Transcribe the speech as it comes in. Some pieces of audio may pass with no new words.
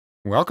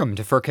Welcome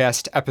to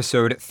Furcast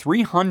episode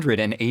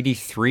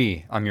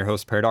 383. I'm your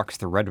host, Paradox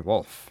the Red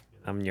Wolf.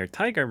 I'm your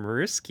Tiger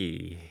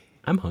Mariski.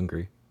 I'm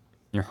hungry.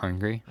 You're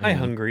hungry? Hi,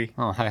 hungry.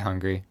 Oh, hi,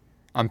 hungry.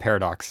 I'm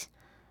Paradox.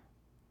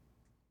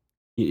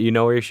 You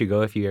know where you should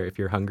go if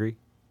you're hungry?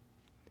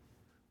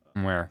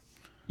 Where?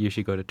 You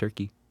should go to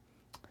Turkey.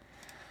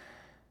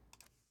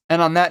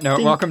 And on that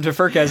note, welcome to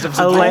Furcast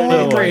episode Oh my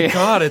 383.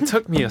 God, it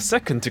took me a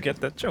second to get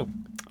that joke.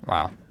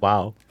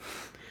 Wow.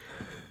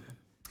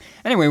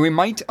 Anyway, we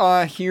might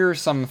hear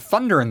some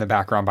thunder in the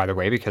background, by the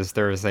way, because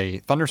there is a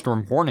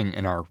thunderstorm warning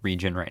in our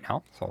region right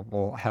now. So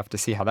we'll have to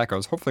see how that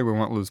goes. Hopefully we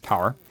won't lose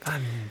power.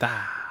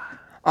 Thunder.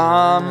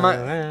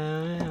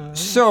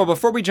 So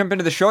before we jump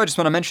into the show, I just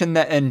want to mention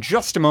that in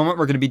just a moment,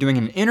 we're going to be doing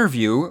an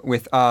interview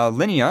with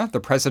Linnea, the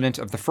president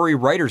of the Furry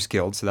Writers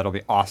Guild. So that'll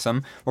be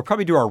awesome. We'll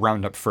probably do our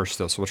roundup first,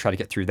 though, so we'll try to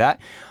get through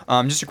that.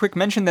 Just a quick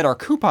mention that our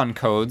coupon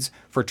codes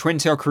for Twin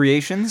Tail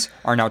Creations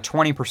are now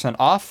 20%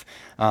 off.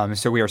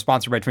 So we are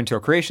sponsored by Twin Tail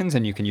Creations,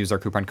 and you can use our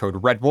coupon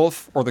code Red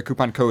Wolf or the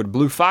coupon code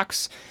Blue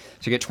Fox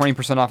to get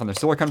 20% off on their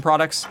silicone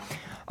products.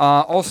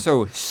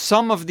 Also,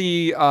 some of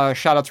the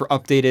shoutouts were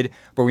updated,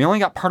 but we only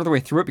got part of the way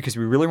through it because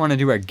we really want to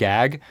do a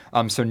gag.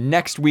 So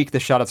next week, the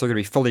shoutouts are going to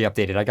be fully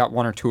updated. I got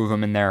one or two of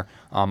them in there.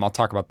 I'll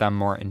talk about them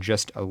more in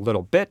just a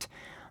little bit.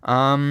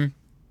 I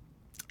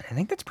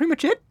think that's pretty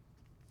much it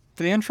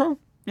for the intro.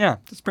 Yeah,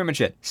 that's pretty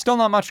much it. Still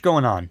not much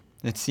going on.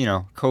 It's,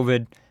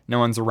 COVID. No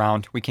one's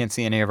around. We can't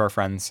see any of our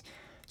friends.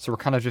 So we're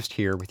kind of just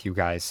here with you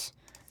guys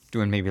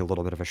doing maybe a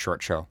little bit of a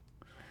short show.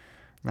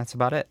 And that's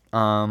about it.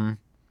 How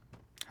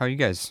are you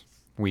guys?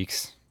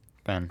 Weeks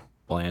been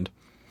Bland.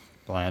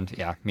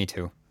 Yeah, me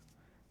too.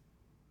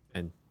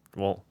 And,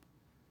 well,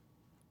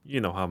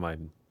 you know how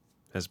mine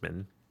has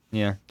been.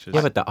 Yeah. Just...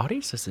 Yeah, but the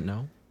audience doesn't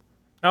know.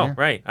 Oh, Yeah.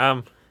 right.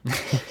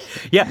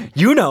 Yeah,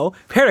 you know.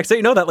 Paradox, don't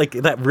you know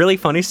that really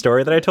funny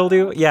story that I told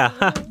you?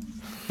 Yeah.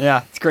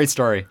 Yeah, it's a great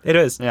story. It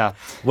is. Yeah.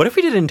 What if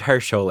we did an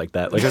entire show like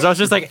that? Like, it was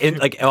just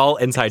like all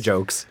inside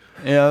jokes.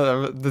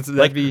 Yeah, that'd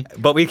Like, be...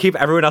 but we keep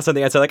everyone else on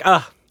the answer like,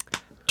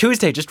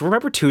 Tuesday. Just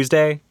remember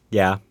Tuesday.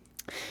 Yeah.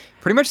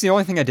 Pretty much the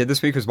only thing I did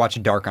this week was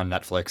watch Dark on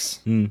Netflix.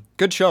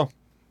 Good show.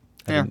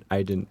 Yeah,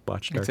 I didn't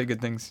watch I can Dark. say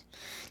good things.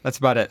 That's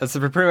about it. That's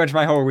pretty much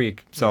my whole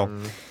week. So,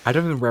 I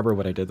don't even remember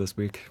what I did this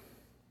week.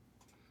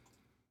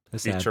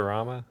 That's sad.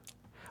 Futurama. I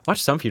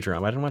watched some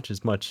Futurama. I didn't watch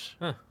as much.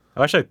 Huh. I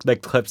watched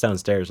like clips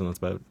downstairs, and that's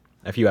about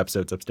a few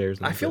episodes upstairs.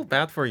 And I that's feel it.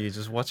 bad for you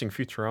just watching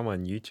Futurama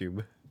on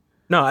YouTube.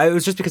 No, it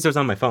was just because it was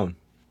on my phone.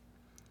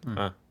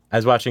 Huh. I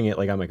was watching it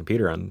like on my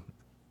computer on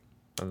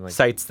I'm like,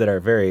 sites that are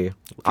very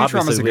Futurama's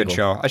obviously a good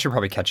legal. show. I should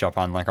probably catch up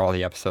on like all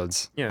the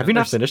episodes. yeah, Have you not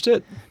there's- finished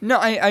it? No,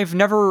 I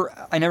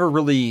never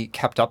really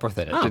kept up with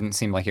it. It didn't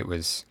seem like it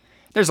was...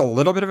 There's a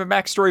little bit of a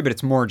backstory, but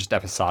it's more just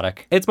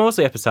episodic. It's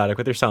mostly episodic,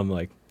 but there's some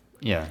like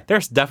Yeah.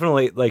 there's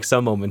definitely like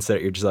some moments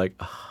that you're just like,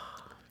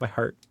 my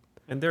heart.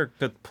 And there are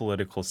good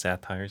political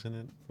satires in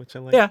it, which I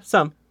like. Yeah,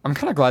 some. I'm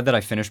kind of glad that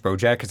I finished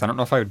BoJack because I don't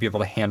know if I would be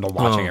able to handle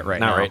watching it right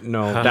not now. right.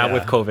 No, Oh, not yeah.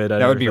 with COVID.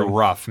 That would be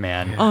rough,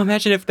 man. Oh,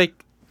 imagine if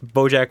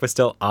BoJack was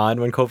still on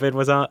when COVID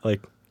was on.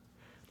 Like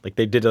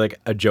they did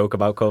like a joke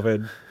about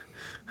COVID.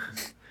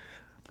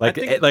 Like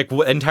think-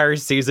 entire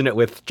season it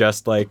with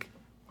just like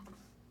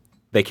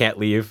they can't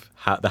leave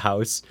the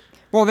house.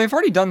 Well, they've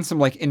already done some,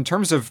 like, in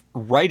terms of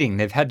writing,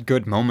 they've had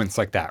good moments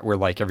like that where,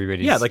 like,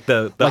 everybody's... Yeah, like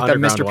the like that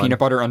underground Mr. one. Peanut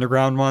Butter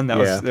Underground one. That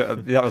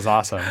was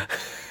awesome.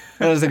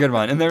 That was a good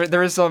one. And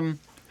there is some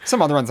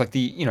other ones, like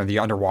the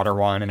underwater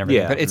one and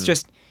everything. Yeah. But it's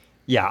just...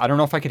 Yeah, I don't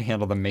know if I could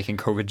handle them making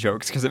COVID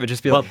jokes because it would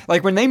just be Well-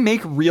 like when they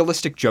make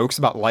realistic jokes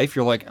about life,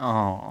 you're like,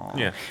 oh.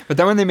 Yeah. But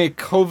then when they make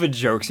COVID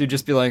jokes, you'd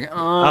just be like,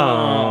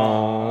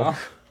 oh.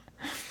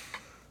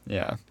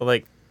 Yeah. But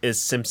like, is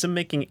Simpson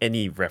making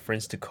any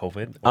reference to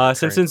COVID? or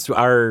Simpsons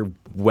are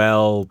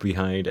well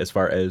behind as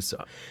far as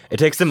it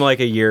takes them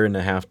like a year and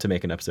a half to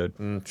make an episode.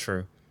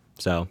 True.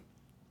 So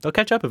they'll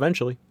catch up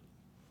eventually.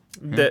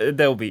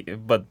 They'll be,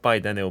 but by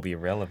then it'll be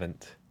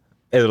irrelevant.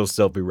 It'll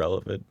still be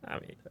relevant. I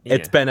mean,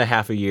 It's been a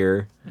half a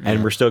year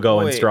and we're still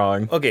going Wait,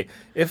 strong. Okay,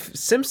 if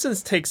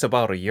Simpsons takes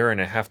about a year and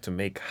a half to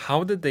make,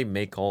 how did they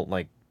make all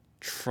like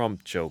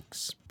Trump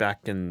jokes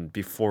back in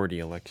before the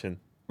election?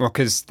 Well,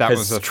 because that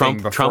was Because a thing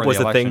before Trump was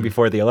the a thing election.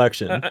 before the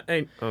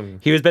election.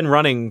 He was been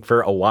running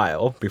for a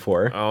while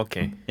before.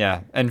 Okay.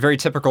 Yeah, and very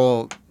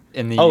typical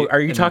in the... Oh,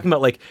 are you in- talking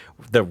about like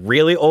the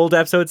really old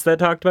episodes that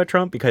talked about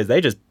Trump? Because they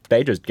just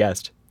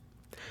guessed.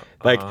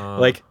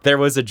 Like there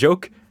was a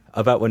joke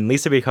about when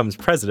Lisa becomes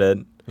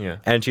president. Yeah.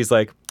 And she's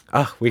like,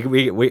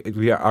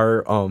 we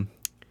are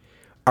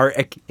our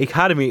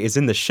economy is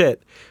in the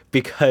shit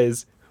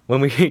because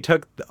when we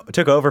took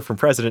over from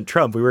President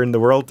Trump, we were in the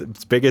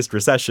world's biggest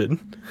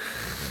recession.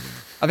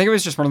 I think it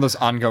was just one of those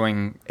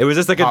ongoing... It was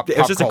just like pop it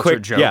was just a culture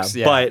quick jokes.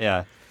 but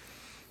yeah.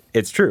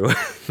 it's true.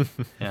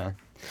 Yeah,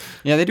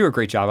 they do a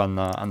great job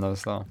on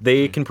those though,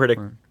 They can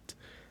predict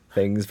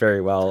things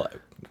very well.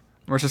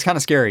 which is kind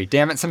of scary.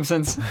 Damn it,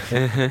 Simpsons,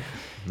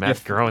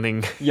 Matt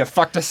Groening. you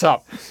fucked us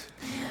up.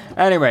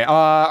 Anyway,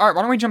 all right,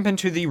 why don't we jump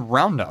into the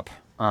roundup?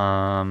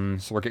 So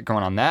we'll get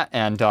going on that,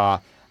 and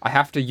I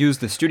have to use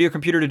the studio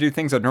computer to do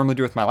things I'd normally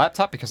do with my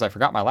laptop because I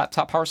forgot my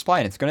laptop power supply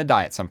and it's going to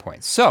die at some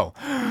point. So,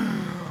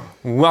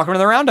 welcome to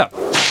the Roundup.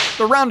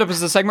 The Roundup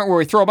is the segment where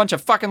we throw a bunch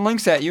of fucking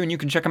links at you and you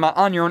can check them out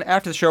on your own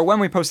after the show when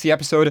we post the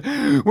episode,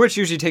 which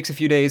usually takes a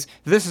few days.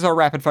 This is our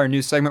rapid fire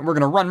news segment. We're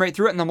going to run right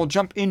through it and then we'll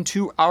jump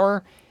into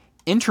our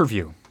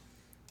interview.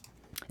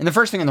 And the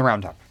first thing in the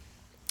Roundup.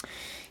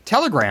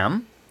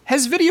 Telegram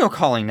has video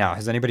calling now.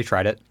 Has anybody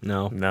tried it?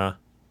 No. Nah.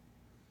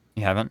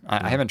 You haven't?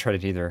 I haven't tried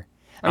it either.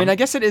 I mean, I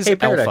guess it is Hey,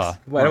 Paradox, alpha.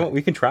 why don't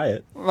we can try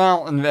it?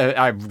 Well,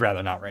 I'd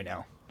rather not right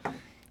now.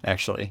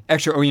 Actually,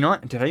 oh, you know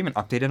what? Did I even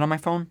update it on my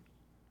phone?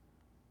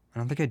 I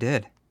don't think I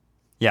did.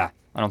 Yeah,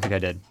 I don't think I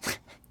did.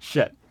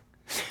 Shit.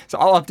 So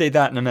I'll update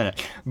that in a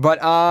minute.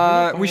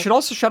 But we should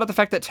also shout out the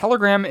fact that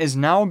Telegram has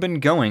now been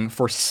going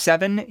for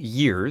 7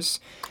 years.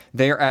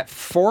 They are at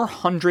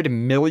 400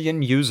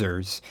 million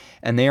users,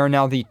 and they are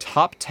now the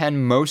top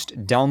 10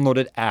 most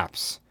downloaded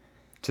apps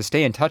to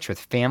stay in touch with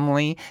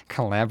family,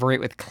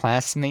 collaborate with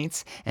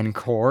classmates, and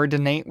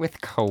coordinate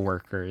with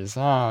coworkers.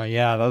 Oh,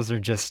 yeah, those are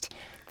just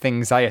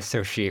things I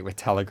associate with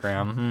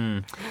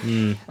Telegram.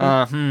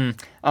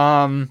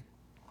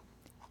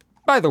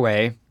 By the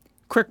way,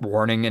 quick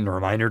warning and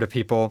reminder to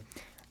people.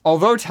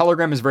 Although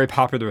Telegram is very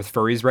popular with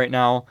furries right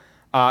now,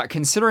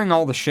 considering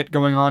all the shit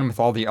going on with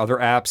all the other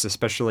apps,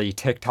 especially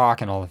TikTok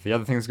and all of the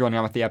other things going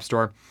on with the App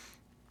Store,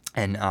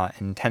 and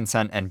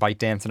Tencent and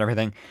ByteDance and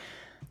everything,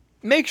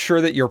 make sure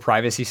that your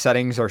privacy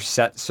settings are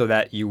set so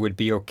that you would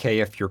be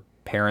okay if your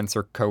parents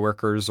or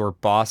coworkers or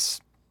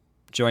boss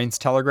joins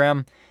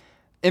Telegram.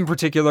 In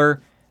particular,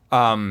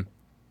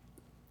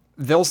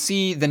 they'll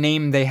see the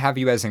name they have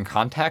you as in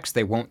contacts.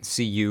 They won't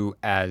see you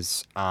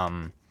as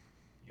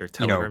Your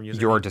Telegram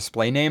username? your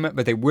display name,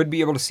 but they would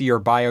be able to see your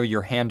bio,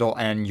 your handle,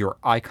 and your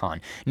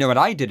icon. Now, what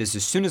I did is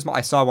as soon as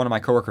I saw one of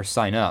my coworkers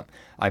sign up,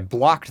 I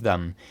blocked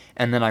them,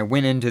 and then I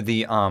went into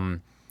the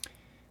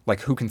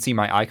like who can see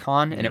my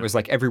icon, and it was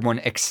like everyone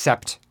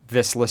except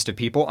this list of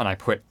people, and I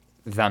put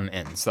them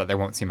in so that they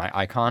won't see my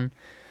icon.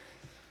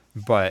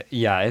 But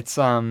yeah, it's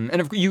and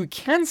if you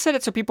can set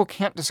it so people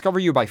can't discover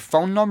you by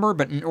phone number,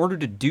 but in order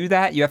to do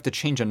that, you have to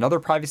change another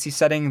privacy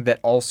setting that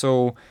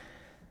also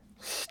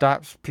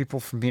stops people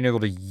from being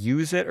able to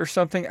use it or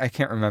something. I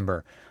can't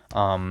remember.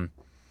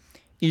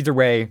 Either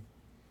way,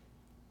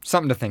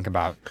 something to think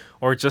about.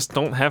 Or just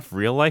don't have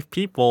real life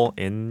people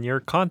in your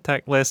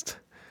contact list.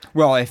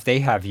 Well, if they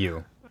have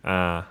you.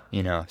 Ah.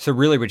 So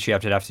really what you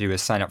have to do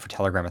is sign up for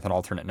Telegram with an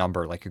alternate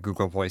number, like a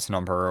Google Voice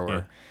number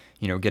or,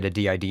 get a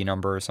DID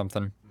number or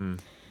something.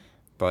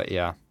 But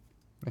yeah,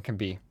 it can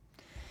be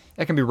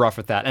rough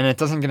with that. And it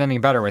doesn't get any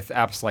better with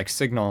apps like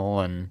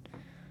Signal and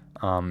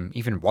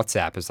even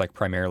WhatsApp is like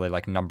primarily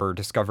like number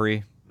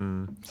discovery.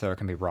 So it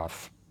can be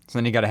rough. So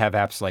then you got to have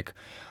apps like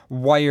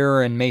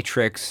Wire and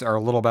Matrix are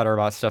a little better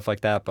about stuff like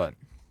that. But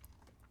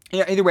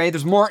yeah, either way,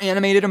 there's more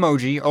animated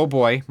emoji. Oh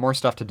boy, more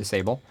stuff to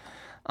disable.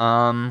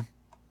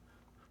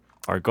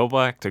 Or go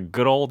back to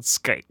good old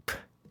Skype.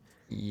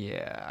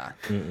 Yeah.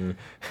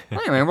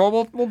 Anyway,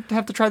 well, we'll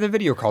have to try the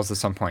video calls at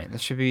some point.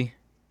 This should be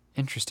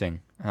interesting.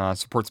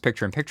 Supports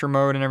picture-in-picture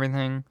mode and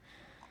everything.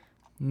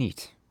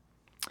 Neat.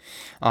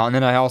 And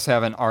then I also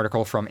have an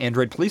article from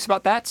Android Police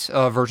about that,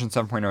 version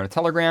 7.0 of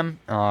Telegram,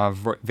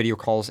 video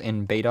calls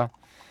in beta.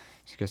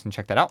 So you guys can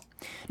check that out.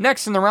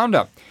 Next in the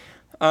roundup,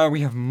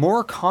 we have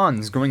more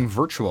cons going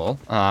virtual.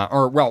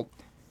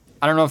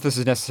 I don't know if this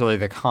is necessarily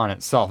the con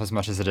itself as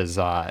much as it is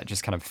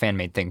just kind of a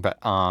fan-made thing, but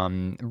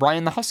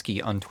Brian the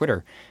Husky on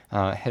Twitter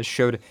has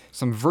showed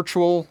some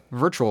virtual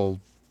Vernal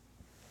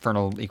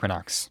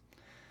Equinox,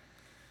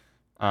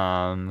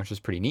 which is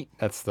pretty neat.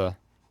 That's the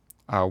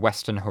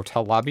Westin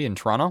Hotel lobby in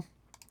Toronto.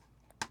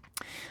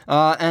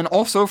 And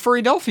also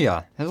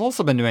Furrydelphia has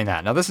also been doing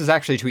that. Now, this is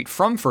actually a tweet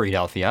from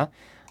Furrydelphia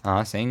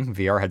saying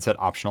VR headset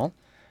optional.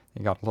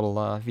 They got a little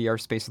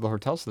VR space at the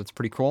hotel, so that's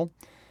pretty cool.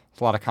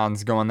 There's a lot of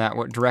cons going that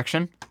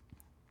direction.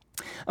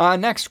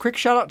 Next, quick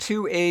shout out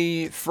to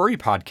a furry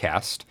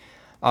podcast.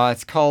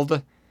 It's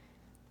called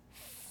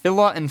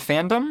Phyla and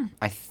Fandom,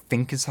 I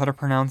think is how to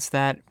pronounce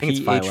that. I think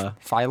it's Phyla.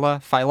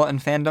 Phyla and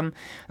Fandom.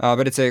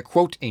 But it's a,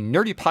 quote, a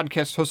nerdy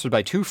podcast hosted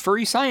by two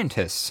furry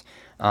scientists.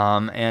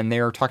 And they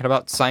are talking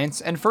about science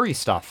and furry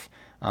stuff,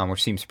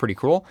 which seems pretty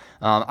cool.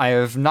 I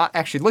have not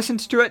actually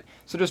listened to it,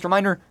 so just a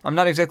reminder, I'm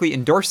not exactly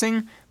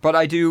endorsing, but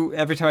I do,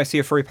 every time I see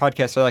a furry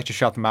podcast, I like to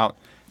shout them out,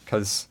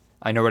 because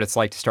I know what it's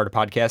like to start a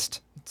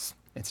podcast.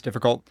 It's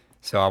difficult,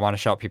 so I want to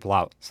shout people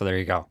out. So there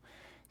you go.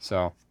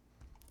 So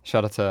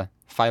shout out to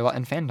Phyla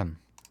and Fandom.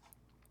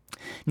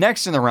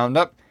 Next in the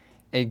roundup,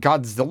 a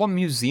Godzilla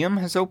museum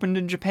has opened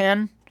in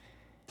Japan,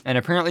 and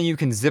apparently you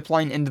can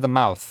zipline into the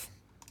mouth.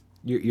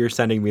 You're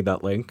sending me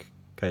that link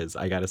because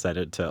I gotta send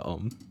it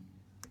to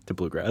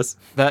Bluegrass.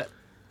 That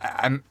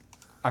I'm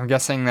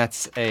guessing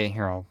that's a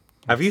here.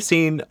 Have you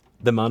seen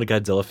the amount of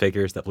Godzilla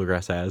figures that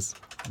Bluegrass has?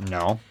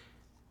 No.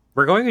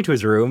 We're going into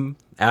his room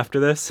after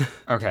this.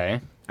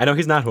 Okay. I know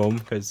he's not home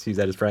because he's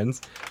at his friend's.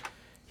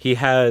 He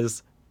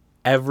has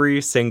every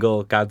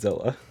single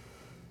Godzilla.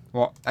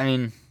 Well, I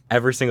mean,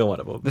 every single one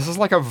of them. this is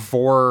like a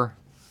vor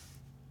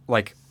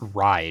like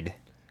ride.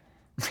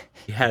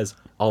 He has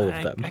all of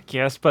I them.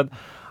 guess, but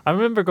I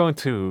remember going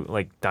to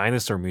like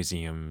dinosaur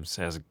museums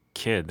as a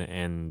kid,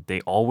 and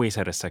they always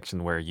had a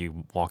section where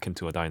you walk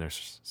into a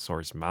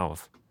dinosaur's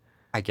mouth.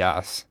 I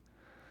guess.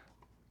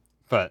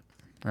 But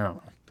I don't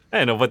know.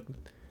 I know, but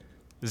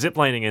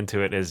ziplining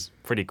into it is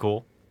pretty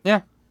cool.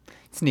 Yeah,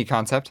 it's a neat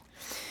concept.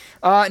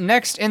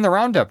 Next in the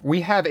roundup,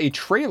 we have a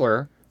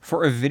trailer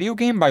for a video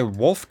game by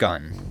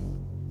Wolfgun.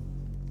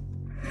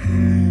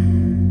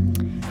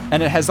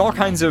 And it has all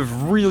kinds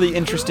of really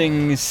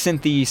interesting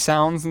synthy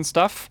sounds and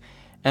stuff.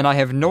 And I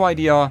have no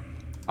idea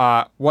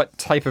what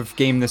type of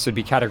game this would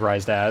be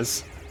categorized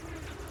as.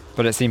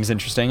 But it seems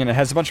interesting, and it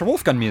has a bunch of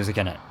Wolfgun music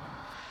in it.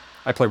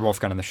 I play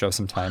Wolfgun in the show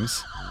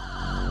sometimes.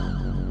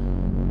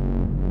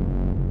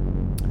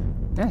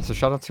 Yeah, so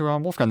shout out to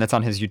Wolfgun. That's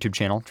on his YouTube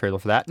channel. Trailer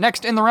for that.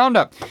 Next in the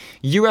roundup,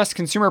 U.S.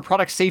 Consumer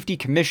Product Safety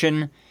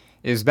Commission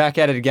is back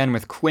at it again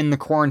with Quinn the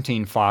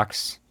Quarantine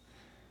Fox.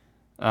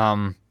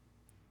 I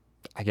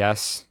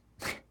guess.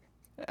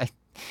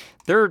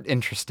 They're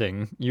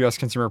interesting. U.S.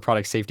 Consumer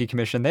Product Safety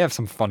Commission. They have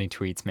some funny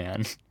tweets,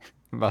 man,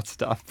 about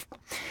stuff.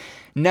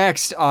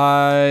 Next,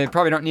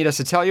 probably don't need us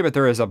to tell you, but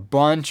there is a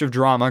bunch of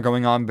drama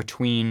going on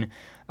between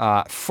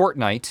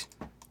Fortnite,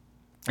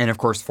 and of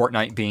course,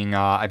 Fortnite being,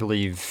 I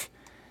believe,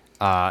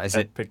 is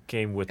it Epic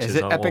Game, which is is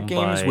it Epic owned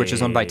Games, by... which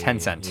is owned by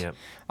Tencent. Yep.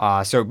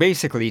 So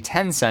basically,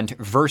 Tencent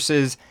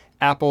versus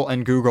Apple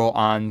and Google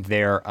on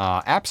their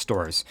app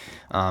stores.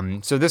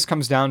 So this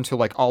comes down to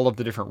like all of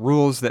the different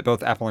rules that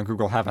both Apple and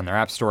Google have on their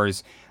app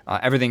stores.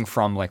 Everything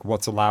from like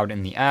what's allowed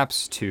in the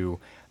apps to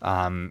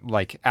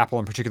like Apple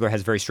in particular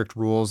has very strict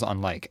rules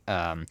on like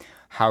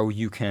how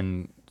you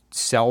can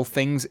sell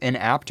things in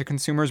app to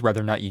consumers, whether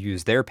or not you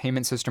use their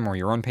payment system or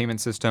your own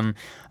payment system.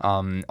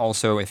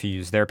 Also, if you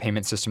use their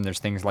payment system, there's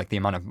things like the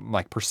amount of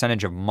like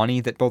percentage of money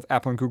that both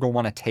Apple and Google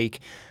want to take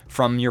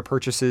from your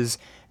purchases,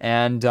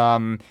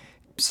 and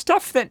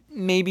stuff that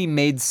maybe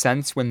made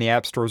sense when the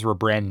app stores were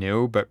brand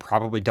new, but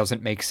probably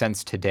doesn't make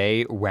sense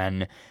today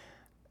when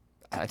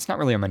it's not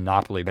really a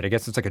monopoly, but I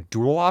guess it's like a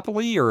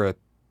duopoly or a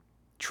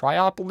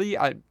triopoly.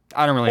 I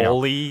don't really know.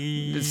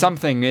 Holy...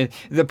 Something.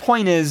 The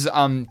point is,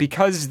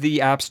 because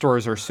the app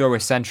stores are so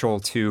essential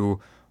to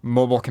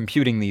mobile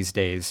computing these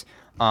days,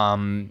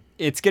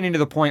 it's getting to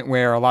the point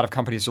where a lot of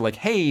companies are like,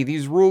 hey,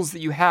 these rules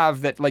that you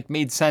have that like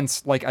made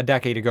sense like a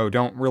decade ago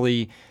they're not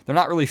really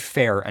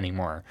fair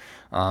anymore.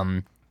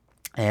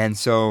 And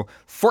so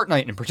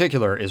Fortnite in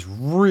particular is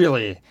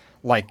really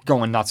like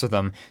going nuts with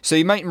them. So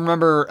you might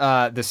remember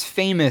this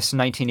famous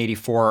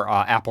 1984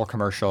 Apple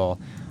commercial,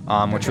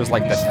 which was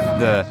like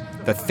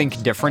the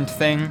Think Different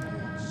thing.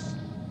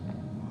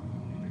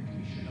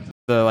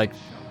 The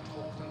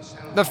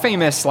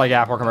famous like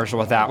Apple commercial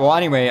with that. Well,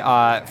 anyway,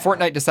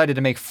 Fortnite decided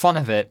to make fun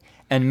of it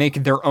and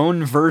make their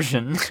own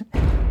version.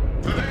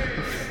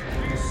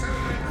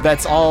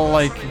 That's all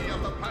like.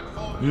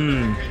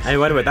 I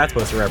wonder what that's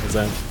supposed to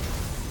represent.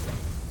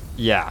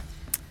 Yeah.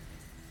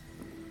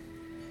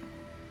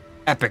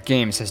 Epic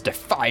Games has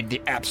defied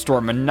the App Store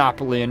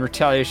monopoly in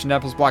retaliation.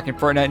 Apple's blocking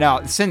Fortnite.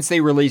 Now, since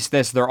they released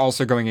this, they're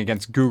also going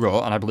against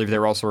Google, and I believe they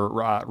were also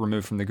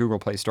removed from the Google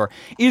Play Store.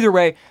 Either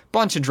way,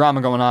 bunch of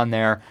drama going on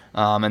there,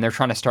 and they're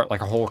trying to start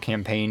like a whole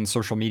campaign,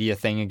 social media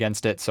thing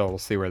against it, so we'll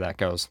see where that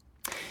goes.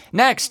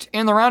 Next,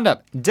 in the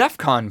roundup, DEF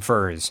CON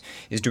Furs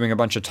is doing a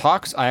bunch of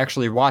talks. I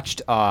actually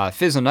watched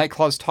Fizz and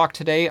Nightclaw's talk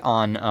today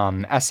on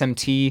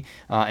SMT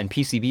and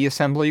PCB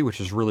assembly,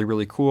 which is really,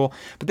 really cool.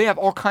 But they have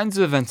all kinds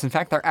of events. In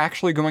fact, they're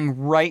actually going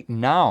right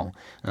now.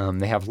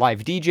 They have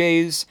live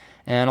DJs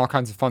and all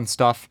kinds of fun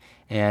stuff.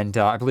 And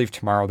I believe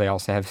tomorrow they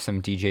also have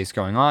some DJs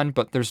going on.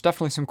 But there's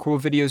definitely some cool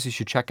videos you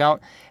should check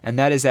out. And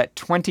that is at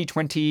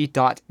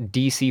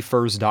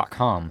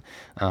 2020.dcfurs.com.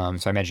 So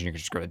I imagine you could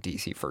just go to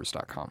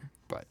dcfurs.com.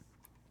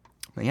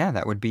 But yeah,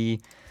 that would be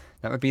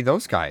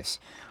those guys.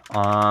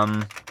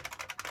 And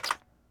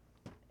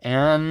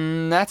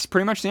that's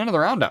pretty much the end of the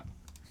roundup.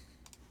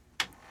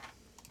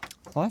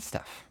 All that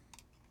stuff.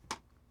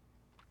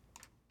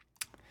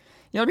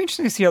 Yeah, it'll be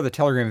interesting to see how the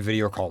Telegram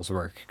video calls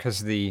work,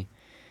 because the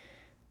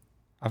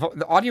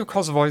audio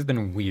calls have always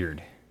been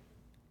weird.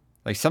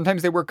 Like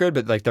sometimes they work good,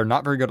 but like they're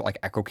not very good at like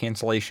echo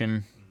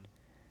cancellation.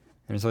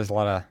 There's always a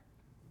lot of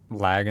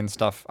lag and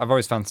stuff. I've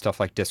always found stuff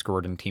like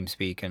Discord and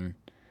TeamSpeak and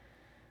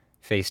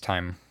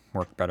FaceTime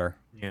work better.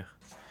 Yeah.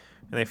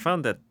 And I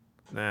found that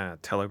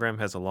Telegram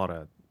has a lot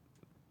of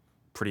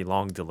pretty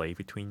long delay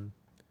between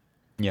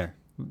Yeah.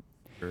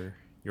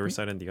 your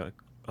side and the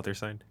other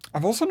side.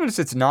 I've also noticed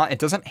it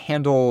doesn't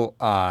handle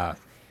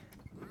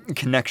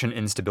connection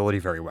instability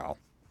very well.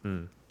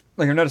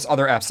 Like I noticed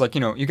other apps, like,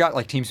 you got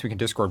like TeamSpeak and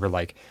Discord where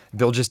like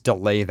they'll just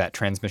delay that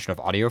transmission of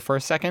audio for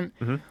a second.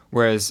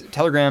 Whereas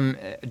Telegram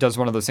does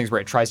one of those things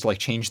where it tries to like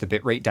change the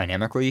bitrate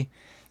dynamically,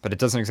 but it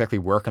doesn't exactly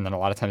work, and then a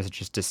lot of times it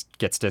just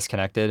gets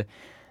disconnected.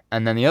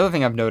 And then the other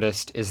thing I've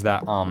noticed is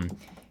that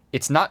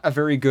it's not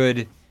very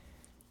good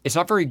at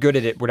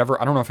it,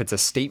 whatever. I don't know if it's a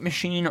state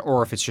machine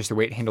or if it's just the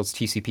way it handles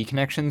TCP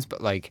connections,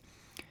 but like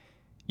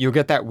you'll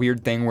get that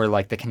weird thing where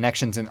like the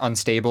connection's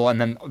unstable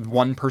and then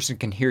one person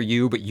can hear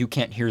you but you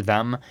can't hear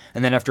them,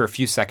 and then after a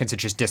few seconds it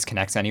just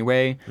disconnects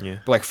anyway. Yeah.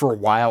 But like for a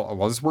while it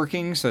was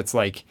working, so it's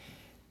like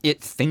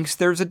it thinks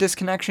there's a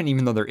disconnection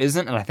even though there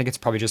isn't, and I think it's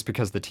probably just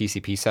because the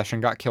TCP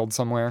session got killed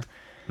somewhere.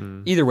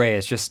 Either way,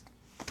 it's just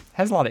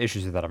has a lot of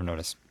issues with that, I've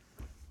noticed.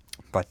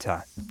 But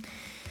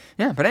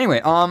yeah, but anyway,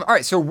 all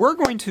right, so we're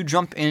going to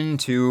jump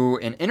into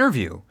an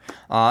interview,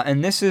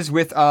 and this is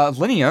with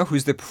Linnea,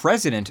 who's the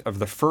president of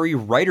the Furry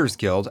Writers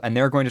Guild, and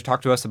they're going to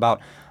talk to us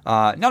about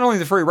not only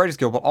the Furry Writers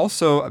Guild, but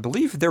also, I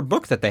believe, their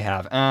book that they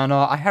have, and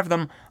I have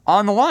them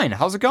on the line.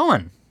 How's it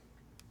going?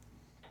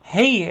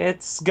 Hey,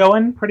 it's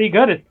going pretty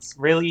good. It's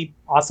really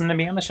awesome to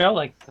be on the show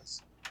like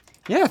this.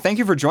 Yeah, thank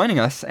you for joining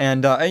us,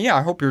 and yeah,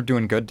 I hope you're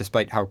doing good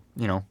despite how,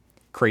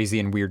 crazy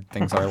and weird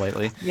things are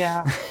lately.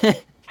 Yeah.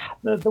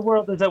 The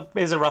world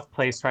is a rough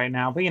place right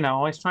now, but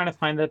always trying to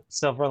find the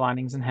silver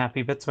linings and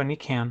happy bits when you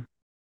can.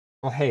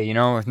 Well, hey,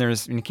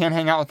 if you can't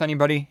hang out with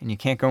anybody and you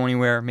can't go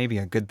anywhere, maybe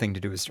a good thing to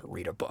do is to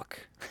read a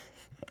book.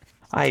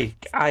 I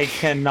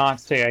cannot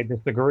say I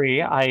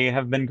disagree. I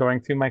have been going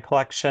through my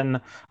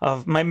collection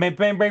of my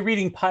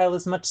reading pile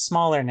is much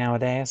smaller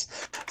nowadays,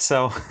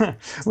 so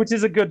which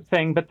is a good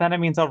thing. But then it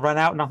means I'll run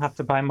out and I'll have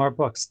to buy more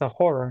books. The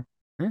horror.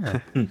 Yeah.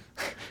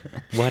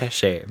 What a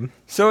shame.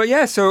 So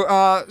yeah,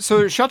 so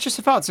shout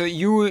yourself out. So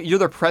you're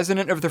the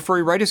president of the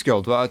Furry Writers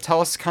Guild. Tell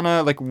us kind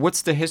of like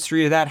what's the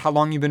history of that? How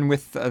long you've been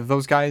with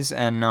those guys,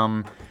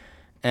 and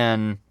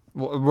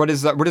what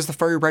does the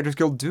Furry Writers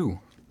Guild do?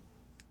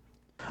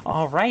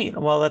 All right.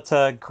 Well, that's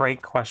a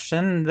great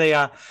question.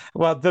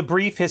 The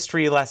brief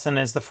history lesson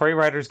is the Furry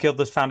Writers Guild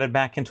was founded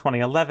back in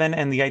 2011,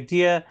 and the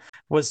idea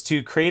was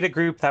to create a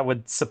group that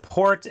would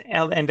support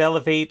and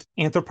elevate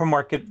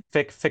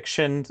anthropomorphic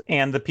fiction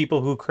and the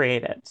people who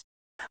create it.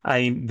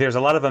 There's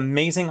a lot of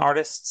amazing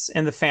artists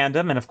in the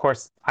fandom, and of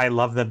course, I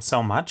love them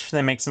so much.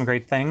 They make some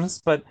great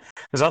things, but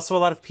there's also a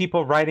lot of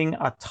people writing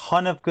a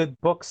ton of good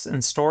books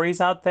and stories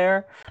out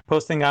there,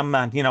 posting them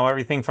on,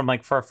 everything from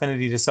like Fur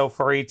Affinity to So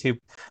Furry to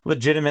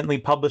legitimately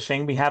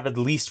publishing. We have at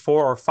least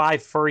 4 or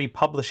 5 furry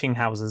publishing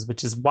houses,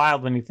 which is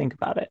wild when you think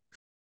about it.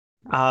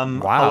 Wow, a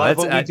lot of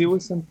what we do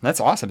is that's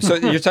awesome. So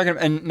you're talking,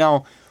 and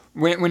now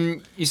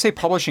when you say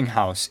publishing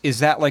house, is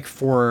that like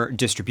for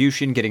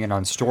distribution, getting it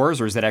on stores,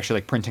 or is that actually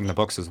like printing the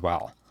books as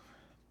well?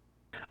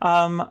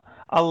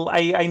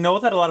 I know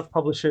that a lot of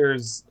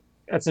publishers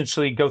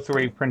essentially go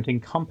through a printing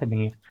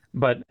company,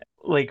 but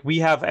like we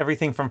have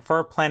everything from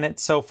Fur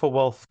Planet, Sofa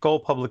Wolf, Goal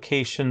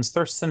Publications,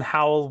 Thurston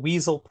Howell,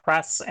 Weasel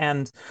Press,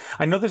 and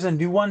I know there's a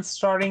new one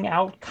starting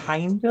out,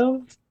 kind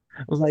of.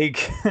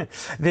 Like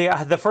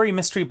the Furry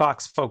Mystery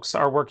Box folks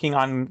are working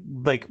on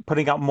like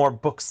putting out more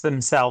books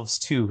themselves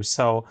too.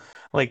 So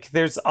like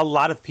there's a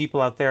lot of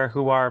people out there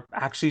who are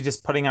actually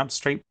just putting out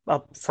straight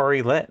up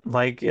furry lit.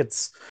 Like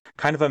it's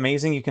kind of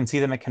amazing. You can see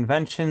them at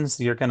conventions.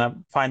 You're gonna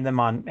find them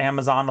on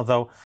Amazon,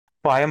 although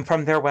buy them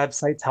from their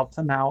websites, help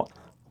them out.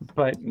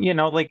 But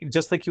like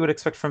just like you would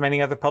expect from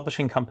any other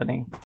publishing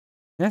company.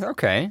 Yeah,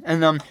 okay.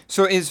 And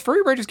so is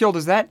Furry Writers Guild,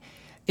 is that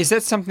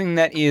something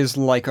that is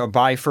like a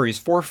by furries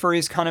for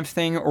furries kind of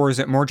thing, or is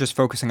it more just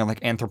focusing on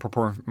like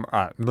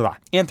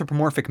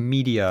anthropomorphic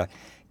media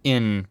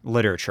in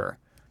literature?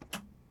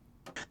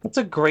 That's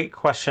a great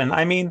question.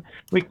 I mean,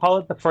 we call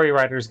it the Furry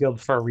Writers Guild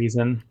for a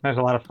reason. There's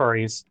a lot of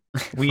furries.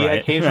 We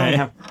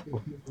occasionally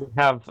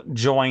have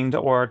joined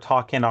or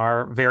talk in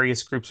our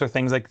various groups or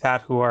things like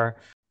that who are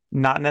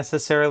not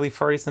necessarily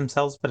furries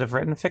themselves, but have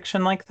written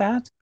fiction like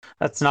that.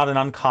 That's not an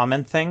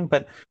uncommon thing,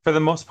 but for the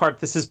most part,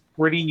 this is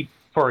pretty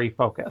furry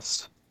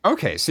focused.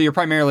 Okay, so you're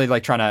primarily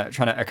like trying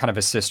to kind of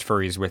assist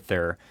furries with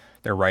their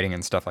writing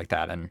and stuff like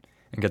that, and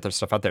get their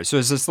stuff out there. So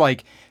is this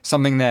like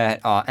something that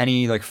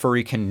any like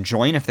furry can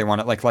join if they want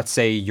it? Like, let's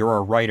say you're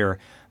a writer,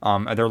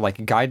 are there like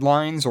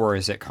guidelines, or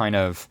is it kind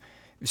of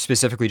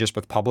specifically just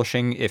with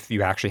publishing if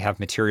you actually have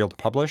material to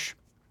publish?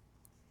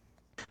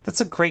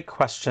 That's a great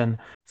question.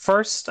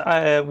 First,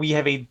 we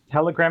have a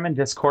Telegram and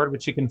Discord,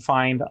 which you can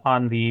find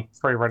on the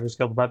Furry Writers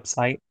Guild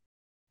website.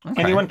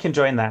 Okay. Anyone can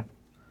join that.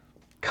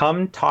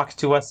 Come talk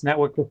to us,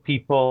 network with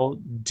people,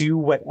 do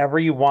whatever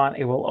you want.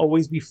 It will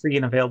always be free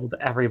and available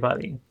to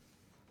everybody.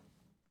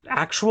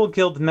 Actual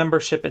guild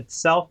membership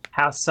itself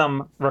has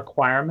some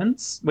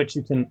requirements, which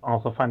you can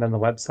also find on the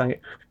website.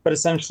 But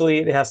essentially,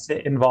 it has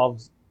to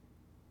involve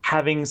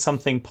having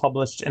something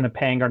published in a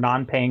paying or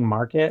non-paying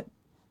market.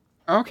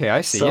 Okay,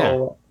 I see.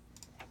 Yeah.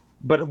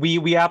 But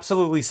we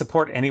absolutely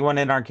support anyone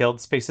in our guild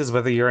spaces,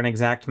 whether you're an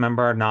exact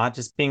member or not.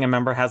 Just being a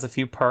member has a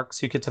few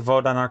perks. You get to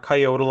vote on our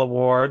Coyote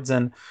Awards,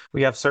 and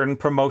we have certain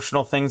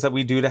promotional things that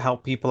we do to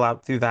help people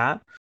out through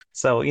that.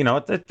 So,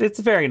 it's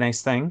a very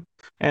nice thing.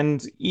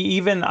 And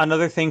even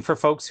another thing for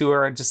folks who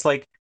are just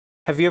like,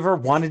 have you ever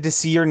wanted to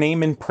see your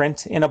name in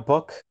print in a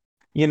book?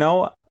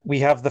 We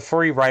have the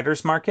Furry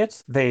Writers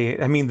Market.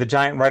 The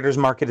Giant Writers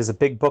Market is a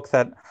big book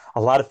that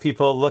a lot of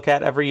people look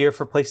at every year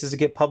for places to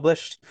get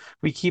published.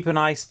 We keep an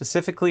eye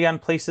specifically on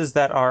places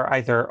that are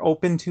either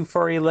open to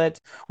furry lit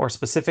or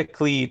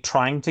specifically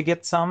trying to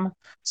get some,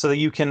 so that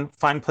you can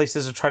find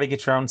places to try to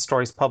get your own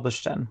stories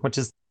published in, which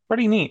is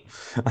pretty neat.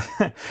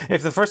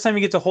 If the first time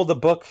you get to hold a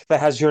book that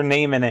has your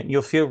name in it,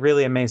 you'll feel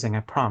really amazing,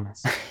 I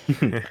promise.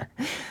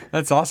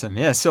 That's awesome.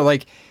 Yeah. So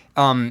like,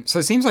 so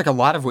it seems like a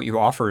lot of what you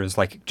offer is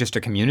like just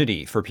a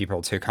community for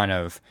people to kind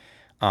of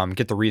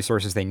get the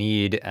resources they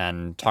need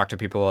and talk to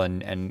people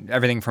and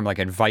everything from like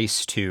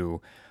advice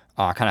to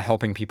kind of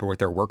helping people with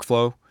their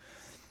workflow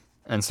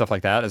and stuff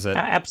like that. Is it?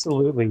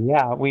 Absolutely,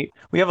 yeah. We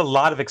have a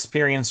lot of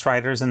experienced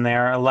writers in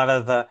there. A lot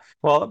of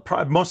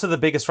most of the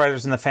biggest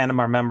writers in the fandom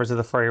are members of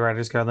the Furry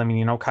Writers Guild. I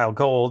mean, Kyle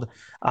Gold.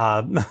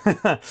 Uh,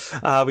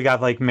 we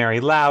got like Mary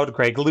Loud,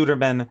 Greg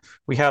Luderman.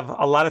 We have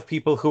a lot of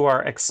people who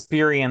are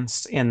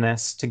experienced in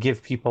this to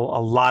give people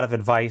a lot of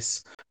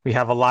advice. We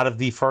have a lot of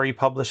the furry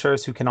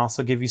publishers who can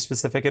also give you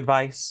specific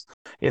advice.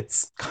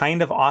 It's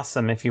kind of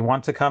awesome if you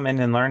want to come in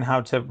and learn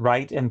how to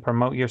write and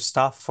promote your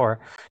stuff,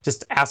 or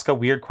just ask a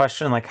weird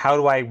question like, how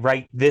do I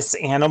write this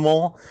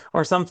animal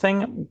or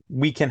something?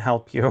 We can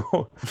help you.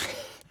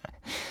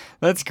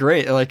 That's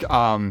great. Like,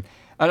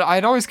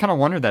 I'd always kind of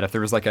wondered that if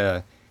there was like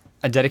a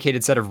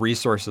dedicated set of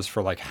resources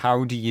for like,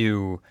 how do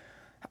you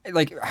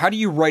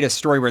write a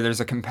story where there's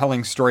a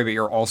compelling story, but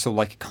you're also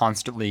like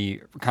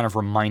constantly kind of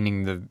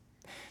reminding the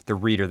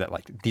reader that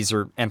like these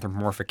are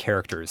anthropomorphic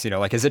characters,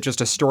 like is it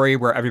just a story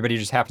where everybody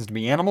just happens to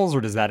be animals,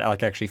 or does that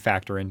like actually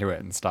factor into it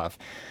and stuff,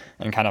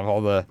 and kind of all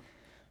the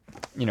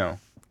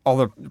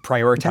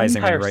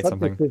prioritizing when you write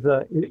something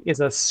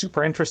Is a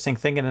super interesting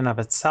thing in and of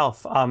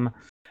itself.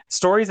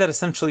 Stories that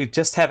essentially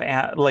just have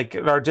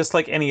are just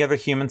like any other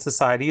human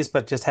societies,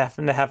 but just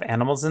happen to have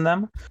animals in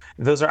them.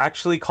 Those are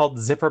actually called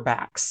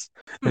zipperbacks.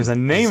 There's a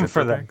name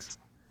for them.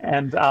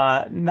 And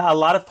a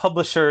lot of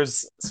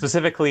publishers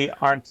specifically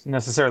aren't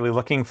necessarily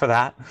looking for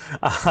that.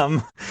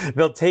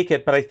 They'll take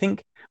it, but I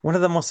think one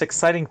of the most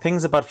exciting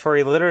things about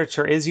furry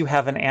literature is you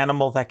have an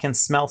animal that can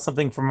smell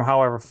something from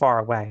however far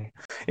away.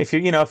 If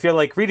you're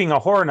like reading a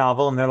horror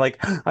novel and they're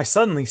like, I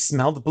suddenly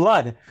smelled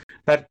blood,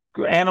 that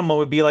animal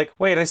would be like,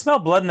 wait, I smell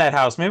blood in that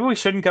house. Maybe we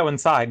shouldn't go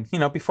inside,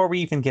 before we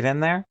even get in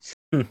there.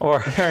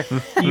 Or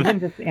even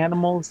just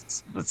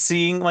animals,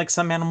 seeing like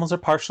some animals are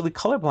partially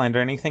colorblind or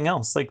anything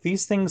else. Like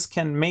these things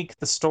can make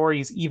the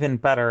stories even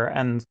better.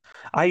 And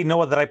I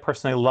know that I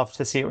personally love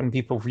to see it when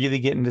people really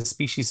get into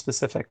species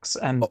specifics.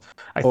 And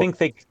I think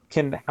they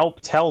can help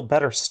tell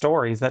better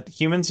stories that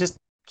humans just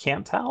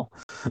can't tell.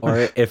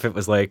 Or if it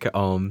was like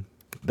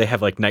they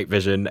have like night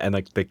vision and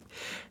like the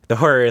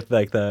horror,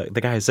 like the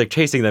guy is like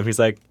chasing them, he's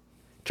like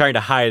trying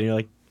to hide, and you're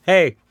like,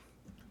 hey,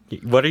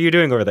 what are you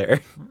doing over there?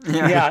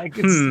 Yeah,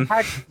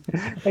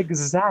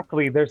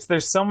 exactly.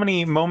 There's so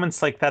many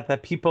moments like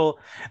that people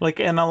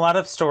like in a lot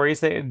of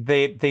stories they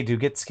do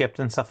get skipped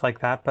and stuff like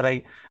that. But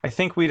I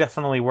think we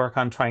definitely work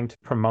on trying to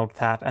promote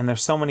that. And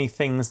there's so many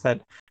things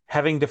that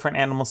having different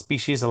animal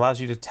species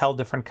allows you to tell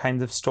different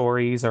kinds of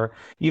stories, or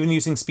even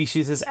using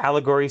species as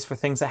allegories for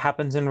things that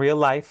happens in real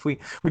life. We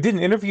did an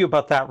interview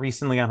about that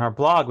recently on our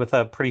blog with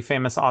a pretty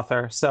famous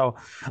author. So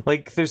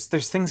like there's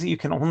things that you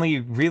can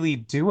only really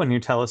do when you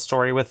tell a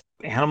story with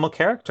animal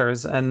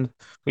characters, and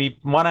we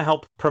want to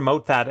help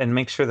promote that and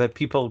make sure that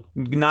people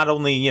not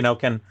only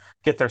can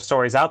get their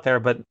stories out there,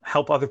 but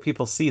help other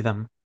people see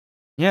them.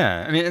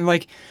 Yeah, I mean,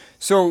 like,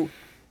 so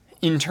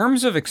in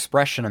terms of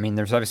expression, I mean,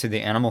 there's obviously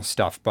the animal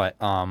stuff, but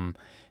and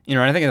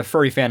I think of the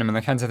furry fandom and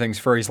the kinds of things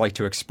furries like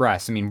to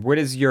express. I mean, what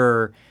is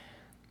your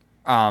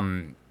how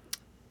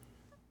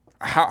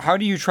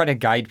do you try to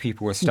guide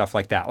people with stuff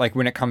like that? Like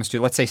when it comes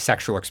to, let's say,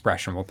 sexual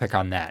expression, we'll pick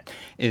on that.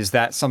 Is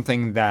that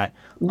something that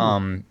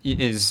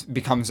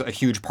becomes a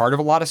huge part of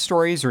a lot of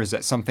stories, or is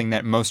that something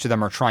that most of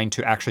them are trying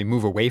to actually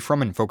move away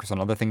from and focus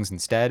on other things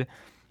instead?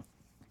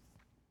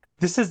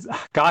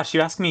 Gosh,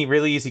 you ask me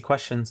really easy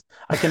questions.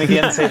 I can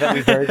again say that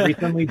we very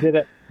recently did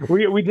it.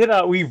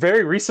 We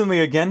very recently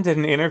again did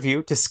an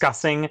interview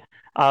discussing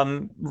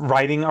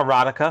writing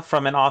erotica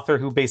from an author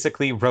who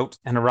basically wrote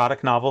an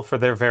erotic novel for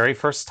their very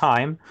first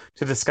time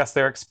to discuss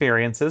their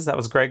experiences. That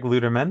was Greg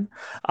Luderman.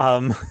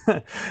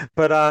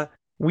 But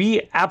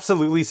we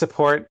absolutely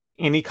support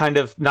any kind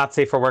of not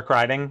safe for work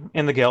writing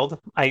in the guild.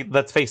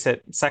 Let's face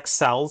it, sex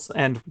sells,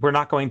 and we're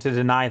not going to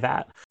deny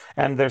that.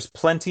 And there's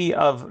plenty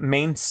of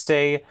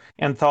mainstay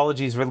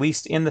anthologies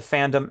released in the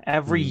fandom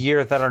every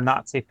year that are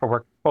not safe for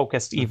work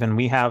focused. Even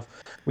we have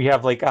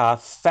like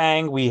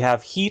Fang, we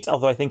have Heat,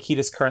 although I think Heat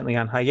is currently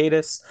on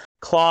hiatus.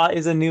 Claw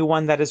is a new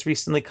one that has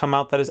recently come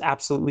out that is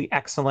absolutely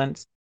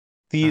excellent.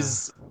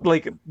 These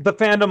like the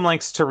fandom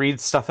likes to read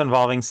stuff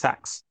involving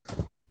sex.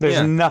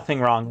 There's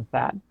nothing wrong with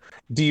that.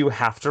 Do you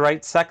have to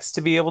write sex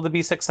to be able to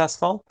be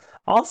successful?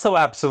 Also,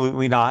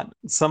 absolutely not.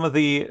 Some of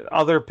the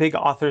other big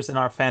authors in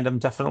our fandom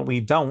definitely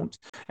don't,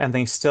 and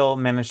they still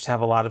manage to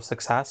have a lot of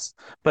success.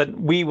 But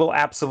we will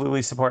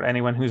absolutely support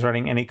anyone who's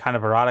writing any kind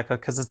of erotica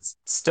because it's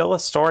still a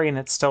story and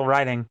it's still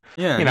writing.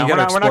 Yeah, we're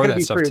not going to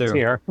be prudes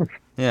here.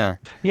 Yeah.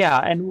 Yeah,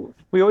 and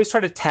we always try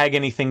to tag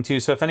anything too.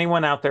 So if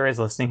anyone out there is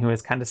listening who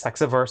is kind of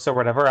sex averse or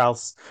whatever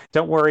else,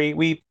 don't worry.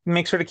 We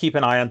make sure to keep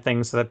an eye on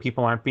things so that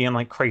people aren't being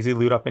like crazy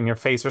lewd up in your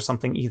face or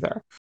something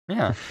either.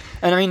 Yeah,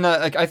 and I mean,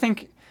 like I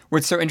think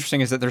what's so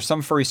interesting is that there's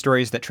some furry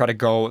stories that try to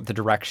go the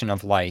direction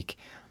of like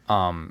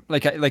in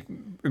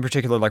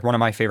particular, like one of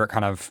my favorite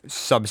kind of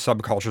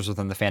subcultures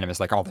within the fandom is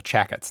like all the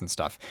Chackets and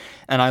stuff,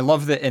 and I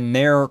love that in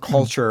their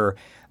culture.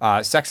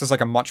 Sex is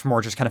like a much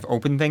more just kind of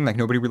open thing. Like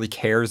nobody really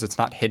cares. It's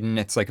not hidden.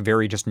 It's like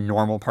very just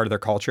normal part of their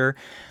culture.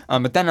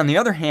 But then on the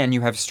other hand,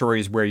 you have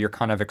stories where you're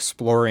kind of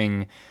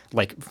exploring,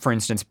 like for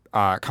instance,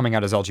 coming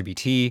out as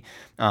LGBT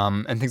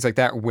and things like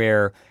that,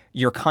 where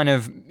you're kind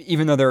of,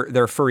 even though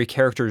they're furry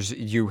characters,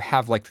 you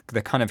have like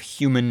the kind of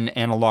human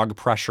analog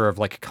pressure of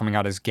like coming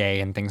out as gay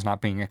and things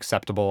not being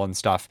acceptable and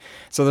stuff.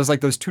 So there's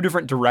like those two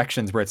different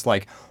directions where it's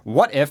like,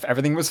 what if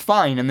everything was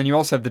fine? And then you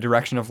also have the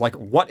direction of like,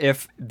 what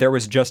if there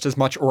was just as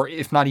much, or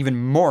if not even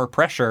more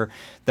pressure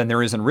than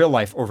there is in real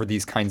life over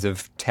these kinds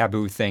of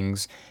taboo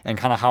things, and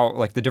kind of how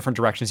like the different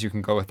directions you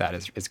can go with that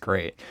is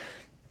great.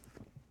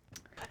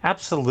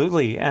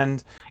 Absolutely.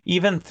 And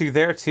even through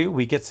there too,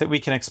 we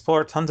can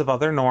explore tons of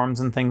other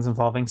norms and things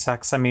involving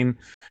sex. I mean,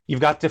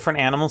 you've got different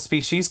animal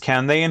species.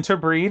 Can they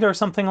interbreed or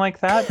something like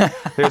that?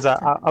 There's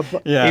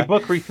a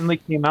book recently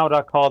came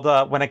out called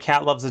When a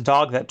Cat Loves a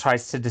Dog that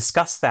tries to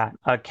discuss that.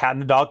 A cat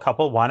and a dog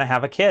couple want to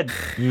have a kid.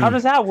 How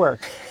does that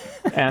work?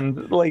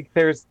 And like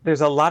there's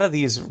a lot of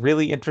these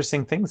really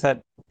interesting things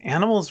that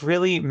animals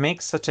really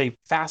make such a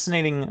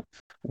fascinating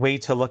way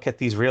to look at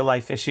these real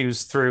life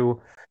issues through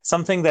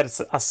something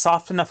that's a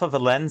soft enough of a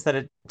lens that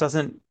it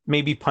doesn't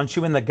maybe punch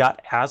you in the gut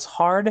as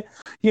hard,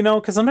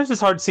 because sometimes it's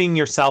hard seeing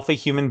yourself, a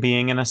human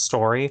being, in a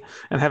story,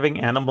 and having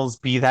animals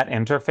be that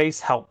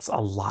interface helps a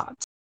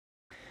lot.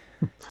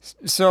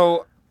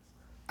 So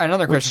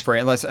another question for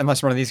you,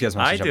 unless one of these guys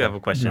wants to I jump do in. have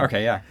a question.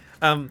 Okay, yeah.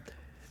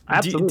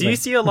 Do you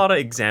see a lot of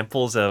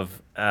examples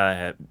of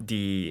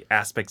the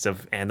aspects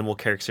of animal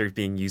characters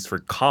being used for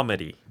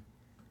comedy?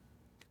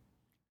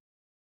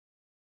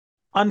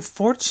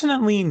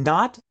 Unfortunately,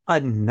 not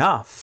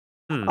enough.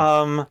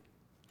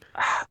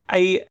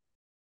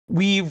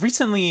 We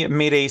recently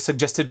made a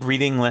suggested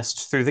reading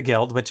list through the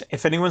Guild, which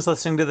if anyone's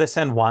listening to this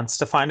and wants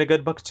to find a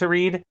good book to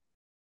read,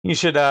 you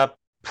should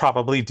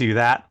probably do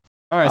that.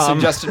 All right,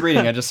 suggested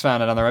reading. I just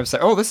found it on their website.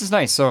 Oh, this is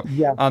nice. So,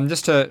 Yeah.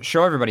 Just to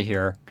show everybody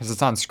here, because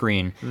it's on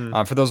screen,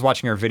 for those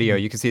watching our video,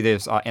 you can see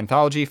there's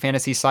anthology,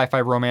 fantasy, sci-fi,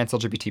 romance,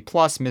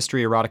 LGBT+,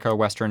 mystery, erotica,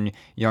 western,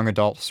 young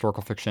adult,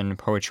 historical fiction,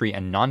 poetry,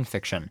 and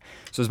nonfiction.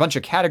 So there's a bunch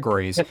of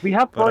categories. Yes, we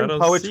have But I foreign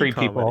don't poetry see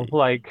people. comedy.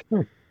 Like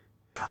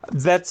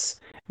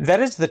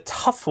that is the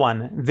tough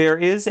one. There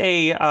is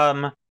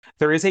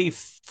a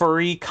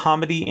furry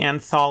comedy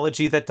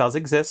anthology that does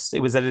exist. It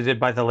was edited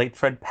by the late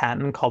Fred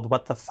Patton called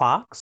What the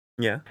Fox.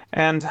 Yeah.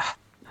 And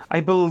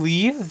I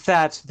believe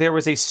that there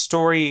was a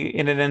story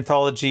in an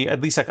anthology, at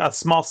least like a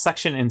small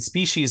section in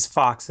Species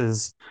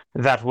Foxes,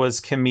 that was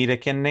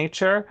comedic in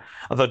nature.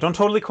 Although don't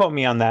totally quote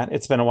me on that.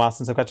 It's been a while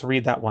since I've got to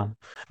read that one.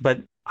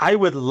 But I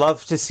would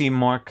love to see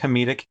more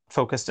comedic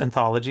focused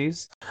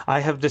anthologies. I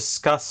have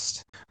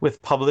discussed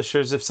with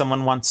publishers if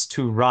someone wants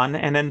to run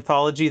an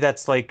anthology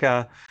that's like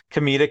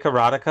comedic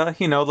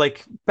erotica,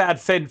 like bad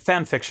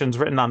fan fictions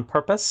written on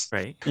purpose.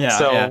 Right. Yeah,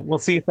 So yeah. we'll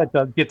see if that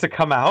does get to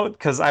come out,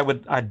 because I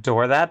would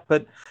adore that.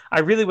 But I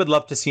really would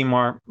love to see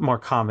more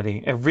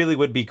comedy. It really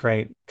would be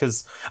great,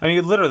 because I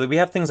mean, literally, we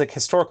have things like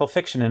historical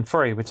fiction in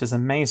furry, which is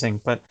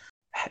amazing, but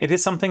it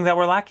is something that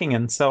we're lacking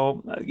in.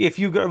 So if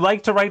you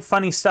like to write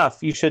funny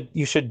stuff, you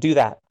should do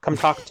that. Come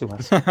talk to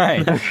us.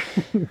 Right.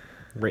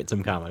 Rate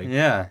some comedy.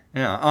 Yeah,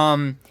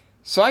 yeah.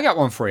 So I got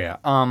one for you.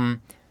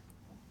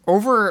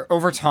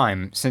 Over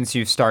time since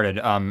you've started,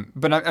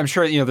 but I'm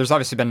sure there's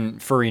obviously been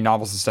furry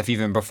novels and stuff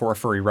even before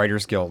Furry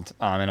Writers Guild,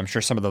 and I'm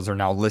sure some of those are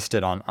now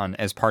listed on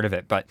as part of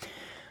it. But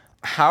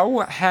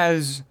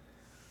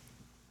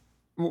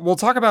we'll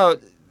talk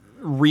about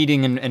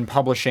reading and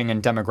publishing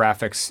and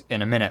demographics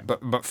in a minute,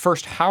 but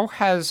first, how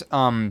has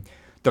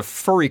the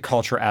furry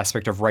culture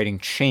aspect of writing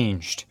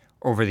changed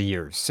over the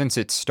years since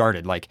it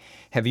started? Like,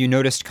 have you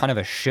noticed kind of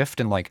a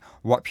shift in like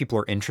what people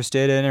are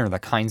interested in, or the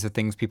kinds of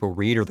things people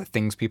read, or the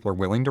things people are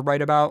willing to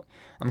write about?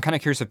 I'm kind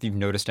of curious if you've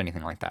noticed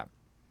anything like that.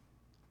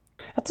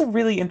 That's a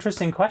really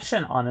interesting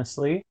question,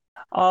 honestly.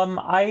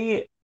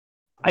 I've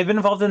been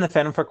involved in the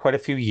fandom for quite a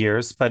few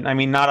years, but I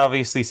mean, not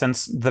obviously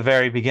since the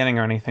very beginning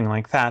or anything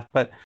like that.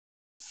 But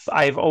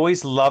I've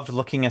always loved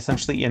looking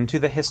essentially into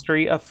the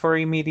history of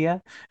furry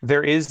media.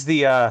 There is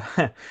the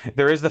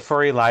there is the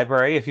Furry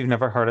Library, if you've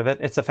never heard of it.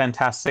 It's a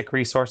fantastic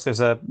resource. There's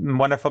a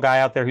wonderful guy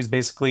out there who's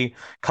basically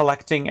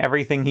collecting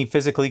everything he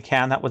physically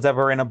can that was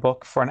ever in a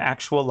book for an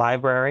actual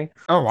library.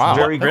 Oh wow!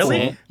 very That's cool.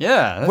 neat.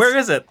 Yeah. Where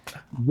is it?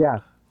 Yeah.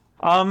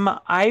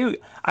 I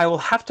will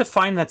have to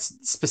find that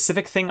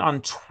specific thing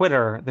on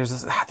Twitter. There's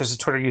a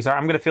Twitter user.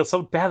 I'm gonna feel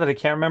so bad that I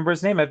can't remember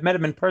his name. I've met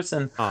him in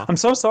person. I'm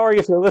so sorry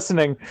if you're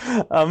listening.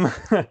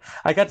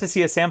 I got to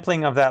see a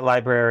sampling of that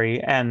library,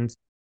 and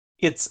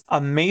it's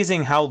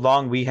amazing how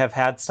long we have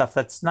had stuff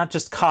that's not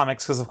just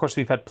comics, because of course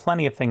we've had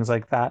plenty of things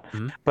like that,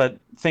 but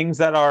things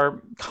that are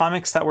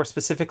comics that were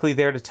specifically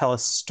there to tell a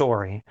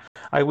story.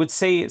 I would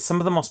say some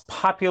of the most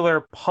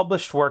popular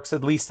published works,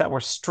 at least that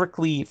were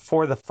strictly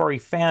for the furry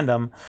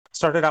fandom,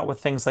 started out with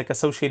things like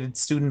Associated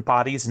Student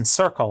Bodies and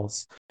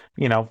Circles,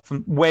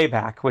 from way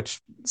back, which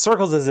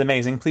Circles is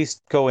amazing.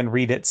 Please go and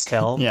read it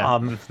still.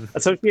 Yeah.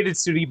 Associated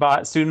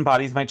Student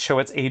Bodies might show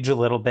its age a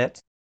little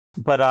bit,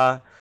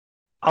 but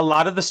a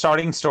lot of the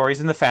starting stories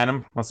in the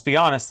fandom, let's be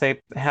honest, they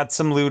had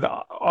some lewd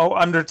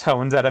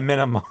undertones at a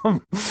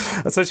minimum.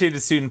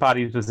 Associated Student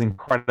Bodies was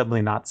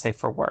incredibly not safe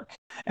for work.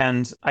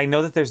 And I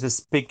know that there's this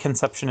big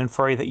conception in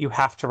furry that you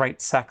have to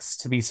write sex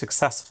to be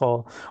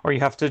successful, or you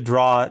have to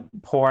draw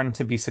porn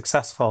to be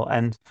successful.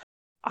 And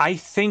I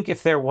think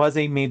if there was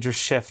a major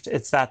shift,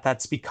 it's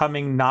that's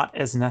becoming not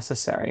as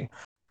necessary.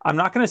 I'm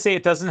not going to say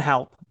it doesn't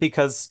help,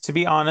 because to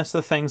be honest,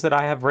 the things that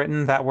I have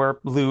written that were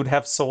lewd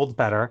have sold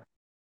better.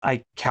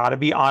 I gotta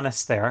be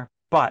honest there,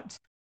 but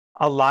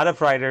a lot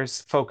of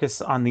writers focus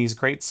on these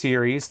great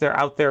series. They're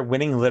out there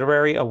winning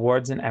literary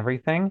awards and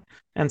everything,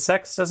 and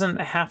sex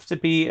doesn't have to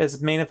be as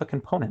main of a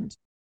component.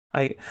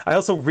 I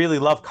also really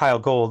love Kyle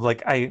Gold.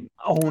 Like, I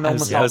own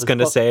almost I was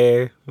gonna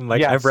say,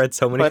 like, Yes, I've read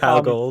so many but,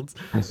 Kyle Golds.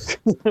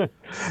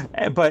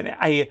 but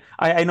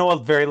I know a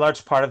very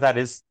large part of that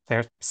is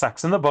there's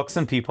sex in the books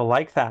and people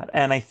like that.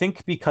 And I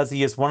think because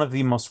he is one of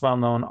the most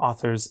well-known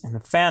authors in the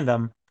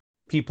fandom,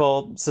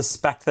 people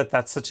suspect that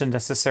that's such a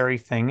necessary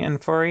thing in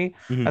furry.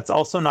 That's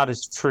also not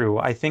as true.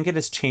 I think it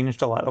has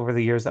changed a lot over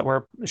the years, that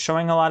we're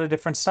showing a lot of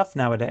different stuff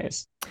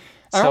nowadays.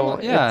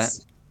 So yeah,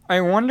 I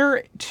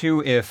wonder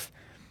too if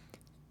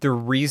the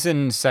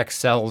reason sex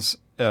sells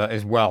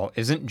as well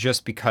isn't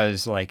just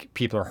because like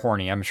people are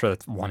horny. I'm sure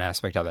that's one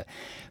aspect of it,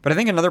 but I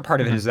think another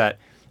part of it is that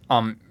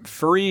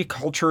furry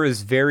culture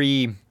is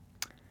very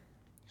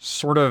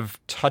sort of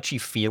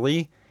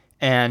touchy-feely,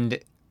 and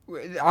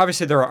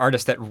obviously there are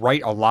artists that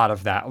write a lot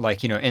of that,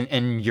 like,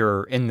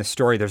 in the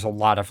story there's a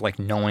lot of like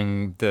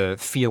knowing the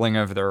feeling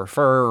of their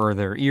fur or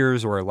their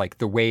ears or like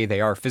the way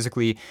they are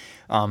physically,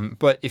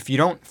 but if you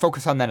don't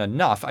focus on that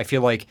enough, I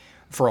feel like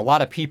for a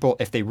lot of people,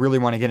 if they really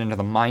want to get into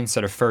the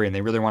mindset of furry and they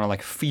really want to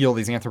like feel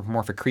these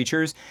anthropomorphic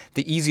creatures,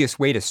 the easiest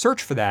way to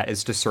search for that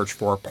is to search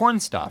for porn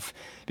stuff,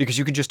 because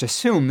you can just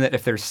assume that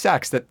if there's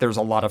sex, that there's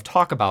a lot of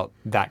talk about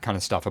that kind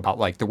of stuff, about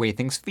like the way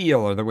things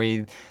feel or the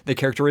way the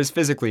character is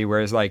physically.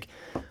 Whereas like,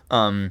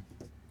 I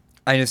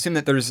assume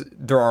that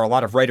there are a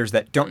lot of writers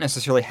that don't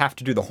necessarily have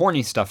to do the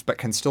horny stuff, but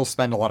can still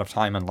spend a lot of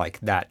time on like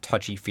that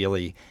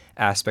touchy-feely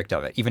aspect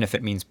of it, even if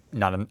it means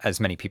not as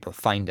many people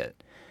find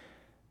it.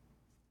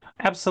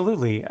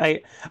 Absolutely.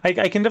 I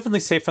can definitely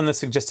say from the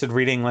suggested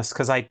reading list,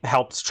 because I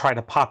helped try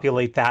to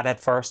populate that at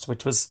first,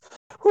 which was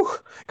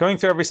going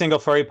through every single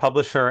furry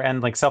publisher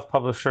and like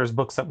self-publishers'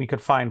 books that we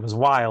could find was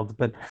wild.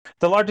 But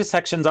the largest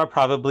sections are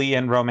probably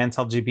in romance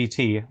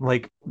LGBT.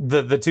 Like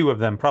the two of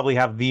them probably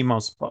have the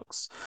most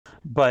books.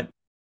 But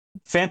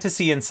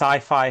fantasy and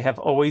sci-fi have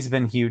always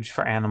been huge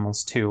for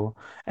animals too.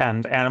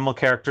 And animal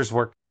characters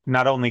work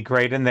not only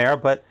great in there,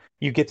 but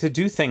you get to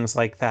do things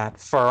like that,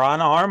 fur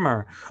on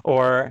armor,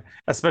 or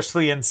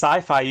especially in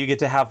sci-fi, you get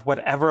to have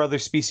whatever other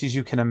species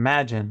you can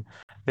imagine.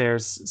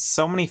 There's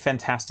so many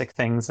fantastic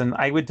things, and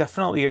I would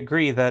definitely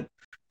agree that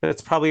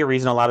it's probably a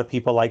reason a lot of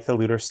people like the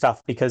looter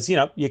stuff, because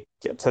you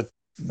get to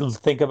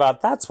think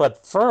about that's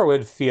what fur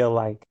would feel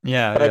like.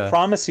 Yeah, but I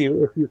promise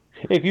you,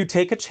 if you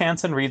take a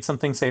chance and read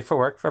something safe for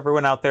work, for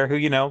everyone out there who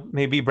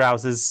maybe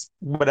browses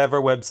whatever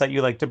website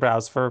you like to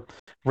browse for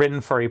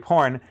written furry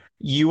porn,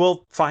 you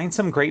will find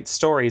some great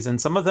stories,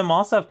 and some of them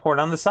also have porn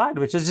on the side,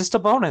 which is just a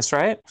bonus,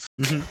 right?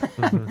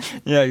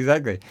 Yeah,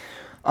 exactly.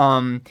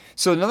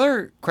 So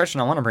another question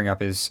I want to bring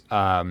up is,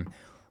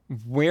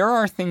 where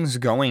are things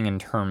going in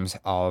terms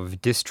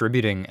of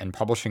distributing and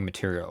publishing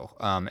material?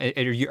 Are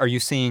you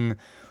seeing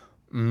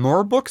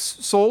more books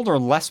sold or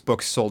less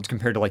books sold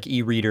compared to like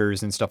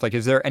e-readers and stuff? Like,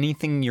 is there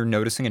anything you're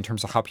noticing in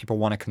terms of how people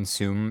want to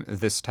consume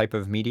this type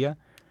of media?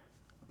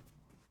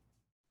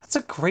 That's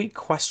a great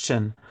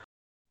question.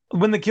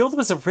 When the guild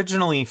was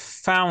originally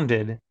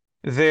founded,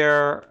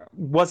 there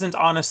wasn't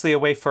honestly a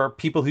way for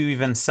people who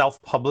even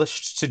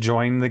self-published to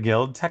join the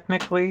guild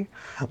technically.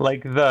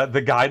 Like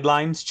the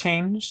guidelines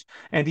changed.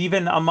 And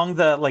even among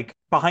the like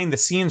behind the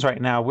scenes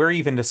right now, we're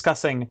even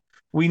discussing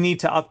we need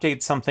to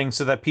update something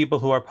so that people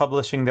who are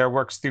publishing their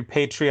works through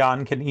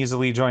Patreon can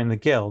easily join the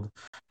guild,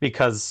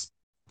 because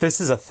this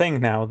is a thing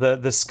now.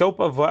 The scope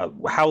of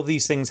how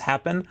these things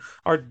happen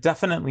are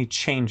definitely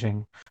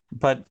changing.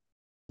 But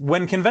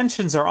when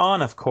conventions are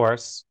on, of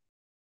course,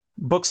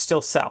 books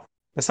still sell.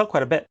 They sell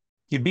quite a bit.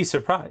 You'd be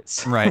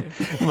surprised. Right.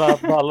 A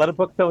lot of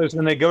booksellers,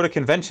 when they go to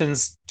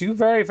conventions, do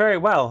very, very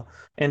well.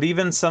 And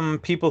even some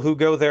people who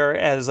go there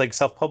as like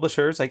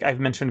self-publishers, like I've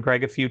mentioned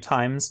Greg a few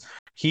times,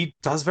 he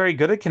does very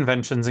good at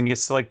conventions and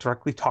gets to like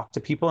directly talk to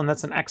people, and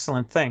that's an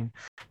excellent thing.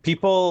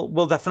 People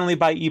will definitely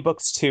buy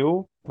ebooks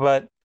too,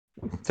 but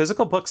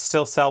physical books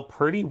still sell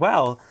pretty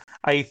well.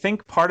 I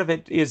think part of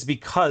it is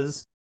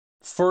because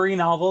furry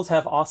novels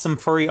have awesome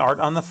furry art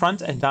on the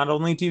front, and not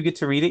only do you get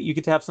to read it, you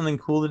get to have something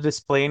cool to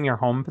display in your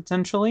home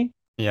potentially.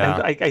 And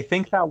Yeah. I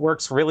think that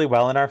works really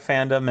well in our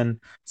fandom and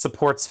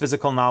supports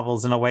physical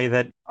novels in a way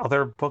that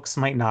other books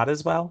might not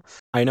as well.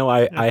 I know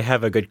I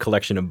have a good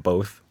collection of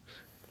both.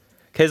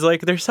 Because,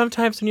 like, there's some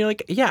times when you're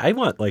like, yeah, I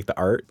want, like, the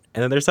art.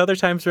 And then there's other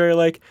times where you're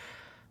like,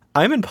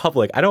 I'm in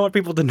public. I don't want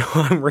people to know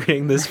I'm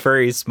reading this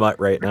furry smut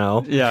right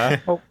now. Yeah.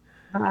 Oh,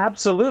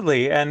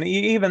 absolutely. And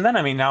even then,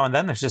 I mean, now and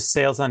then there's just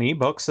sales on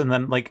ebooks. And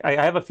then, like,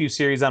 I have a few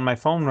series on my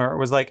phone where it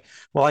was like,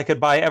 well, I could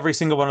buy every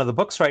single one of the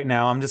books right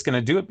now. I'm just going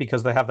to do it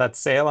because they have that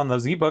sale on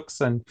those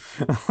ebooks and,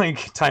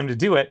 like, time to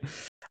do it.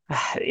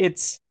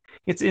 It's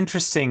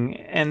interesting.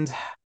 And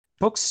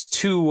books,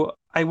 too,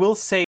 I will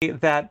say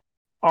that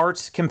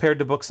art compared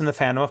to books in the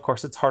fandom, of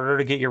course, it's harder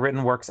to get your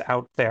written works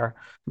out there.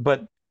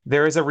 But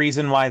there is a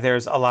reason why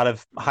there's a lot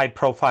of high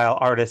profile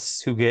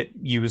artists who get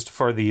used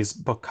for these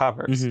book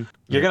covers. Mhm.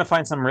 You're going to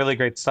find some really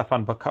great stuff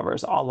on book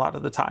covers a lot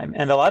of the time.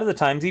 And a lot of the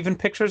times, even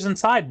pictures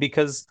inside,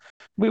 because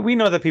we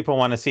know that people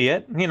want to see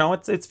it. You know,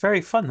 it's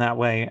very fun that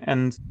way.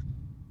 And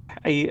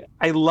I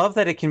love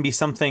that it can be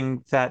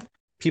something that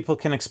people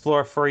can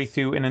explore furry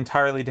through an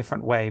entirely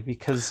different way,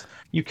 because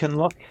you can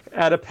look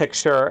at a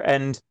picture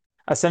and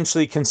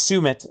essentially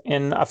consume it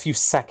in a few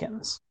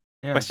seconds.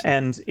 Yeah.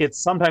 And it's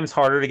sometimes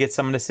harder to get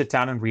someone to sit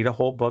down and read a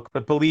whole book.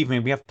 But believe me,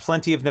 we have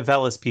plenty of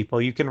novellas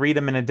people. You can read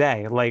them in a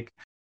day. Like,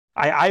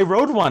 I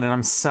wrote one and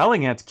I'm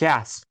selling it.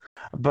 Gasp.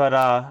 But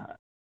All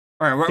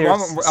right.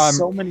 there's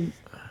so many.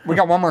 We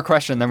got one more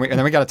question, then we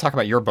got to talk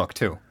about your book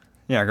too.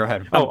 Yeah, go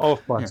ahead. Oh,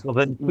 of course. Yeah. Well,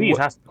 then please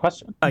ask the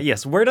question.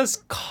 Yes. Where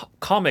does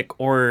comic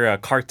or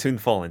cartoon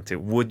fall into?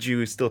 Would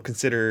you still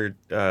consider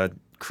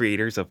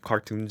creators of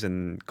cartoons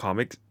and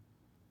comics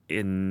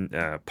in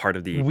part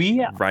of the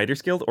We,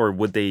 Writers Guild, or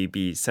would they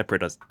be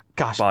separate as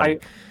gosh, body?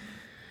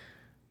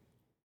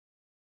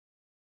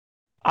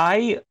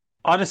 I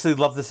honestly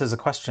love this as a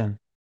question.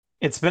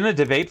 It's been a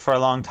debate for a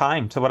long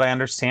time, to what I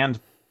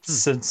understand,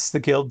 since the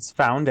guild's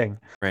founding.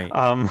 Right.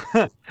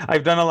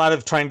 I've done a lot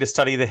of trying to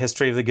study the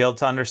history of the guild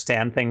to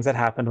understand things that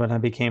happened when I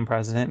became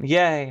president.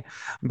 Yay!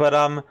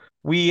 But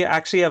we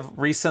actually have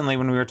recently,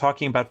 when we were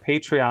talking about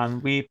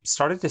Patreon, we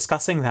started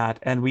discussing that,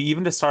 and we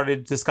even just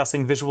started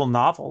discussing visual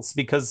novels,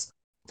 because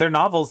they're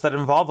novels that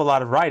involve a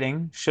lot of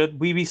writing. Should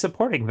we be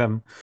supporting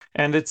them?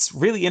 And it's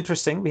really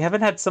interesting. We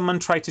haven't had someone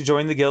try to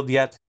join the guild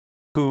yet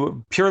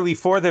who purely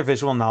for their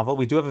visual novel.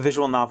 We do have a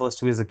visual novelist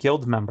who is a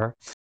guild member.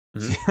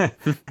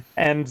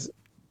 And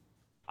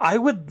I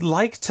would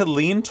like to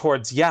lean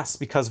towards yes,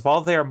 because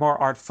while they are more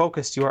art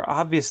focused, you are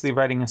obviously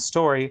writing a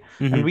story.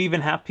 And we even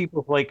have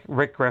people like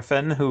Rick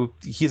Griffin, who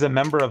he's a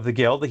member of the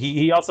guild.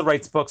 He also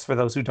writes books, for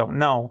those who don't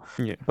know.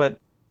 Yeah. But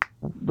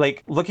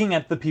like, looking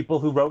at the people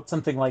who wrote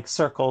something like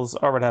Circles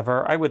or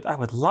whatever, I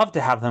would love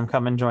to have them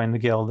come and join the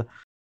guild.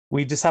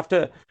 We just have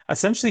to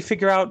essentially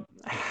figure out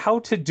how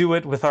to do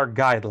it with our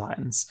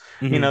guidelines.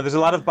 You know, there's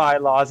a lot of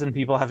bylaws and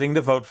people having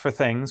to vote for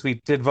things.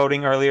 We did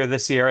voting earlier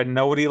this year, and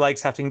nobody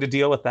likes having to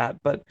deal with that.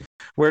 But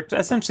we're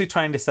essentially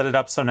trying to set it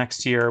up so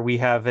next year we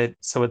have it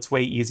so it's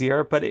way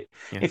easier. But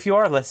if you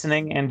are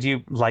listening and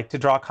you like to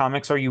draw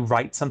comics or you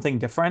write something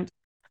different,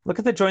 look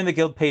at the Join the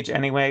Guild page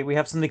anyway. We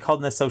have something called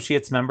an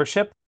Associates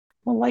membership.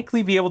 We'll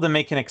likely be able to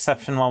make an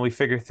exception while we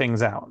figure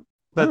things out.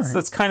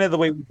 That's kind of the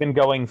way we've been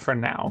going for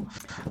now,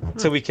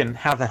 so we can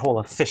have that whole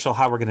official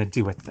how we're going to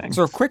do it thing.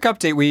 So, a quick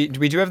update: we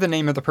do have the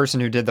name of the person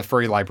who did the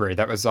furry library.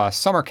 That was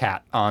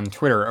Summercat on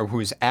Twitter,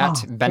 who's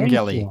at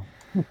Bengali,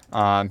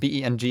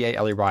 Bengaley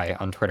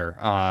on Twitter.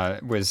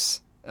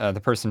 Was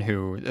the person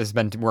who has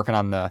been working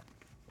on the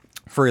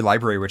furry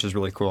library, which is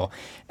really cool.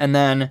 And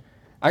then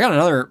I got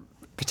another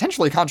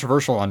potentially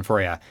controversial one for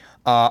you: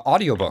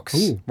 audiobooks.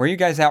 Ooh. Where are you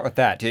guys at with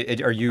that?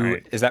 Are you?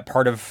 Right. Is that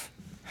part of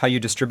how you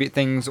distribute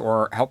things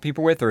or help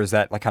people with, or is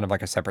that like kind of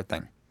like a separate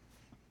thing?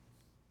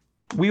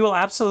 We will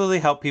absolutely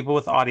help people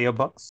with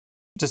audiobooks.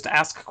 Just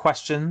ask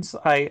questions.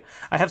 I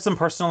have some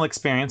personal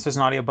experience. There's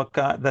an audiobook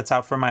that's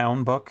out for my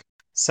own book.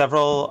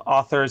 Several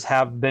authors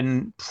have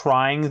been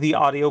trying the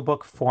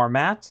audiobook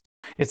format.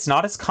 It's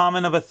not as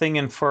common of a thing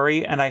in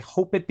furry, and I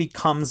hope it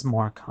becomes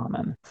more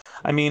common.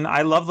 I mean,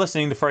 I love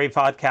listening to furry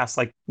podcasts,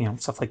 like, you know,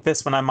 stuff like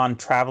this when I'm on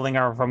traveling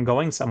or if I'm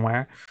going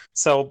somewhere.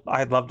 So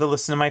I'd love to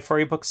listen to my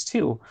furry books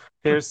too.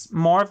 There's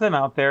more of them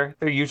out there.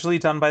 They're usually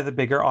done by the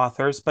bigger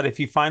authors, but if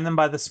you find them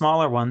by the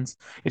smaller ones,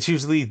 it's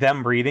usually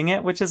them reading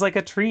it, which is like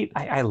a treat.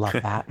 I love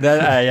that.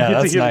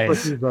 Yeah, that's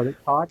nice.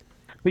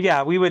 But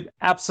yeah, we would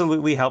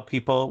absolutely help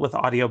people with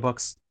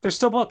audiobooks. They're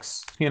still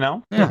books, you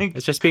know? Yeah, Like,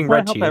 It's just being we wanna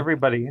read to help you.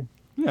 everybody.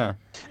 Yeah.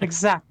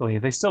 Exactly.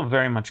 They still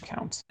very much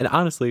count. And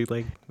honestly,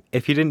 like,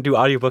 if you didn't do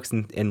audiobooks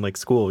in like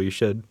school, you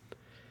should.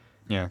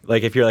 Yeah.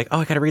 Like, if you're like, oh,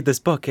 I gotta read this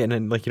book, and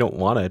then like you don't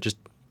want to, just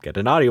get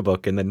an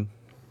audiobook, and then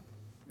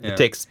Yeah. it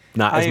takes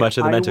not as much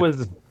of the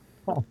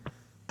mental.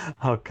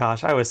 Oh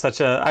gosh, I was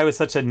such a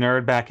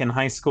nerd back in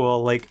high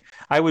school. Like,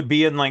 I would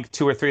be in like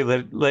 2 or 3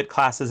 lit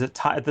classes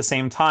at the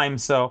same time.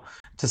 So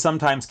to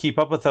sometimes keep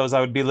up with those, I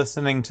would be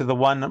listening to the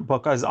one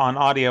book as on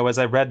audio as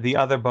I read the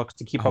other books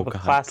to keep up with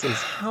God. classes.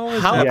 How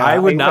is How that? Yeah, I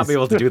would it not was- be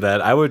able to do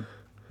that.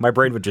 My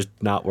brain would just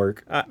not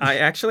work. I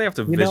actually have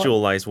to You know-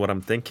 visualize what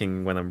I'm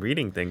thinking when I'm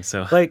reading things,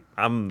 so Like,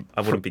 I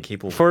wouldn't be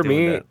capable For of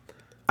doing me, that.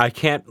 I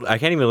can't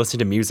even listen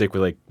to music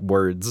with like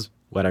words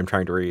when I'm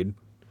trying to read.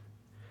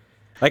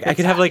 Like I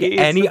could have like It's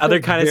any such a other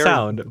kind of very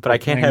sound, but I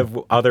can't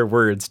difficult have other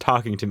words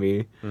talking to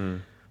me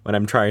when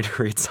I'm trying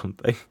to read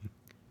something.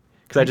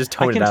 Because I just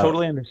tone I it can out.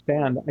 totally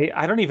understand.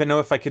 I don't even know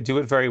if I could do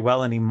it very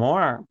well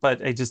anymore,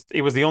 but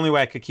it was the only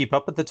way I could keep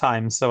up at the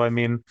time. So I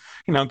mean,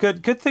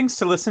 good things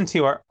to listen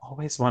to are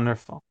always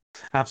wonderful.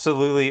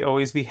 Absolutely,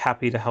 always be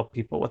happy to help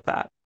people with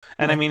that.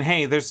 And I mean,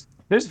 hey, there's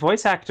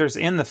voice actors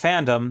in the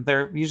fandom.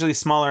 They're usually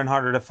smaller and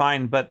harder to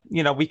find, but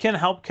we can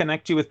help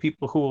connect you with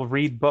people who will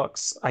read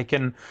books. I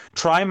can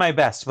try my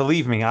best.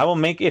 Believe me, I will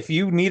make. If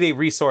you need a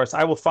resource,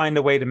 I will find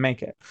a way to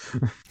make it.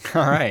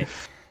 All right.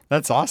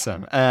 That's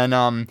awesome.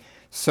 And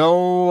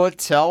so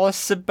tell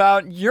us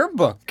about your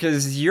book,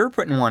 because you're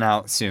putting one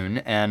out soon,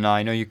 and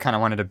I know you kind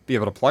of wanted to be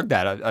able to plug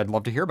that. I'd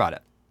love to hear about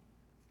it.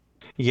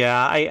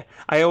 Yeah,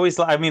 I always,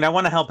 I mean, I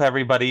want to help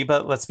everybody,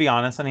 but let's be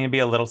honest, I need to be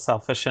a little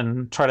selfish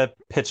and try to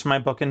pitch my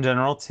book in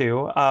general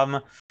too.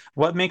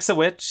 What Makes a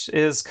Witch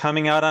is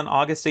coming out on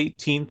August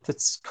 18th.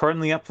 It's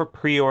currently up for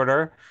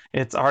pre-order.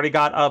 It's already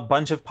got a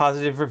bunch of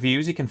positive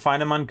reviews. You can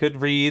find them on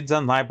Goodreads,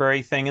 on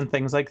Library Thing, and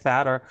things like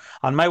that, or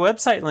on my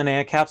website,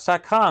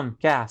 linneacaps.com.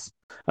 Gasp.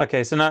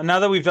 Okay, so now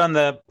that we've done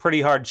the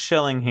pretty hard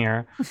shilling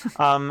here,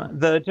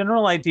 the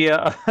general idea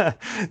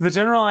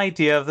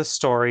of the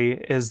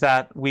story is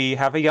that we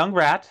have a young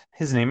rat.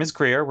 His name is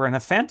Greer. We're in a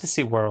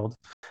fantasy world.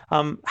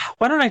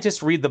 Why don't I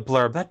just read the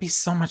blurb? That'd be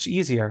so much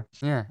easier.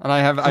 Yeah, and I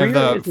have Greer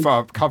the is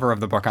cover of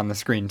the book on the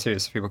screen too,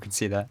 so people can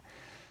see that.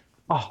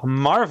 Oh,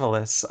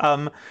 marvelous.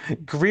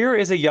 Greer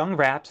is a young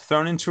rat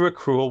thrown into a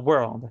cruel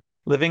world.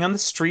 Living on the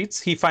streets,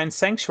 he finds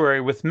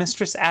sanctuary with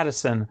Mistress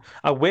Addison,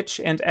 a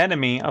witch and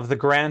enemy of the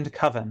Grand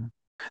Coven.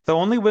 Though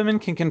only women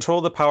can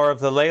control the power of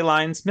the ley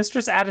lines,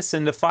 Mistress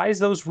Addison defies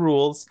those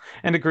rules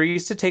and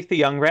agrees to take the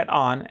young rat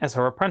on as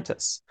her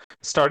apprentice.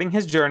 Starting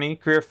his journey,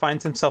 Greer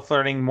finds himself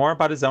learning more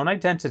about his own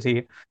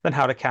identity than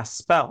how to cast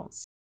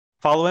spells.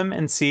 Follow him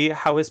and see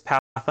how his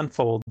path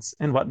unfolds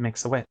in What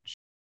Makes a Witch.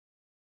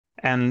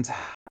 And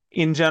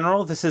in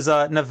general, this is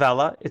a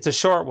novella. It's a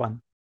short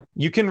one.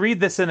 You can read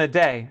this in a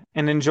day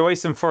and enjoy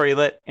some furry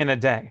lit in a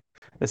day.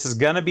 This is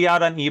going to be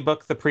out on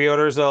ebook. The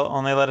pre-orders will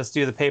only let us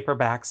do the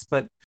paperbacks,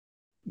 but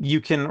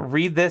you can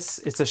read this.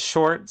 It's a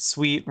short,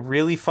 sweet,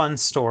 really fun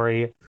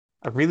story.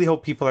 I really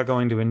hope people are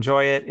going to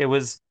enjoy it. It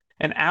was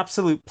an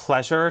absolute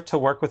pleasure to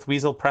work with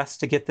Weasel Press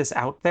to get this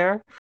out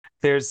there.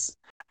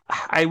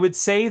 I would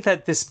say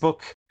that this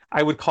book,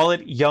 I would call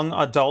it young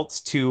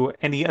adults to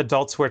any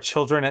adults who are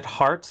children at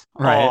heart.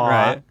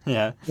 Right.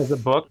 Yeah. As a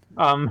book.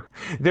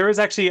 There is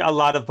actually a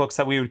lot of books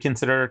that we would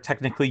consider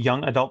technically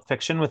young adult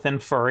fiction within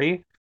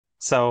furry.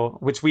 So,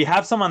 which we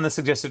have some on the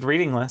suggested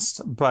reading list,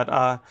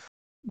 but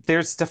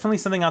there's definitely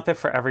something out there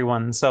for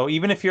everyone. So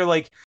even if you're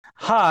like,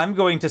 I'm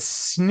going to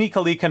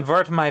sneakily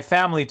convert my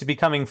family to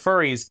becoming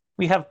furries,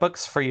 we have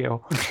books for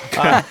you.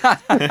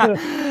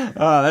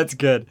 Oh, that's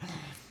good.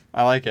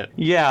 I like it.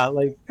 Yeah,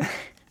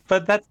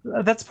 but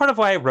that's part of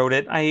why I wrote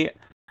it.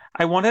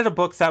 I wanted a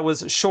book that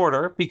was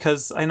shorter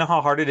because I know how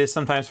hard it is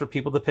sometimes for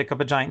people to pick up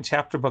a giant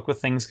chapter book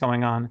with things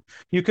going on.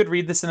 You could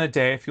read this in a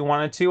day if you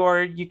wanted to,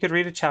 or you could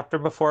read a chapter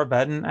before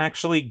bed and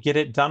actually get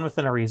it done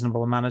within a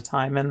reasonable amount of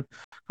time. And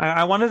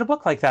I wanted a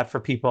book like that for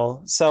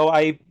people. So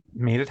I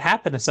made it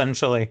happen,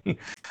 essentially.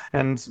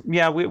 And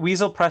yeah,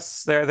 Weasel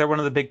Press, they're one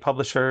of the big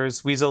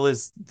publishers. Weasel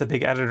is the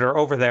big editor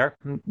over there.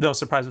 No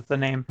surprise with the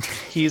name.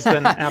 He's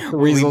been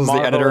absolutely Weasel's the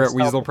editor at marvelous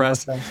Weasel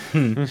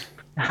helping Press.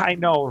 I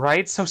know,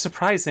 right? So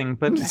surprising,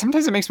 but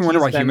Sometimes it makes me wonder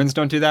he's why been- humans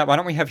don't do that. Why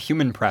don't we have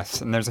Human Press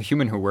and there's a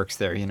human who works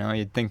there?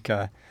 You'd think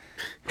it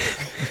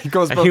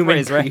goes A both human,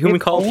 ways, right? human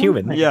called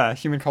human. Yeah,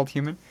 human called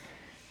human.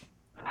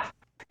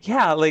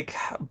 yeah,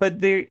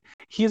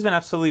 he's been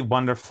absolutely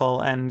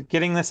wonderful, and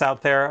getting this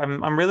out there,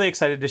 I'm really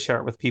excited to share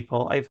it with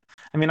people.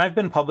 I've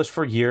been published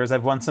for years.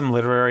 I've won some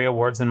literary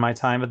awards in my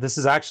time, but this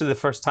is actually the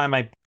first time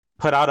I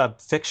put out a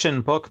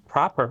fiction book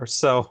proper.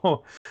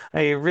 So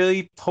I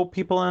really hope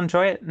people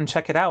enjoy it and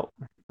check it out.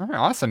 All right,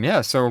 awesome.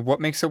 Yeah. So, What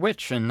Makes a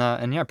Witch? And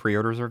yeah,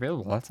 pre-orders are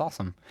available. That's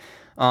awesome.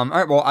 All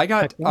right. Well, I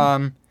got Heck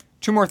yeah.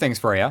 two more things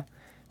for you.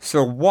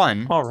 So,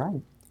 one, All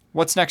right.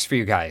 what's next for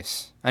you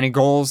guys? Any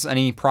goals?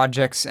 Any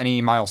projects?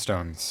 Any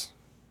milestones?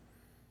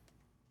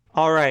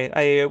 All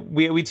right.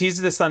 We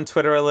teased this on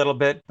Twitter a little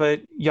bit,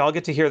 but y'all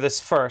get to hear this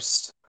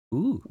first.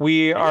 Ooh.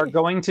 We are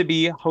going to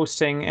be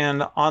hosting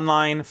an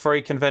online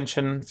furry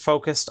convention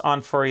focused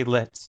on furry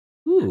lit.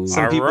 Ooh.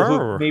 Some people who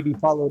Arr. maybe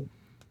followed,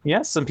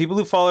 yes, some people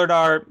who followed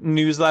our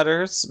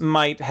newsletters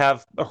might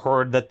have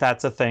heard that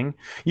that's a thing.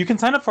 You can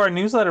sign up for our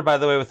newsletter, by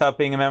the way, without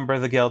being a member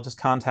of the guild. Just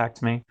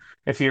contact me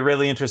if you're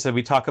really interested.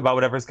 We talk about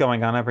whatever's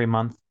going on every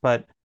month.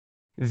 But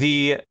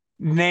the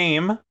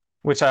name,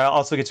 which I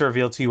also get to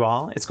reveal to you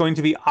all, it's going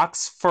to be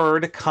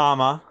Oxford,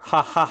 comma,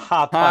 ha ha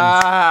ha puns.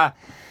 Ah,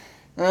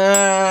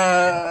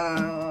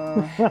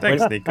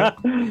 Thanks, Nico.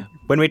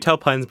 When we tell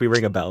puns, we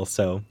ring a bell.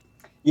 So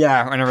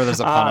Yeah, whenever there's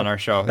a pun on our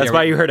show. that's Yeah,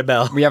 why you heard a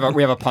bell. we have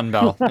a pun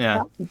bell.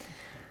 Yeah.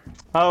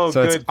 Oh,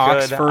 So good, it's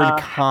Oxford, good.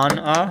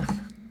 comma.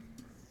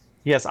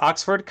 Yes,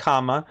 Oxford,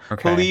 comma.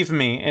 Okay. Believe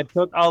me, it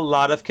took a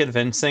lot of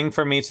convincing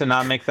for me to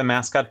not make the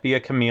mascot be a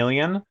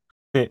chameleon.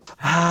 But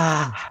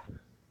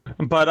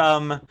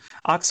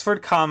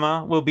Oxford,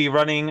 comma will be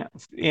running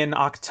in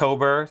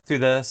October through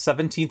the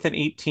 17th and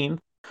 18th.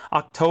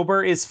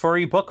 October is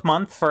Furry Book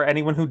Month for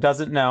anyone who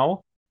doesn't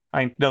know.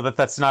 I know that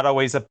that's not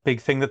always a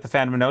big thing that the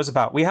fandom knows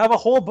about. We have a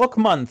whole book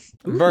month.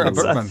 A It's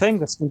book a month. thing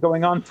that's been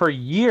going on for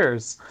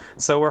years.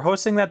 So we're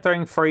hosting that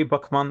during Furry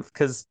Book Month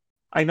because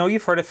I know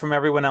you've heard it from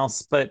everyone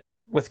else, but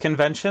with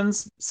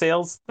conventions,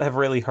 sales have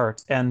really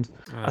hurt. And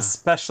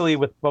especially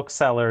with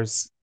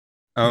booksellers,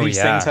 Oh these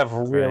yeah. things have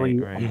really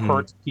right.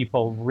 hurt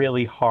people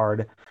really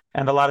hard.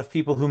 And a lot of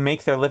people who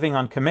make their living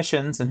on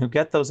commissions and who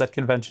get those at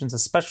conventions,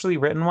 especially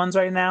written ones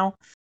right now,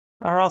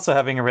 are also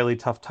having a really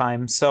tough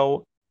time.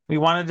 So we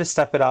wanted to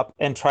step it up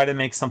and try to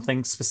make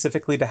something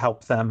specifically to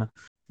help them.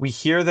 We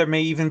hear there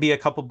may even be a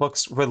couple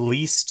books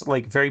released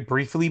like very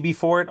briefly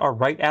before it or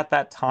right at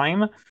that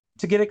time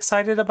to get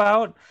excited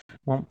about.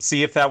 We'll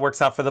see if that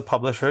works out for the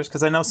publishers,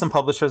 because I know some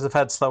publishers have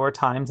had slower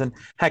times, and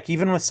heck,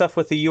 even with stuff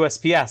with the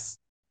USPS,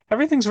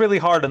 everything's really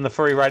hard in the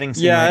furry writing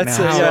scene Yeah, right it's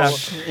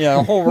now. yeah,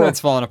 the whole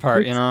world's falling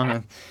apart, you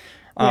know.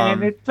 Yeah,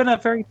 and it's been a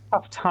very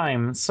tough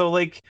time. So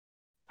like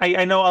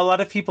I know a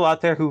lot of people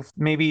out there who've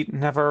maybe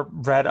never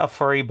read a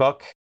furry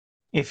book.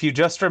 If you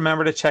just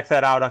remember to check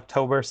that out,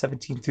 October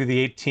 17th through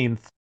the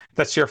 18th,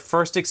 that's your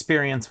first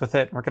experience with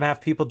it. We're going to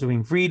have people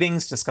doing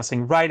readings,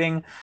 discussing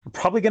writing. We're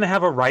probably going to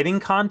have a writing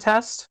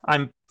contest.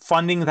 I'm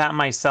funding that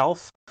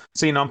myself.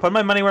 So, I'm putting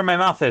my money where my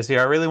mouth is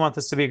here. I really want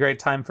this to be a great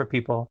time for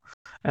people.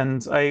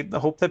 And I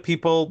hope that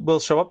people will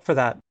show up for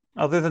that.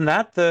 Other than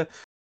that, the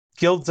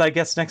Guild's, I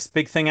guess, next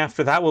big thing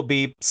after that will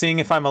be seeing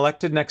if I'm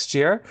elected next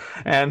year.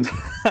 And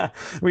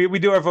we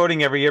do our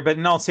voting every year. But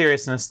in all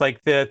seriousness,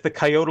 like the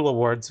Coyote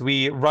Awards,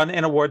 we run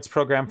an awards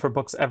program for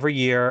books every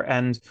year.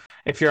 And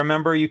if you're a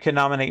member, you can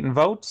nominate and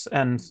vote.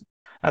 And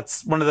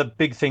that's one of the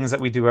big things that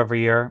we do every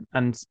year.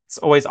 And it's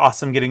always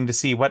awesome getting to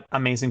see what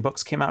amazing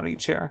books came out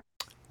each year.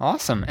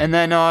 Awesome. And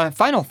then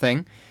final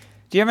thing,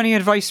 do you have any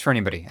advice for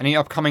anybody? Any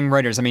upcoming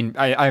writers? I mean,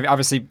 I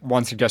obviously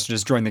one suggestion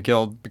is join the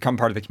guild, become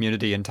part of the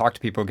community, and talk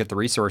to people, get the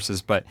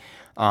resources. But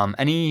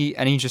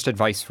any just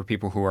advice for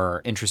people who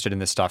are interested in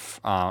this stuff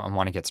and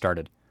want to get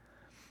started?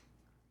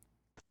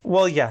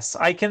 Well, yes,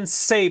 I can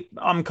say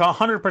I'm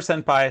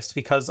 100% biased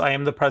because I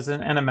am the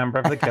president and a member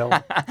of the guild.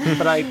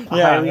 But I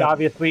highly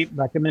obviously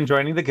recommend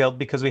joining the guild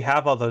because we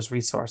have all those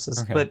resources.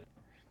 Okay. But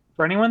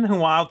for anyone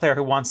who out there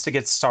who wants to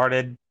get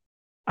started,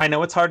 I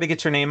know it's hard to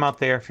get your name out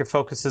there if your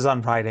focus is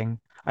on writing.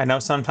 I know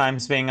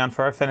sometimes being on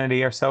Fur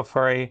Affinity or So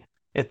Furry,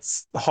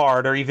 it's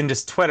hard, or even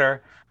just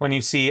Twitter, when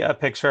you see a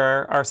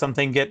picture or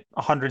something get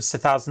hundreds to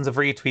thousands of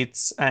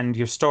retweets and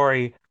your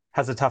story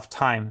has a tough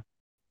time.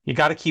 You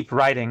got to keep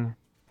writing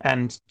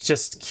and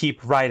just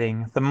keep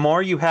writing. The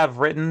more you have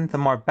written, the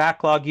more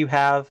backlog you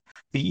have,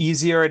 the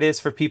easier it is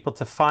for people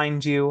to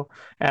find you,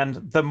 and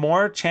the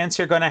more chance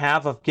you're going to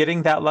have of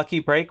getting that lucky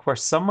break where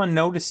someone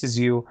notices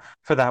you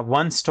for that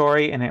one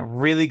story and it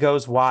really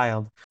goes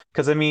wild.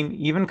 Because, I mean,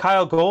 even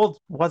Kyle Gold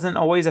wasn't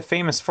always a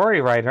famous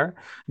furry writer.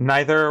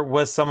 Neither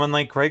was someone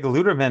like Greg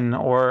Luderman,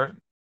 or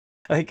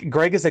like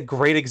Greg is a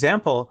great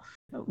example.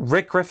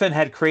 Rick Griffin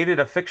had created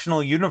a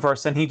fictional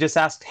universe and he just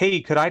asked, hey,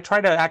 could I try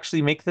to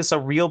actually make this a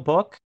real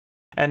book?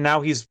 And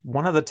now he's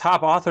one of the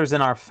top authors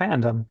in our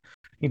fandom.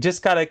 You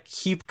just got to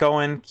keep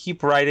going,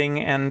 keep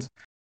writing, and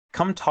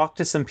come talk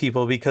to some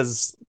people,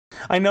 because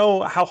I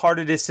know how hard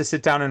it is to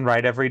sit down and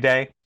write every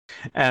day.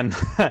 And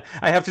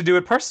I have to do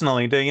it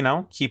personally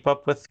to, keep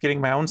up with getting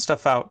my own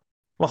stuff out.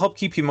 Will help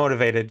keep you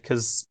motivated,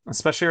 because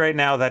especially right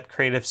now, that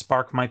creative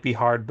spark might be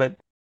hard. But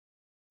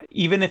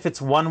even if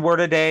it's 1 word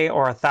a day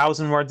or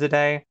 1,000 words a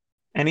day,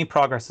 any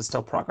progress is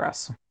still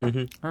progress.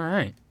 Mm-hmm. All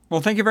right.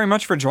 Well, thank you very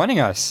much for joining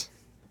us.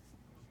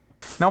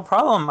 No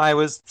problem. I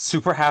was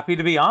super happy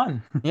to be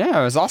on.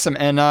 Yeah, it was awesome.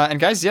 And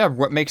guys, yeah,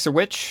 What Makes a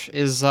Witch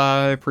is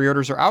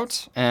pre-orders are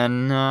out,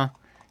 and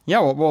yeah,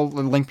 we'll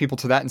link people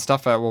to that and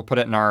stuff. We'll put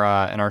it in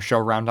our show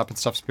roundup and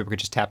stuff, so people could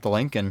just tap the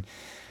link, and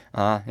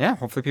yeah,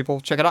 hopefully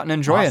people check it out and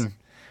enjoy Awesome. it.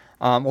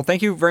 Well,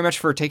 thank you very much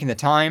for taking the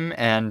time,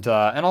 and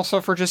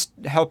also for just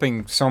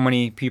helping so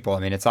many people.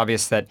 I mean, it's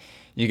obvious that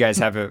you guys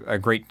have a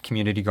great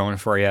community going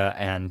for you,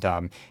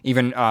 and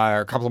even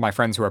a couple of my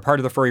friends who are part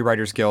of the Furry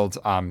Writers Guild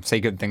say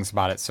good things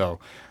about it. So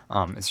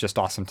it's just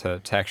awesome to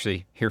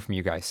actually hear from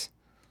you guys.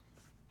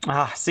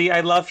 See,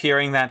 I love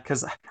hearing that,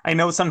 because I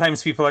know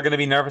sometimes people are going to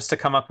be nervous to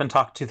come up and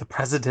talk to the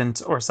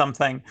president or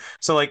something.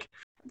 So, like,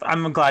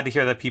 I'm glad to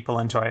hear that people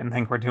enjoy it and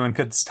think we're doing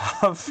good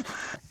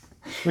stuff.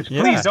 Which,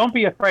 Yeah. please don't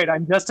be afraid.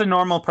 I'm just a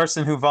normal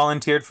person who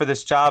volunteered for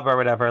this job or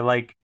whatever.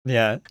 Like,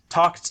 Yeah.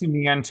 talk to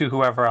me and to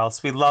whoever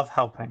else. We love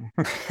helping.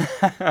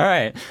 All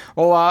right.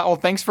 Well,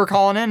 thanks for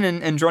calling in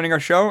and joining our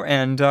show,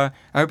 and I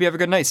hope you have a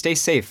good night. Stay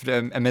safe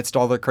amidst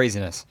all the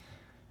craziness.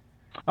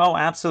 Oh,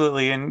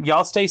 absolutely. And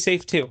y'all stay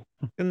safe too.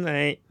 Good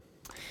night.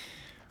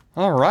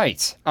 All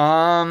right.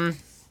 Well,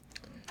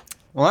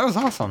 that was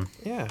awesome.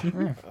 Yeah.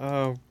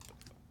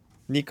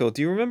 Nico,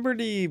 do you remember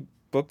the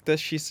book that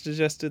she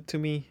suggested to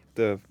me?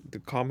 The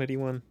comedy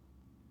one?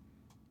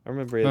 I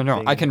remember it. No,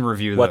 being- I can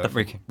review What that.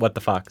 what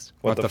the fox?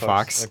 What the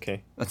Fox?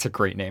 Okay. That's a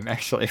great name,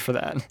 actually, for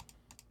that.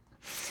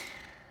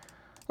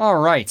 All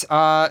right.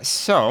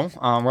 So,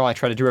 I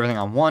try to do everything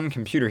on one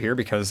computer here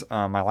because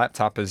my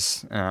laptop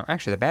is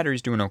actually the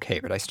battery's doing okay,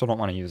 but I still don't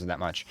want to use it that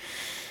much.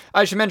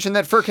 I should mention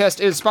that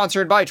Furcast is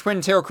sponsored by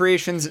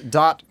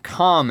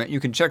TwinTailCreations.com. You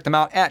can check them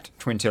out at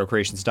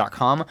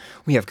TwinTailCreations.com.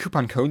 We have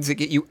coupon codes that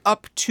get you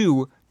up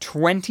to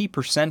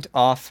 20%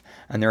 off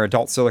on their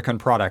adult silicone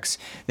products.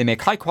 They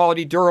make high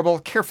quality, durable,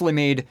 carefully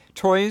made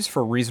toys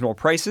for reasonable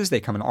prices. They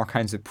come in all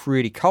kinds of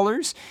pretty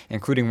colors,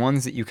 including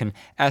ones that you can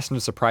ask them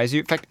to surprise you.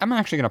 In fact, I'm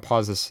actually going to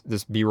pause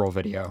this B-roll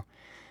video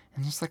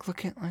and just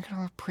look at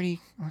all the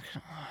pretty. They're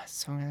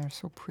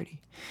so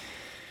pretty.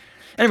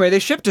 Anyway, they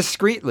ship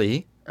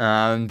discreetly.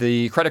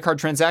 The credit card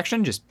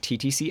transaction, just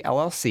TTC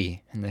LLC.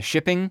 And the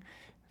shipping,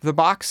 the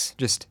box,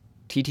 just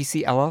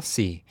TTC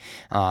LLC.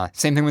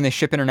 Same thing when they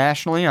ship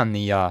internationally on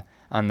the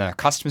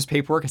customs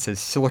paperwork. It says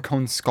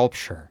silicone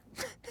sculpture.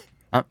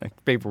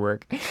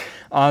 Paperwork.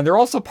 They're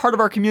also part of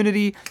our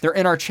community. They're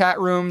in our chat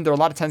room. They're a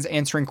lot of times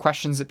answering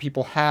questions that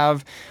people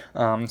have.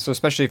 So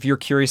especially if you're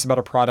curious about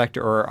a product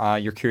or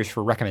you're curious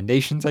for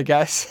recommendations, I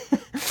guess,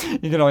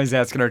 you can always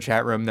ask in our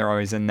chat room. They're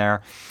always in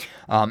there.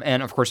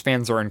 And of course,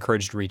 fans are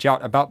encouraged to reach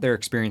out about their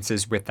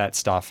experiences with that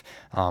stuff.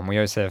 We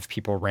always have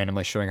people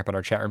randomly showing up at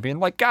our chat room being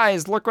like,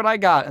 guys, look what I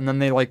got. And then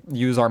they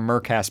use our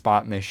Mercast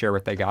bot and they share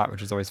what they got,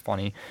 which is always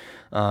funny.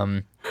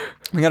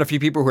 We got a few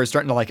people who are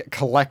starting to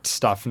collect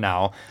stuff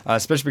now,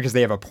 especially because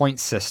they have a point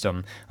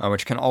system,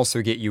 which can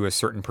also get you a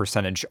certain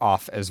percentage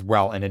off as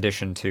well, in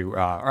addition to, or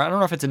I don't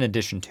know if it's in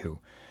addition to,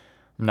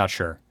 I'm not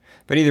sure.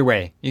 But either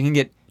way, you can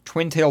get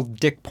twin-tail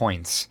dick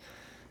points,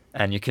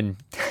 and you can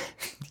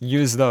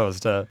use those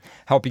to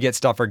help you get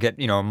stuff or get,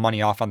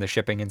 money off on the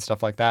shipping and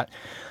stuff like that.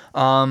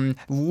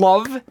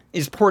 Love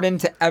is poured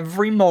into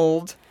every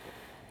mold.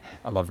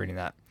 I love reading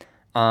that.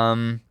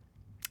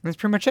 That's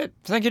pretty much it.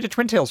 Thank you to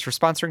Twin Tails for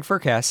sponsoring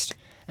Furcast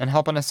and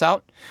helping us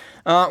out.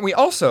 We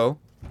also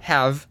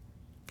have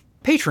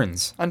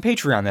patrons on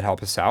Patreon that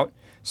help us out.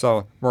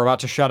 So we're about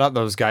to shout out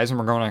those guys, and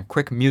we're going on a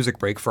quick music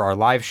break for our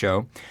live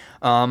show.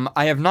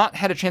 I have not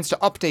had a chance to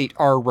update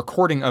our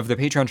recording of the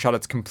Patreon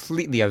shoutouts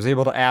completely. I was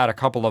able to add a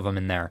couple of them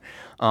in there.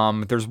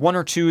 There's one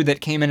or two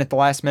that came in at the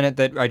last minute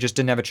that I just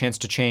didn't have a chance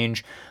to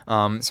change. So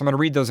I'm going to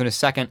read those in a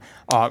second.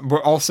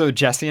 But also,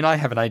 Jesse and I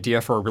have an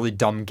idea for a really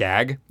dumb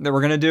gag that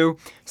we're going to do.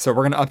 So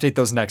we're going to update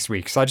those next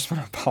week. So I just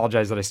want to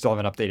apologize that I still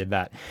haven't updated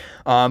that.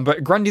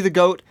 But Grundy the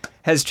Goat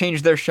has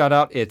changed their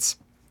shoutout. It's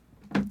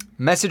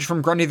message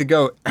from Grundy the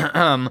Goat.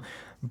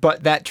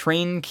 But that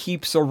train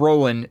keeps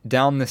a-rollin'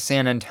 down the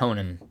San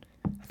Antonin.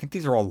 I think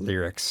these are all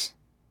lyrics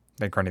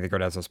that Grundy the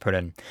Goat has us put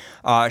in.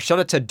 Shout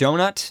out to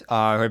Donut,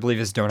 who I believe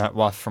is Donut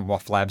Wuff from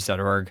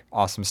wufflabs.org.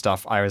 Awesome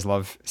stuff. I always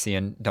love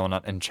seeing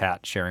Donut and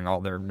chat sharing all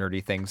their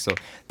nerdy things. So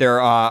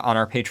they're on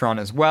our Patreon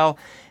as well.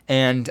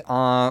 And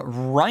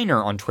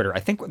Reiner on Twitter. I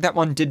think that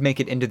one did make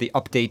it into the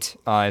update.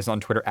 Is on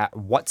Twitter at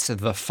What's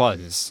the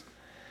Fuzz.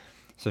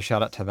 So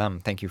shout out to them.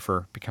 Thank you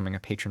for becoming a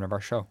patron of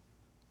our show.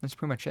 That's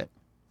pretty much it.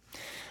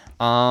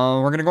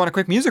 We're going to go on a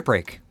quick music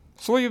break.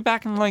 So we'll be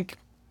back in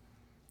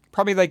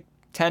probably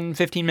 10,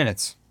 15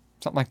 minutes.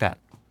 Something like that.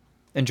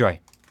 Enjoy.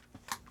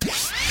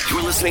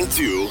 You're listening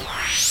to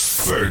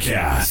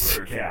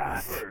Furcast.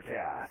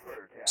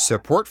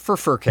 Support for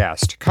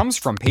Furcast comes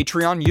from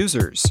Patreon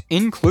users,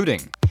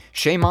 including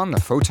Shaymon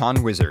the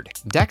Photon Wizard,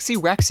 Dexy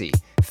Wexy,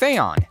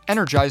 Phaon,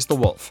 Energize the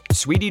Wolf,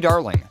 Sweetie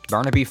Darling,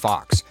 Barnaby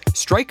Fox,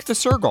 Strike the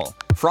Sergal,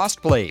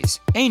 Frostblaze,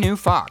 Anu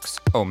Fox,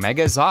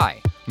 Omega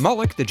Zai,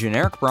 Mullock the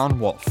Generic Brown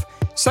Wolf,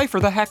 Cypher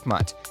the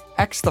Heckmutt,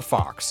 X the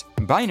Fox,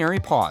 Binary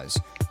Pause,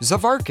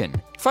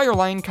 Zavarkin,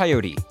 Fireline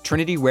Coyote,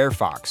 Trinity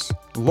Werefox,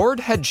 Lord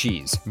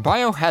Headcheese,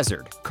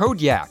 Biohazard, Code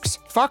Yax,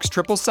 Fox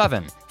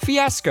 777,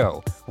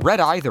 Fiasco,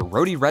 Red Eye the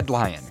Rhodey Red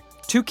Lion,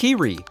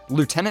 Tukiri,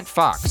 Lieutenant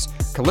Fox,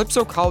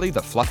 Calypso Collie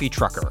the Fluffy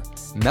Trucker,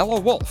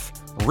 Mellow Wolf,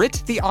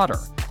 Rit the Otter,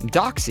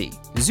 Doxy,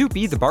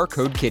 Zoopy the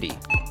Barcode Kitty,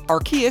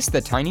 Arceus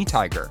the Tiny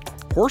Tiger,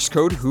 Horse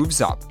Code Hooves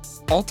Up,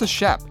 Alta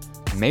Shep,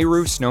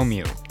 Meru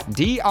Snowmew,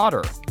 D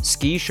Otter,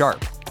 Ski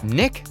Sharp,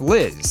 Nick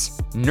Liz,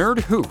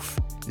 Nerd Hoof,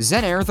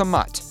 Zenair the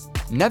Mutt,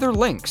 Nether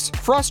Lynx,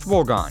 Frost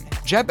Wolgon,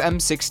 Jeb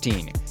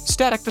M16,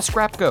 Static the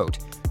Scrap Goat,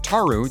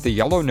 Taru the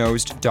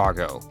Yellow-Nosed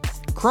Doggo,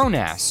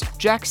 Cronass,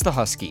 Jax the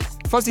Husky,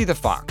 Fuzzy the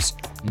Fox,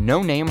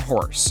 No Name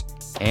Horse,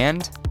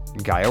 and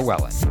Gaia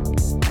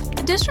Wellen.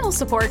 Additional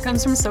support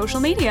comes from social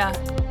media.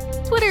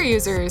 Twitter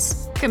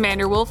users,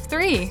 Commander Wolf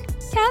 3,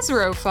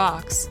 Kazuro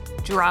Fox,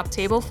 Drop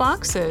Table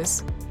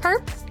Foxes,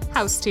 Perp,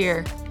 House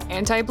Tier,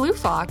 Anti-Blue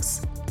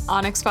Fox,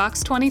 Onyx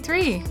Fox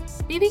 23,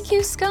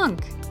 BBQ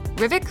Skunk,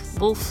 Rivik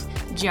Wolf,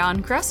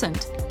 John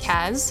Crescent,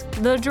 Kaz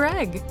the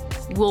Dreg,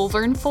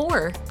 Wolvern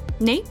 4,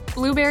 Nate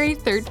Blueberry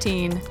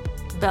 13,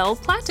 Belle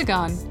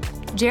Platagon,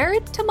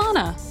 Jared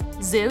Tamana,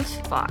 Ziv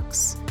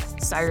Fox,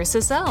 Cyrus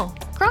SL,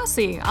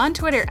 Crossy on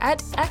Twitter at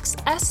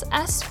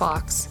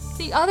XSSFox,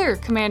 the other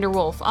Commander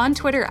Wolf on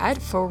Twitter at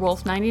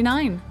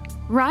ForWolf99,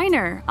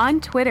 Reiner on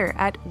Twitter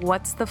at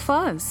What's the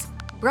Fuzz,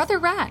 Brother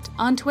Rat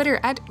on Twitter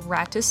at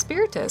Ratus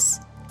Spiritus,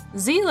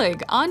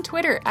 Zelig on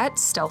Twitter at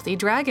Stealthy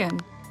Dragon,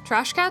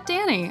 Trashcat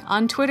Danny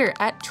on Twitter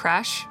at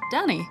Trash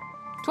Danny,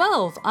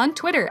 12 on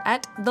Twitter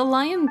at The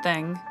Lion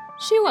Thing,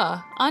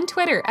 Shua on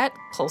Twitter at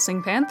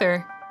Pulsing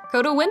Panther,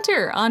 Coda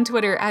Winter on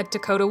Twitter at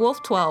Dakota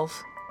Wolf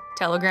 12,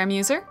 Telegram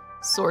user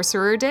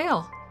Sorcerer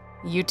Dale,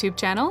 YouTube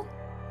channel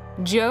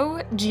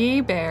Joe G.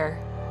 Bear,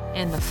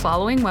 and the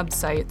following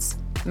websites: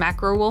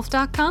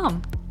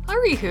 macrowolf.com,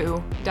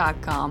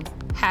 hurryhoo.com,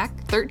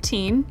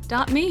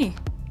 hack13.me,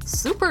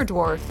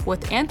 Superdwarf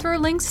with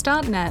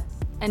anthrolinks.net,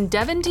 and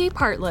Devin D.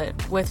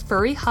 Partlet with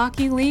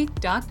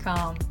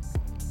furryhockeyleague.com.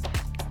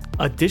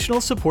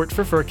 Additional support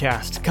for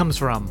Furcast comes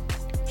from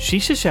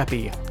Shisha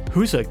Sheppy,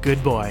 who's a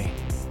good boy.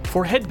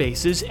 For head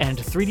bases and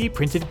 3D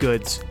printed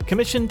goods,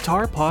 commission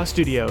Tar Paw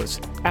Studios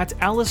at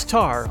Alice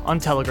Tar on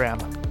Telegram.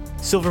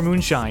 Silver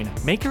Moonshine,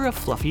 maker of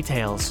fluffy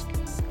tails.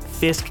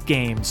 Fisk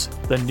Games,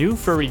 the new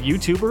furry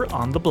YouTuber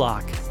on the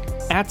block.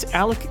 At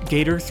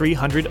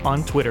AlecGator300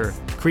 on Twitter,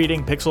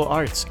 creating pixel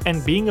arts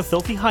and being a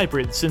filthy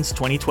hybrid since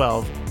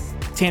 2012.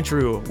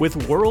 Tantru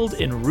with World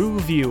in Rue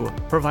View,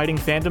 providing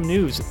fandom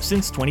news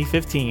since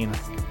 2015.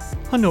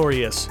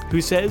 Honorius,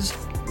 who says,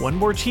 one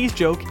more cheese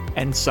joke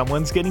and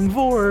someone's getting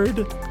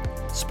bored.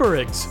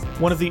 Spurigs,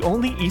 one of the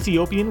only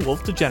Ethiopian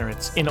wolf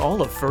degenerates in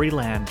all of furry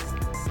land.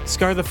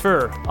 Scar the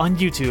Fur on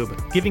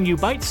YouTube, giving you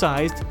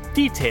bite-sized,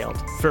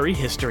 detailed furry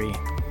history.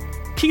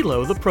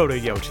 Kilo the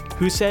Proto-Yote,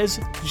 who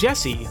says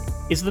Jessie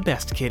is the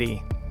best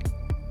kitty.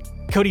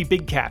 Cody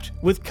Big Cat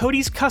with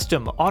Cody's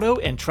custom auto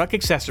and truck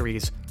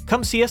accessories.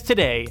 Come see us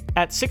today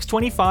at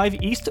 625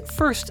 East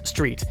 1st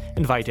Street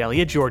in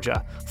Vidalia,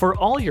 Georgia, for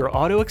all your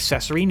auto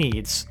accessory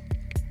needs.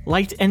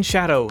 Light and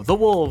Shadow, the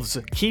wolves,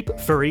 keep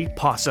furry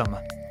possum.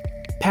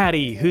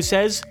 Patty, who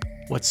says,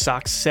 what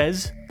Socks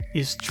says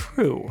is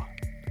true.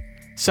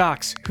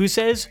 Socks, who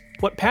says,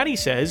 what Patty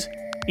says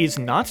is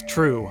not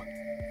true.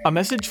 A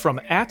message from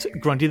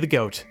 @Grundy the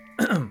Goat.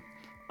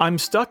 I'm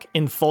stuck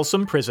in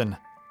Folsom Prison,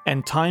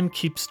 and time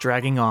keeps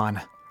dragging on.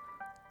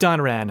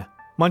 Donran,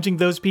 munching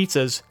those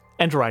pizzas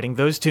and writing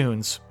those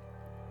tunes.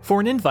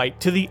 For an invite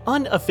to the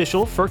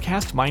unofficial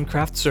Furcast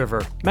Minecraft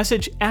server,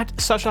 message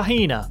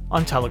 @Sashahina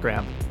on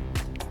Telegram.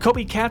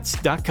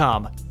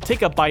 KobeCats.com.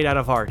 Take a bite out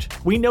of art.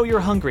 We know you're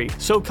hungry,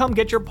 so come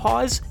get your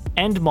paws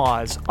and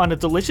maws on a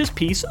delicious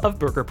piece of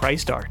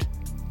burger-priced art.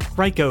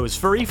 Raiko's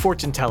Furry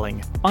Fortune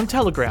Telling on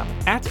Telegram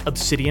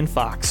 @Obsidian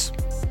Fox.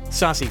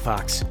 Saucy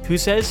Fox, who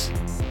says,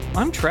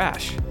 I'm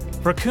trash.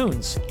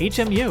 Raccoons,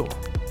 HMU.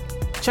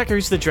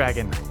 Checkers the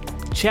Dragon.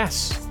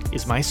 Chess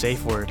is my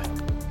safe word.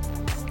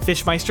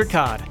 Fishmeister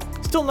Cod,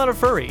 still not a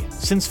furry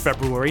since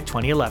February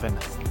 2011.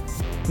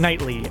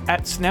 Nightly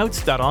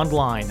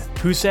 @Snouts.online,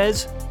 who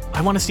says,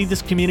 I want to see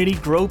this community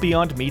grow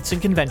beyond meets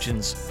and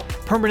conventions.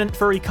 Permanent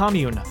furry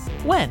commune.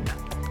 When?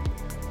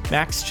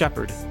 Max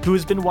Shepard, who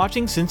has been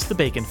watching since the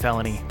Bacon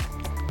Felony.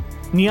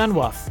 Neon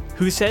Wuff,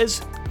 who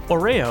says,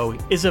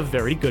 Oreo is a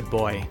very good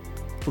boy.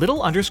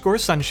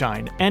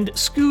 Little_sunshine and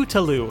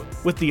Scootaloo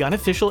with the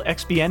unofficial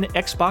XBN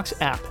Xbox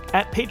app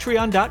at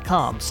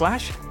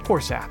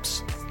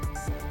patreon.com/horseapps.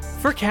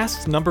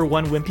 Furcast's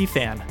 #1 wimpy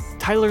fan,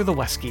 Tyler the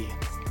Wesky.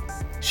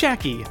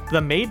 Shacky,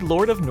 the Maid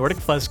Lord of Nordic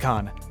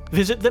FuzzCon.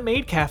 Visit the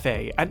Maid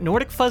Cafe at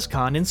Nordic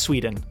FuzzCon in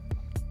Sweden.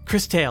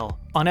 Chris Tale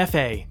on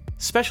FA,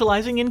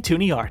 specializing in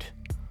Toonie art.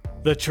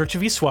 The Church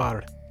of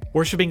Iswar,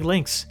 worshipping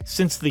lynx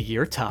since the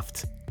year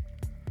Tuft.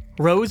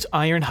 Rose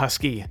Iron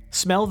Husky,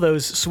 smell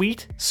those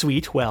sweet,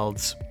 sweet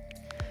welds.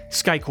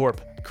 Skycorp,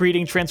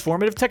 creating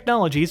transformative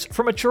technologies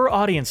for mature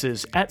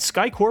audiences at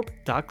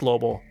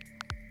skycorp.global.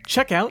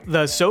 Check out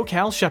the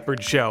SoCal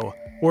Shepherd Show,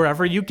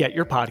 wherever you get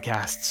your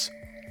podcasts.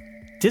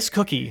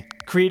 Discookie,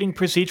 creating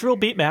procedural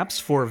beat maps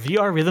for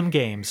VR rhythm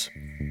games.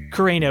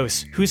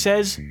 Kuranos, who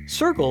says,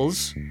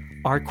 circles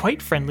are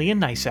quite friendly and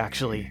nice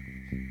actually.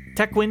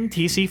 Tekwin,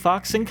 TC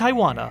Fox, and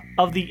Kaiwana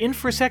of the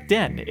Infrasec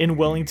Den in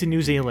Wellington,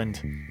 New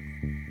Zealand.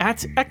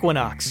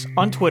 @Equinox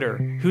on Twitter,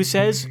 who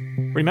says,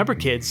 remember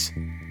kids,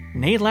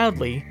 neigh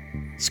loudly,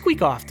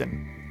 squeak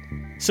often.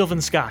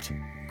 Sylvan Scott,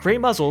 Grey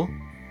Muzzle,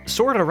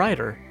 Sorta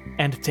Rider,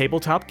 and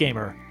Tabletop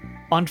Gamer,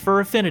 on Fur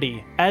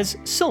Affinity as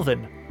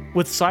Sylvan,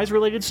 with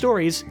size-related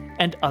stories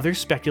and other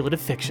speculative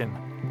fiction.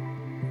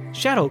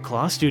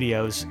 Shadowclaw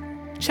Studios.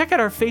 Check out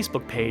our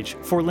Facebook page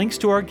for links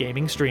to our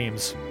gaming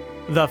streams.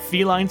 The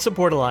Feline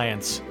Support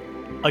Alliance.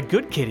 A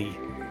good kitty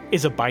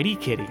is a bitey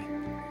kitty.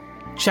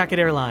 Check It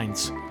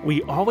Airlines.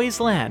 We always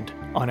land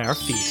on our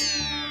feet.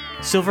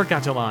 Silver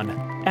Gatomon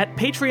at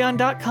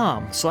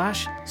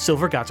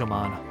patreon.com/Silver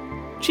Gatomon.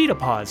 Cheetah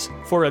Paws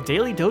for a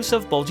daily dose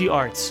of bulgy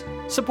arts.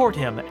 Support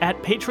him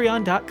at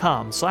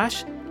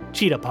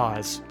patreon.com/Cheetah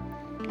Paws.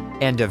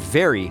 And a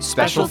very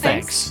special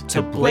thanks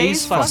to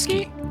Blaze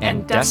Fusky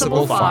and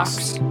Decibel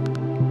Fox.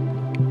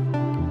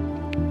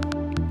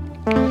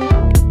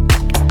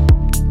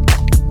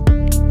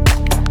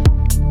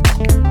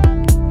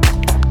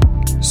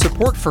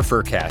 for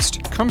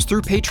Furcast comes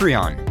through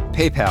Patreon,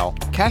 PayPal,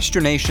 cash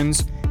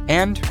donations,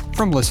 and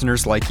from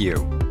listeners like you.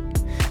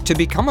 To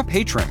become a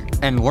patron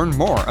and learn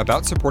more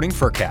about supporting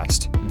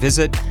Furcast,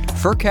 visit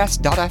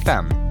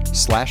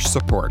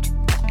furcast.fm/support.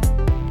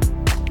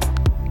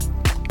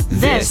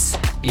 This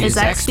is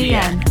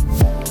XBN.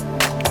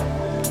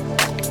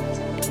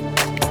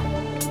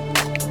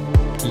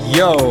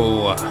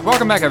 Yo!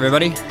 Welcome back,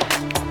 everybody.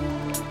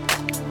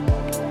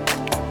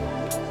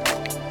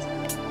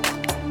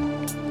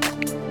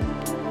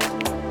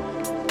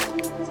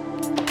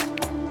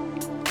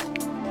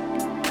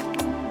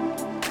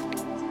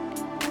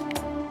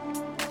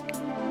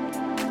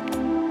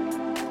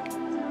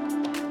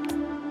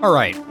 All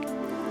right.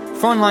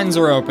 Phone lines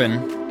are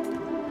open.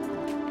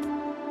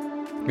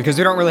 Because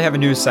we don't really have a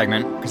news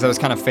segment, because that was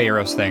kind of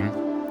Pharaoh's thing.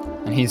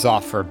 And he's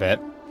off for a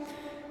bit.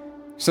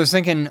 So I was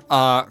thinking,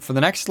 for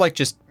the next,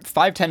 just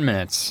 5-10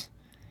 minutes,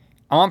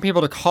 I want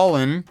people to call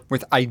in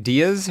with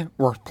ideas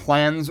or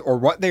plans or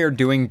what they are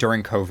doing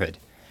during COVID.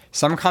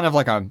 Some kind of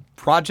a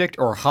project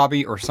or a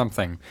hobby or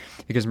something.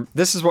 Because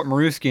this is what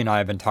Maruski and I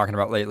have been talking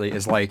about lately,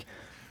 is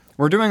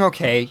we're doing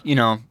okay,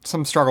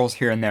 some struggles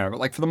here and there.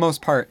 But for the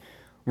most part,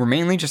 we're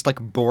mainly just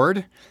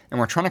bored, and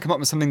we're trying to come up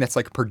with something that's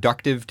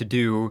productive to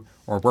do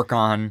or work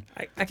on.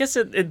 I guess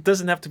it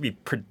doesn't have to be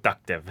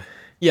productive.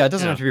 Yeah, it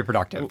doesn't have to be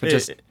productive, but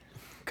just...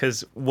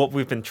 Because what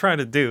we've been trying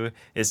to do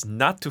is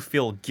not to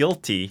feel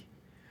guilty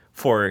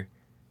for...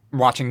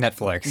 watching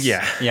Netflix.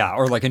 Yeah. Yeah,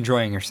 or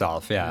enjoying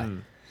yourself, yeah.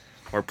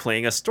 Or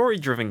playing a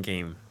story-driven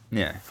game.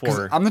 Yeah.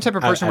 'Cause I'm the type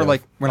of person where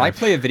when I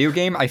play a video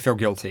game, I feel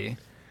guilty.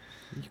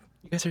 You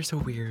guys are so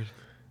weird.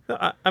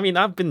 I mean,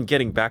 I've been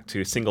getting back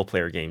to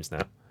single-player games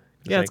now.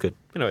 Yeah, that's good.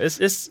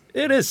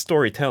 It is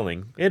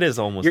storytelling. It is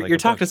almost You're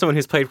talking to someone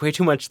who's played way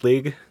too much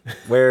League,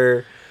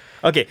 where...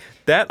 Okay,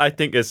 that I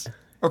think is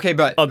Okay,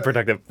 but...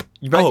 unproductive.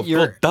 well,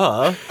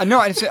 duh. No,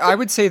 I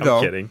would say, though...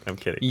 I'm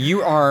kidding.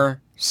 You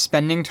are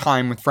spending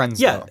time with friends,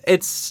 Yeah, though.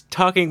 it's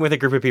talking with a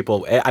group of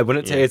people. I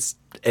wouldn't say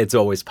it's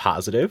always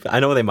positive.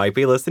 I know they might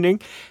be listening.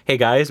 Hey,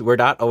 guys, we're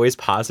not always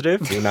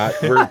positive.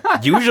 We're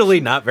usually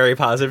not very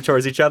positive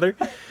towards each other.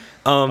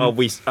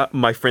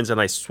 My friends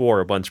and I swore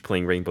a bunch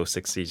playing Rainbow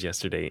Six Siege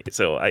yesterday,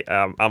 so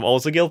I'm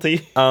also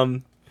guilty.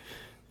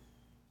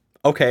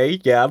 Okay,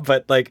 yeah,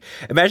 but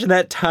imagine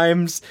that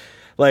times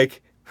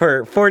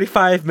for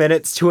 45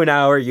 minutes to an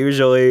hour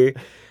usually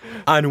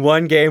on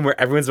one game where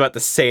everyone's about the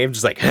same,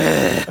 just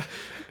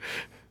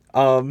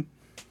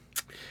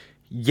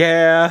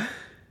yeah.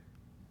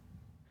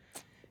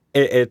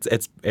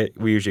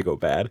 We usually go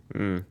bad.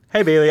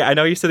 Hey Bailey, I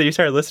know you said that you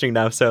started listening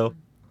now, so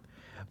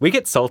we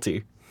get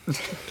salty.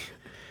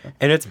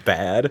 And it's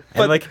bad.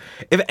 And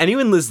if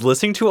anyone is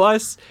listening to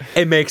us,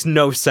 it makes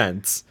no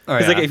sense.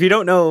 Because if you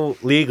don't know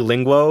League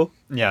lingo,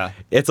 Yeah.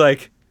 it's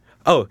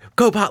oh,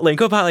 go bot lane.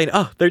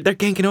 Oh, they're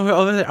ganking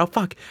over there. Oh,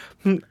 fuck.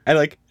 And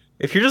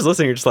if you're just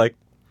listening, you're just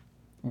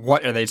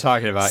What are they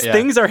talking about? Yeah.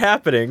 things are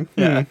happening.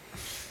 Yeah.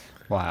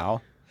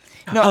 Wow.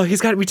 No, oh, he's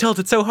got to be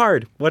tilted so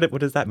hard. What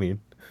does that mean?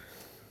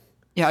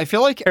 Yeah, I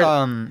feel like...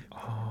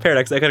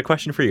 Paradox, I got a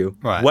question for you.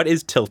 What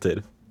is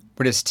tilted?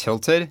 What is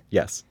tilted?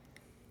 Yes.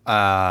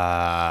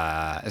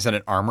 Is that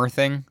an armor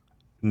thing?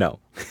 No.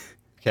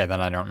 Okay, then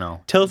I don't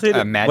know. Tilted...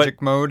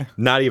 magic mode?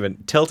 Not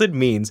even. Tilted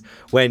means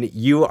when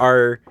you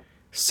are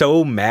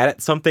so mad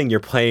at something, you're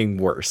playing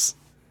worse.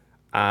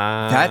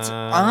 That's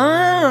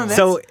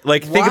so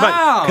think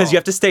about, because you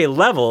have to stay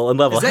level and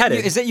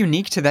level-headed. Is that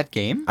unique to that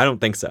game? I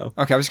don't think so.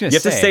 Okay, I was gonna say. You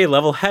say. have to stay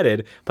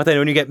level-headed, but then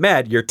when you get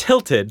mad, you're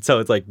tilted, so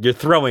it's you're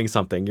throwing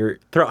something. You're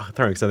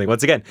throwing something.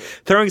 Once again,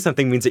 throwing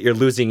something means that you're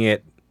losing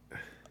it,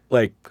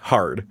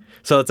 hard.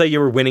 So let's say you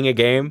were winning a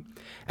game,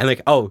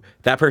 and oh,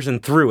 that person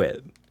threw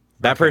it.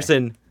 That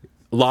person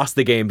lost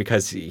the game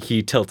because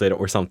he tilted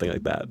or something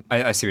like that.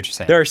 I see what you're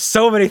saying. There are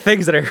so many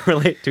things that are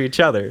relate to each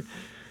other.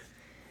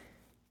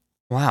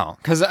 Wow.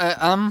 Because,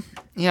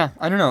 yeah,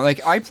 I don't know.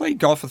 I play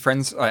golf with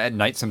friends at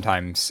night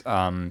sometimes.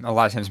 A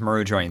lot of times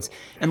Maru joins.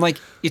 And,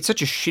 it's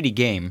such a shitty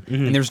game,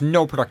 and there's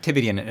no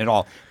productivity in it at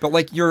all.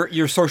 But,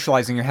 you're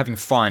socializing, you're having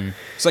fun.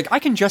 So, I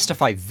can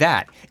justify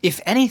that.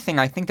 If anything,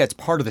 I think that's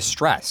part of the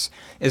stress,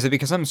 is that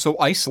because I'm so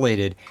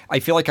isolated, I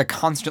feel like I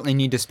constantly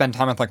need to spend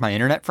time with, my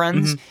internet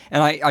friends.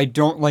 And I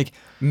don't,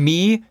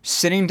 me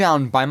sitting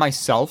down by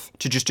myself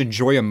to just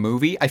enjoy a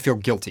movie, I feel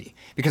guilty.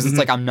 Because it's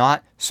I'm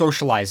not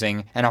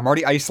socializing, and I'm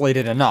already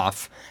isolated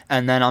enough,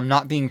 and then I'm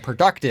not being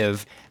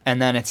productive,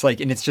 and then it's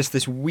and it's just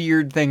this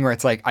weird thing where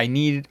it's I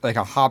need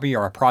a hobby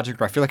or a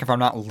project, or I feel like if I'm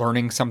not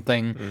learning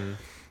something.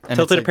 And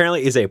Tilted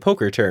apparently is a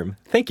poker term.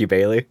 Thank you,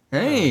 Bailey.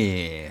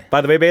 Hey.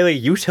 By the way, Bailey,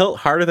 you tilt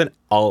harder than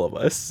all of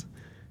us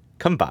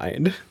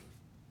combined.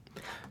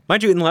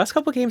 Mind you, in the last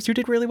couple of games, you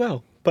did really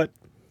well, but...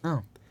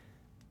 Oh.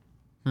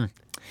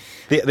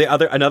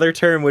 Another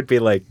term would be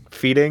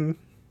feeding.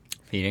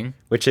 Feeding?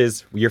 Which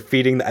is you're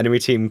feeding the enemy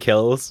team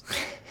kills.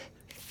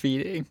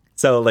 Feeding?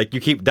 So, you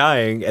keep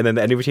dying, and then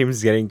the enemy team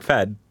is getting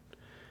fed.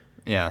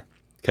 Yeah.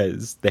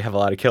 because they have a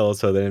lot of kills,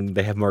 so then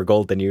they have more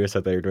gold than you,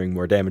 so they're doing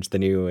more damage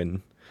than you,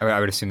 and I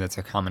would assume that's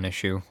a common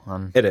issue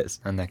it is.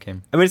 on that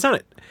game. I mean,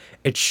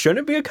 it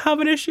shouldn't be a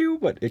common issue,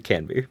 but it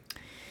can be.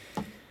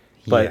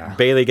 But Yeah.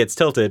 Bailey gets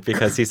tilted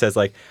because he says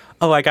like,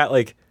 "Oh, I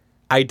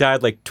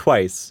died like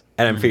twice,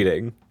 and I'm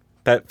feeding.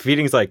 That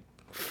feeding's like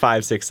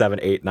 5, 6, 7,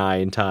 8,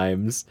 9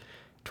 times.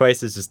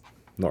 Twice is just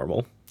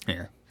normal."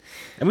 Yeah.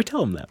 And we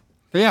tell him that.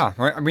 But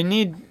yeah, we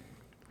need.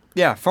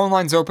 Yeah, phone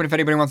lines open if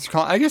anybody wants to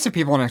call. I guess if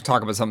people want to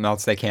talk about something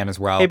else, they can as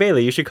well. Hey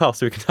Bailey, you should call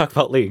so we can talk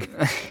about League.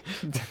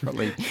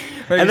 Definitely.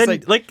 But And it's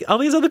then like all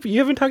these other, you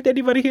haven't talked to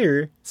anybody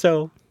here,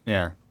 so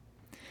yeah.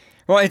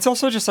 Well, it's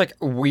also just like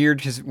weird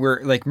because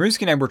we're like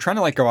Marusky and I, we're trying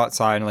to like go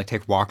outside and like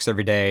take walks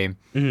every day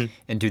and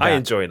do that. I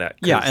enjoy that.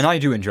 Yeah, 'cause and I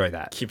do enjoy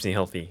that. keeps me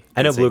healthy.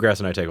 I know It's like- Bluegrass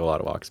and I take a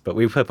lot of walks, but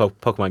we play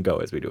Pokemon Go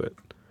as we do it.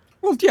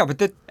 Well, yeah, but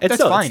that's still-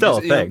 it's fine. still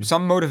a You know, thing.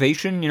 some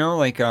motivation,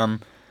 like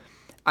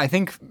I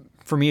think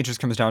for me it just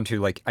comes down to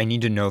like I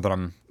need to know that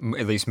I'm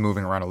at least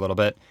moving around a little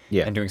bit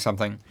Yeah. and doing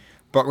something.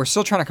 But we're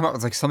still trying to come up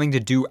with like something to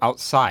do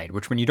outside,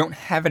 which when you don't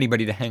have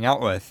anybody to hang out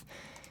with,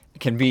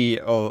 can be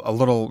a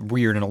little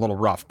weird and a little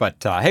rough. But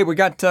hey, we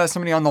got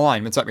somebody on the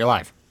line. What's up? You're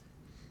live.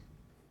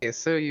 Okay,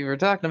 so you were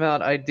talking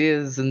about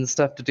ideas and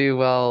stuff to do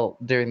while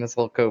during this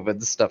whole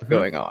COVID stuff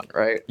going on,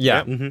 right?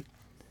 Yeah.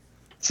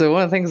 So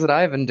one of the things that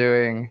I've been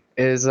doing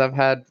is I've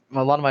had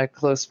a lot of my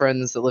close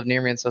friends that live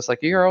near me, and so it's like,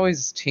 you're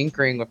always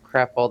tinkering with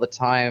crap all the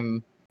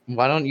time.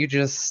 Why don't you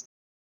just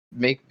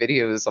make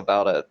videos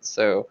about it?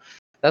 So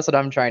that's what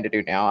I'm trying to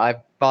do now.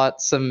 I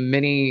bought some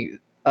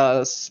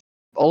the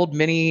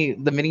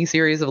mini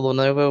series of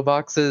Lenovo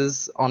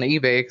boxes on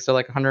eBay because they're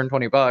like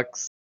 120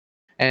 bucks.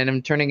 And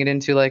I'm turning it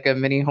into like a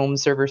mini home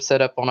server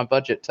setup on a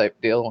budget type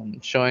deal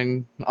and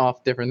showing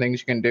off different things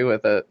you can do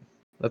with it.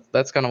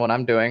 That's kind of what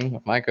I'm doing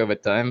with my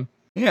COVID time.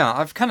 Yeah,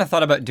 I've kind of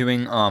thought about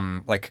doing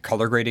like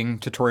color grading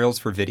tutorials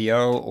for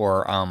video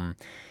or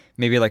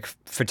maybe like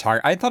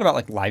photography. I thought about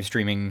like live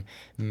streaming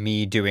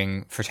me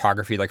doing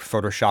photography like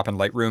Photoshop and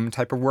Lightroom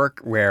type of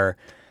work where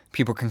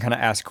people can kind of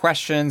ask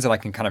questions and I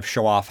can kind of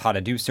show off how to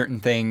do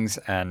certain things.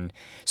 And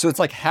so it's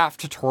like half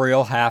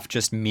tutorial, half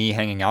just me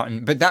hanging out.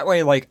 But that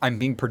way, like I'm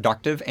being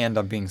productive and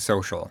I'm being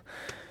social.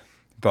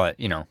 But,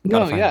 gotta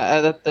No, find-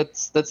 yeah,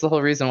 that's the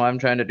whole reason why I'm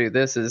trying to do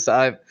this is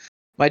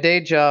my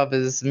day job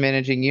is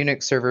managing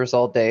Unix servers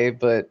all day,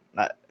 but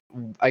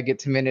I get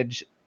to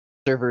manage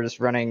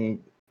servers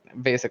running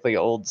basically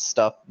old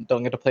stuff.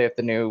 Don't get to play with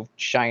the new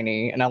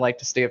shiny, and I like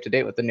to stay up to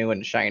date with the new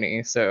and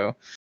shiny. So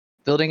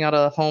building out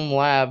a home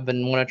lab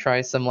and want to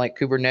try some like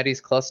Kubernetes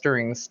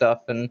clustering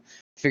stuff and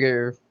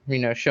figure,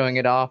 showing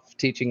it off,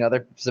 teaching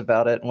others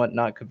about it and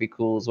whatnot could be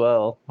cool as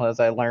well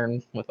as I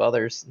learn with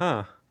others.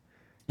 Ah.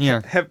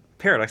 Yeah.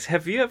 Paradox,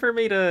 have you ever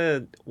made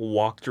a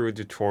walkthrough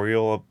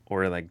tutorial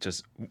or like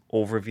just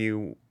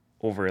overview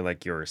over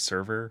like your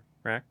server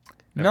rack?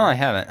 No, I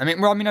haven't.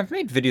 I've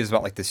made videos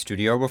about like the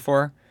studio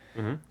before,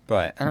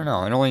 but I don't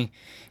know. It only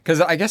because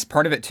I guess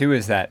part of it too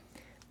is that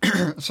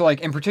so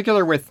like in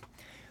particular with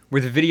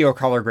video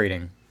color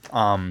grading,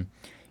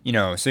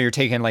 so you're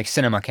taking like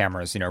cinema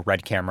cameras,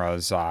 Red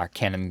cameras,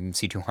 Canon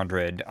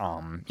C200,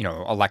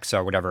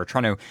 Alexa, whatever,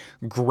 trying to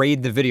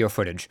grade the video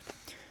footage.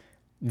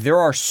 There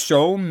are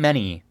so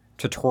many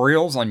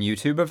tutorials on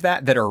YouTube of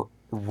that are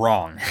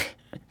wrong.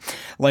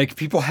 Like,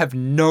 people have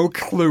no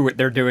clue what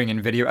they're doing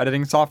in video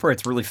editing software.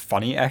 It's really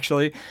funny,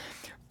 actually.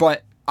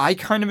 But I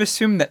kind of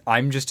assume that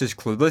I'm just as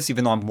clueless,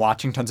 even though I'm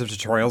watching tons of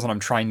tutorials and I'm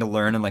trying to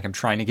learn and, like, I'm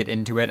trying to get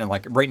into it. And,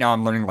 like, right now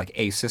I'm learning, like,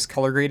 ASUS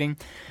color grading.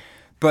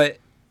 But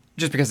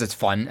just because it's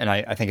fun and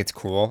I think it's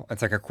cool.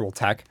 It's, like, a cool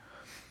tech.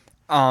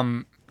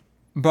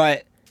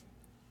 But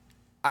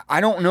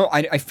I don't know.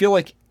 I feel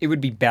like it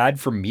would be bad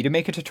for me to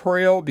make a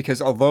tutorial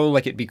because although,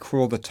 like, it'd be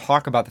cool to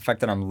talk about the fact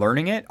that I'm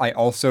learning it, I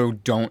also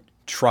don't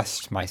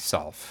trust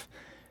myself.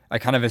 I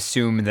kind of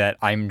assume that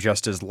I'm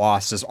just as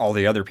lost as all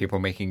the other people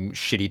making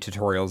shitty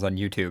tutorials on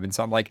YouTube. And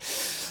so I'm like,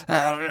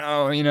 I don't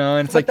know,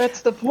 and it's But like,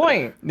 that's the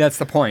point. that's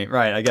the point,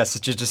 right? I guess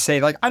it's just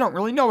say like, I don't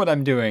really know what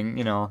I'm doing,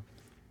 Yeah.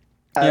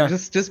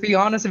 Just be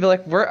honest and be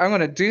like, I'm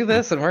going to do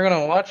this and we're going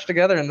to watch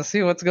together and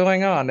see what's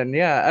going on. And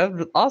yeah, I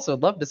would also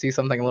love to see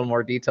something a little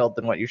more detailed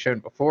than what you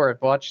showed before.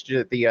 I've watched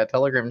the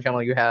Telegram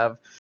channel you have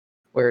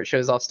where it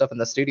shows off stuff in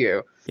the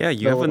studio. Yeah,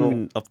 you The little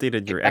haven't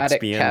updated your attic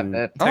XPN.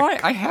 cabinet. Oh,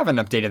 I haven't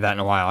updated that in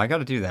a while. I got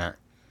to do that.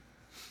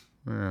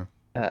 Yeah.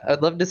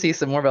 I'd love to see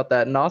some more about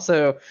that. And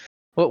also,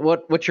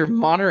 what you're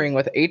monitoring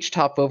with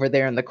HTOP over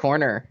there in the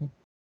corner.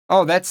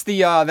 Oh, that's the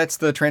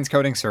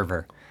transcoding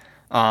server.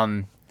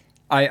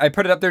 I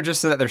put it up there just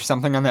so that there's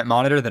something on that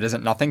monitor that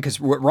isn't nothing, because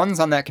what runs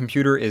on that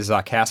computer is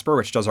Casper,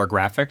 which does our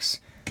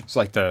graphics. So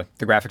like the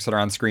graphics that are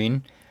on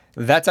screen.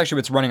 That's actually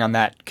what's running on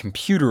that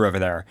computer over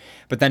there.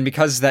 But then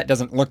because that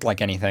doesn't look like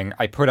anything,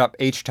 I put up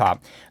HTOP.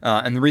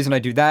 And the reason I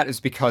do that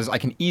is because I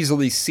can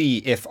easily see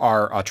if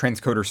our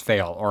transcoders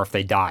fail or if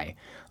they die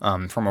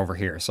from over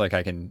here. So like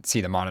I can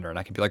see the monitor and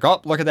I can be like, oh,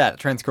 look at that,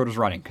 the transcoder's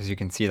running, because you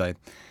can see like,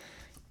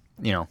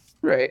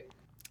 Right.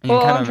 you Well, can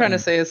all kind I'm of- trying to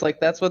say is like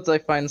that's what I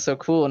find so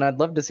cool, and I'd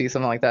love to see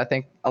something like that. I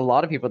think a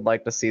lot of people would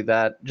like to see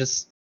that.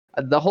 Just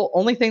The whole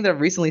only thing that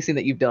I've recently seen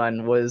that you've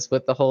done was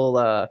with the whole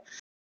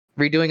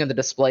redoing of the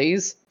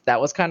displays.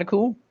 That was kind of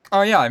cool.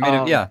 Oh yeah, I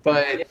made it. Yeah.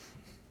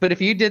 But if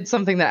you did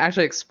something that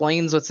actually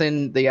explains what's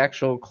in the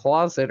actual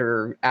closet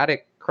or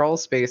attic crawl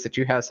space that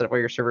you have set up where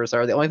your servers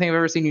are, the only thing I've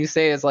ever seen you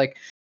say is like,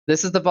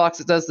 this is the box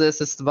that does this,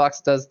 this is the box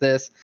that does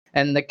this,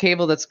 and the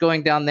cable that's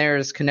going down there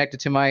is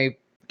connected to my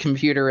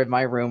computer in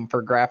my room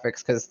for graphics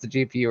because the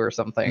GPU or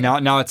something.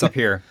 Now it's up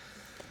here.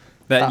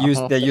 That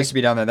used okay. to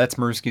be down there. That's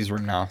Maruski's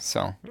room now.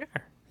 So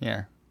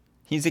yeah,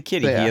 he's a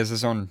kitty. So, yeah. He has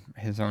his own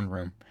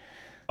room.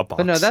 A box.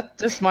 But no, that's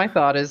just my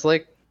thought is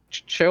like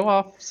show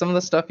off some of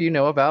the stuff you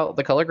know about.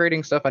 The color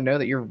grading stuff, I know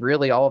that you're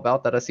really all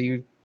about that. I see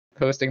you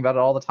posting about it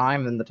all the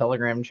time in the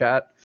Telegram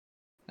chat.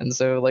 And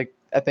so like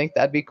I think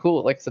that'd be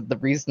cool. Like I said, the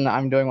reason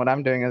I'm doing what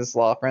I'm doing is a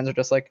lot of friends are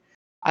just like,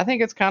 I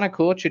think it's kind of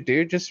cool what you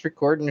do. Just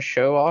record and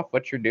show off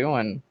what you're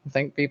doing. I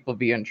think people would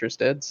be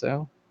interested.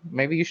 So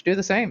maybe you should do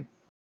the same.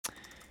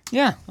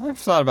 Yeah, I've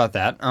thought about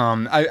that.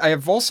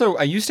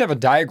 I used to have a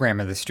diagram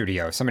of the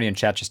studio. Somebody in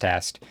chat just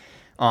asked.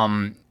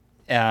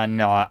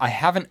 And I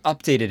haven't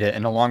updated it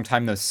in a long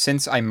time, though,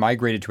 since I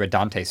migrated to a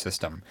Dante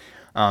system.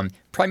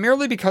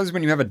 Primarily because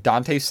when you have a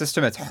Dante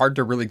system, it's hard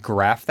to really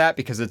graph that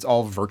because it's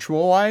all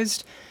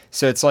virtualized.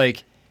 So it's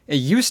like, it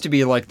used to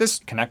be like, this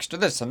connects to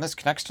this, and this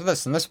connects to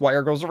this, and this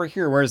wire goes over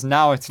here. Whereas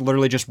now it's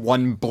literally just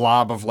one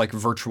blob of like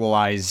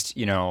virtualized,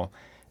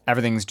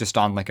 everything's just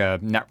on like a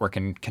network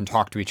and can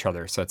talk to each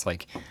other. So it's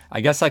like, I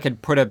guess I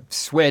could put a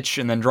switch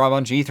and then draw a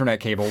bunch of Ethernet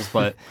cables,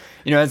 but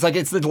it's like,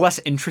 it's less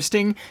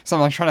interesting. So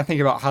I'm like trying to think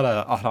about how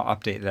to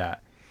update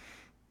that.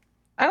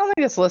 I don't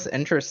think it's less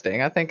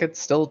interesting. I think it's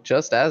still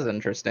just as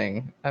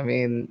interesting. I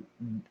mean,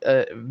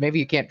 maybe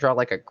you can't draw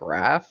like a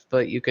graph,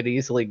 but you could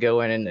easily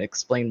go in and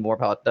explain more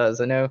about how it does.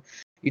 I know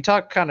you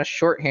talked kind of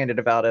shorthanded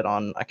about it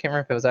on, I can't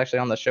remember if it was actually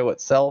on the show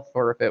itself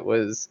or if it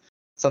was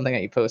something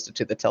that you posted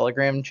to the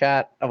Telegram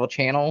chat of a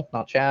channel,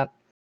 not chat.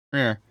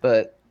 Yeah.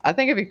 But I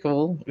think it'd be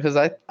cool because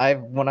I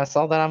when I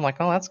saw that, I'm like,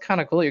 oh, that's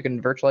kind of cool. You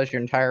can virtualize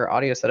your entire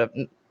audio setup.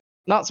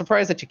 Not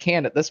surprised that you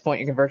can at this point.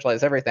 You can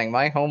virtualize everything.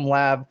 My home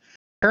lab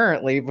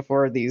currently,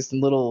 before these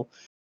little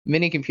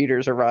mini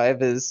computers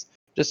arrive, is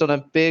just on a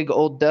big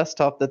old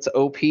desktop that's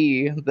OP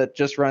that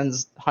just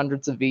runs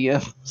hundreds of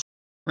VMs.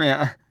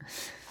 Yeah.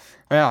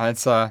 Yeah,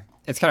 it's kind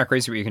of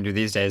crazy what you can do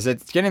these days.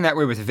 It's getting that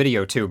way with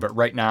video too, but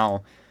right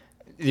now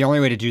the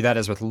only way to do that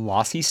is with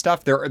lossy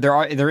stuff. There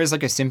is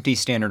like a SMPTE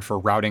standard for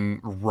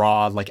routing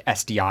raw like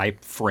SDI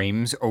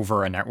frames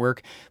over a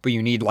network, but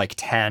you need like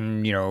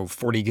 10,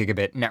 40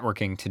 gigabit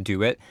networking to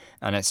do it,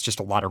 and it's just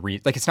a lot of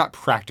it's not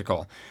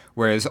practical.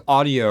 Whereas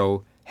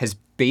audio has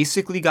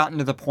basically gotten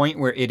to the point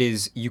where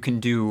you can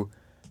do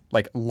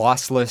like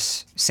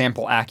lossless,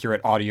 sample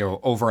accurate audio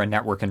over a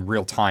network in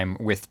real time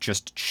with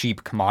just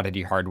cheap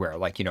commodity hardware,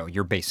 like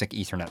your basic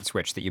Ethernet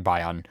switch that you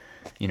buy on,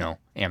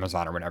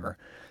 Amazon or whatever.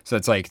 So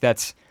it's like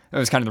that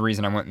was kind of the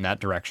reason I went in that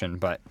direction.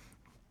 But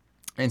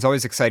it's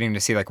always exciting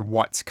to see like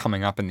what's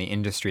coming up in the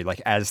industry,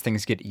 like as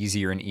things get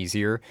easier and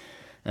easier.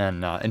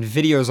 And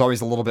video is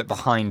always a little bit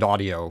behind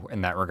audio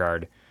in that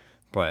regard.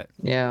 But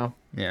yeah.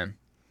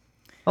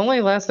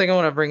 Only last thing I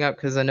want to bring up,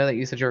 because I know that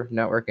you said you're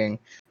networking.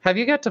 Have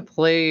you got to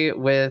play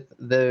with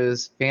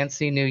those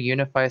fancy new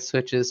UniFi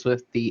switches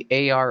with the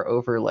AR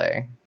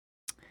overlay?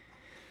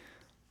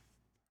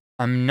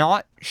 I'm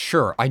not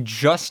sure. I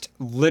just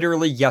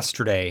literally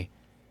yesterday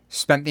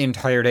spent the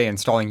entire day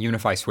installing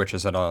UniFi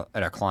switches at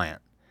a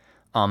client.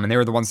 And they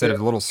were the ones that have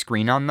a little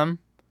screen on them.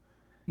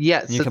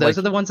 Yeah, so those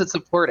are the ones that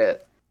support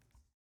it.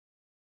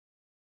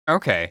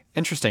 Okay,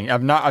 interesting.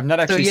 I've not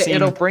actually seen.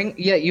 It'll bring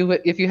you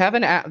if you have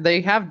an app. They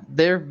have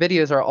their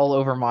videos are all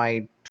over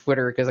my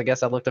Twitter because I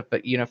guess I looked up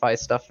at UniFi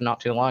stuff not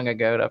too long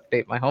ago to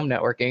update my home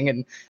networking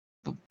and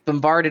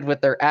bombarded with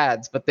their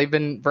ads. But they've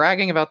been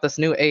bragging about this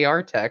new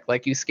AR tech.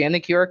 Like you scan the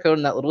QR code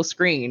on that little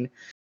screen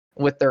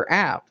with their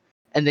app,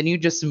 and then you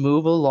just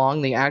move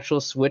along the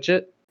actual switch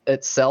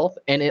itself,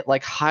 and it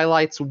like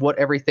highlights what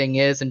everything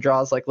is and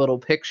draws like little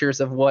pictures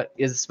of what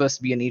is supposed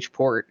to be in each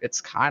port.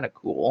 It's kind of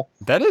cool.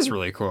 That is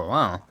really cool.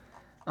 Wow.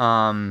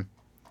 I'm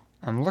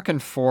looking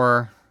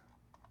for.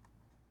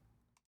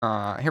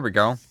 Here we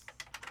go.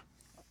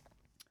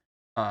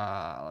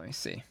 Let me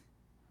see.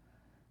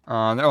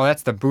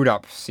 That's the boot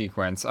up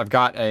sequence. I've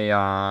got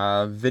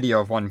a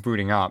video of one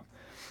booting up,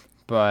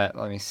 but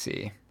let me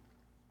see.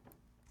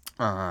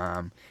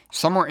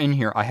 Somewhere in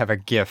here, I have a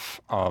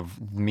GIF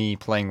of me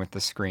playing with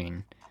the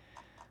screen.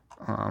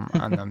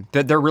 On them.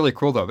 They're really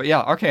cool though. But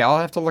yeah, okay, I'll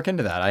have to look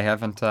into that. I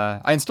haven't.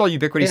 I install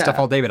Ubiquiti stuff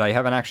all day, but I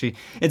haven't actually.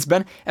 It's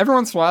been every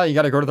once in a while you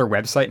got to go to their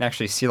website and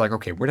actually see like,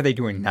 okay, what are they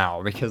doing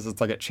now? Because it's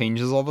like it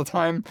changes all the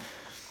time.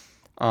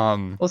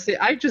 Well, see,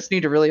 I just need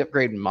to really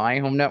upgrade my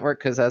home network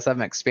because as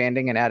I'm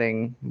expanding and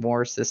adding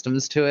more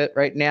systems to it,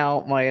 right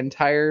now my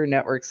entire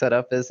network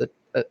setup is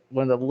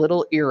one of the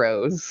little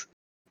Eros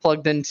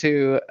plugged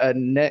into a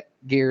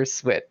Netgear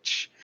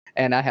switch,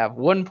 and I have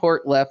one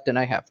port left, and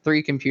I have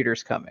 3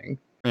 computers coming.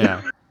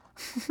 Yeah.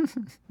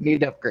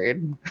 Need to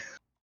upgrade.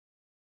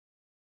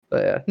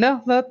 But yeah,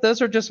 no, those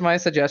are just my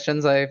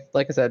suggestions. Like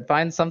I said,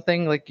 find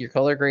something like your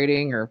color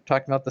grading or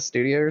talking about the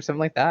studio or something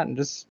like that, and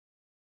just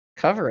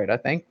cover it. I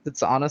think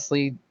that's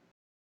honestly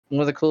one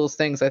of the coolest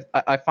things.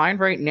 I find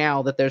right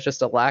now that there's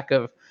just a lack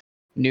of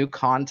new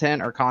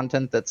content or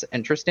content that's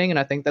interesting, and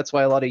I think that's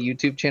why a lot of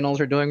YouTube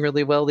channels are doing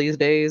really well these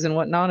days and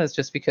whatnot. Is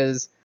just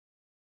because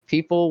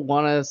people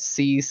want to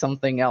see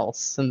something else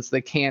since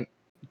they can't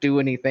do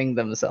anything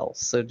themselves.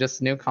 So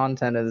just new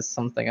content is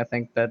something I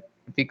think that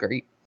would be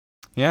great.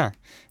 Yeah,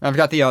 I've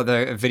got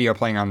the video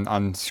playing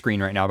on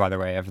screen right now, by the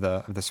way, of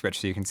the Switch,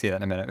 so you can see that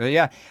in a minute. But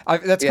yeah,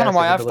 that's kind of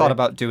why I've thought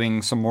about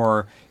doing some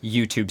more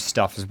YouTube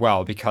stuff as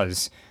well,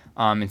 because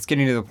it's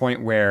getting to the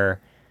point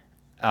where,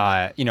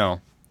 podcasting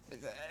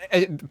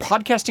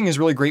is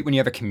really great when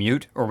you have a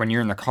commute or when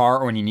you're in the car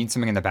or when you need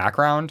something in the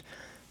background.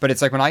 But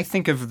it's like when I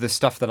think of the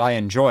stuff that I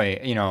enjoy,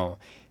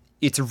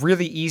 it's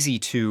really easy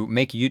to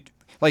make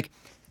like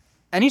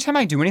anytime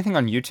I do anything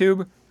on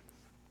YouTube,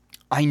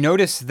 I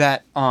notice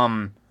that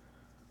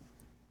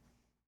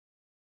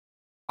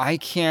I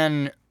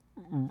can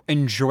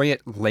enjoy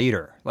it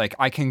later. Like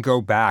I can go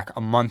back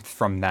a month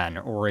from then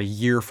or a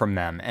year from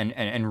then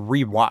and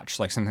rewatch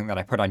like something that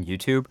I put on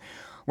YouTube.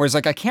 Whereas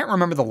like I can't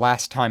remember the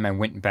last time I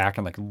went back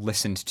and like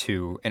listened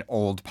to an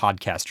old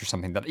podcast or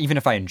something that even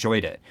if I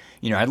enjoyed it,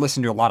 I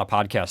listened to a lot of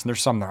podcasts and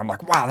there's some that I'm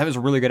like, wow, that was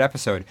a really good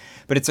episode.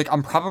 But it's like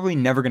I'm probably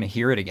never going to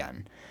hear it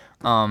again.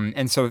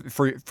 And so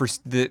for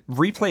the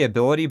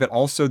replayability, but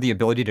also the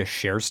ability to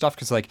share stuff,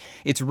 because like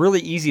it's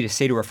really easy to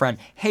say to a friend,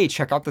 hey,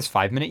 check out this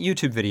 5-minute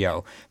YouTube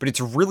video, but it's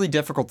really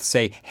difficult to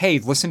say, hey,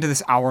 listen to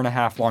this 1.5 hour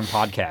long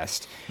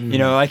podcast.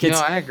 Like it's.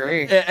 No, I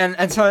agree.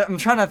 And so I'm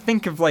trying to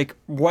think of like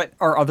what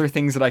are other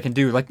things that I can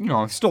do, like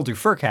still do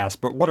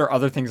Furcast, but what are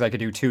other things I could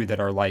do too that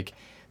are like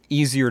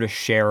easier to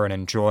share and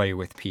enjoy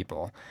with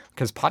people,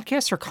 because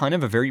podcasts are kind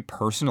of a very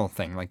personal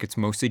thing. Like it's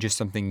mostly just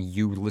something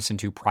you listen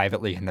to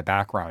privately in the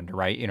background,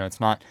 right? It's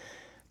not,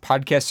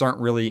 podcasts aren't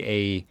really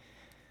a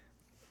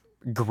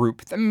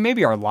group.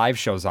 Maybe our live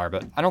shows are,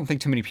 but I don't think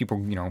too many people,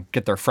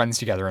 get their friends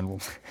together and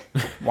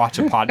watch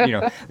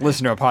a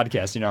listen to a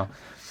podcast,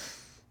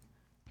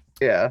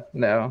 Yeah,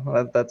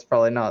 no, that's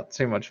probably not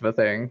too much of a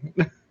thing.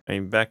 I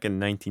mean, back in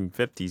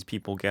 1950s,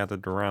 people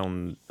gathered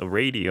around a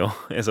radio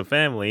as a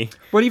family.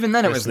 But even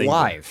then, it was listening.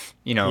 live.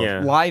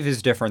 Live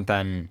is different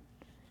than,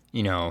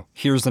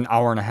 here's an 1.5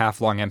 hour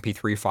long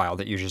MP3 file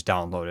that you just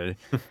downloaded.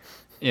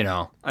 I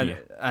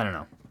don't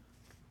know.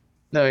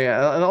 No,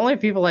 yeah. The only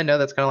people I know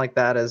that's kind of like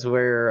that is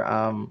where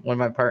one of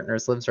my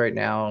partners lives right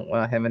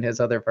now. Him and his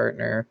other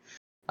partner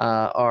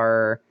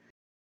are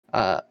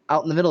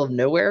out in the middle of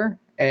nowhere,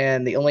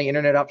 and the only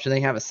internet option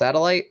they have is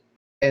satellite.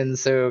 And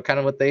so kind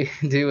of what they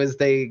do is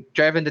they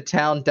drive into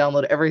town,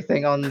 download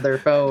everything on their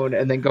phone,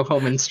 and then go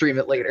home and stream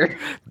it later.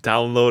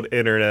 Download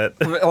internet.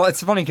 Well,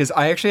 it's funny because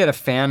I actually had a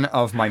fan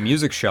of my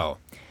music show.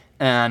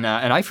 And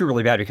I feel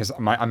really bad because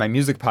on my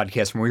music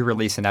podcast, when we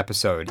release an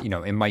episode,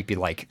 it might be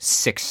like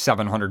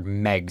 600-700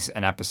 megs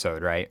an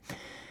episode, right?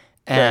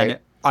 And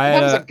right.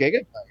 Sometimes a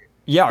gigabyte.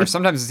 Yeah, or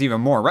sometimes it's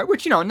even more, right?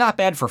 Which, not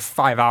bad for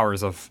 5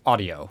 hours of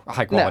audio,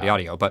 high-quality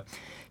audio. But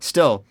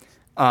still,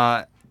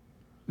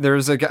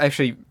 there's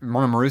actually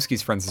one of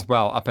Maruski's friends as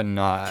well up in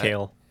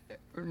Kale.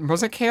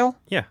 Was it Kale?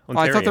 Yeah,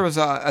 Ontario. I thought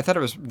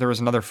there was. There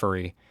was another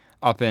furry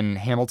up in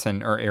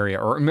Hamilton or area,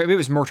 or maybe it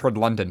was more toward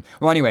London.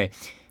 Well, anyway,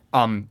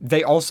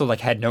 they also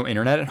like had no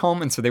internet at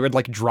home, and so they would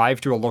like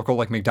drive to a local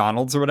like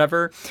McDonald's or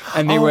whatever,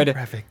 and they would.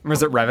 Revik.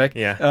 Was it Revik?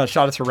 Yeah.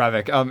 Shout out to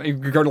Revik. You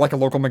could go to like a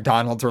local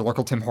McDonald's or a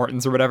local Tim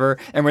Hortons or whatever,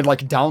 and would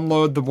like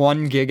download the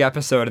 1 gig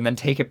episode and then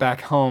take it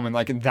back home, and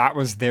like that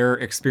was their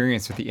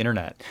experience with the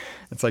internet.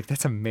 It's like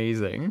that's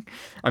amazing.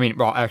 I mean,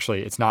 well,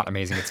 actually, it's not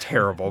amazing. It's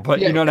terrible,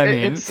 but you know what I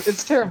mean.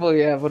 It's terrible,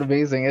 yeah, but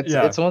amazing.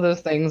 It's one of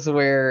those things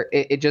where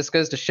it just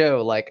goes to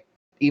show, like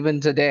even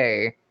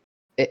today.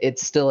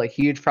 It's still a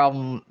huge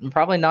problem,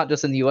 probably not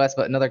just in the U.S.,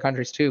 but in other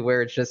countries too,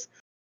 where it's just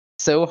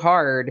so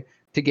hard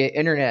to get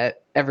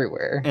internet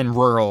everywhere. In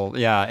rural,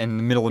 in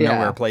the middle of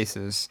nowhere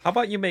places. How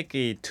about you make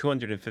a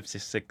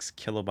 256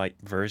 kilobyte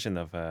version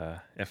of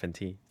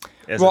FNT?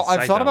 Well,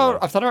 I've thought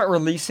about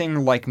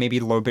releasing like maybe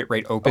low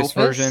bitrate Opus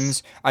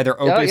versions. Either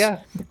Opus,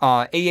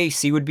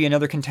 AAC would be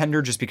another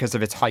contender just because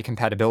of its high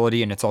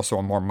compatibility and it's also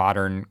a more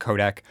modern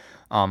codec.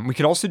 We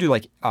could also do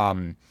like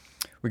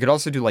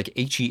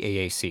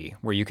HEAAC,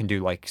 where you can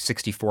do like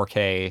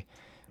 64K,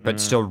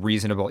 but still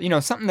reasonable.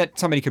 Something that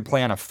somebody could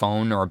play on a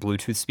phone or a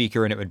Bluetooth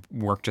speaker and it would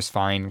work just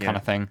fine, kind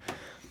of thing.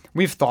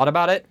 We've thought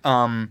about it.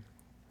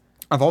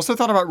 I've also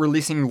thought about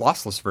releasing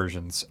lossless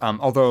versions,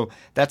 although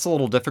that's a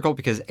little difficult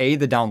because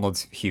the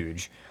download's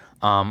huge,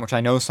 which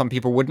I know some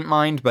people wouldn't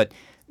mind, but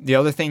the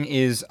other thing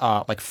is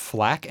like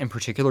FLAC in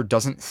particular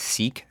doesn't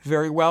seek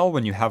very well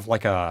when you have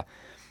like a...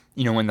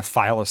 when the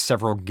file is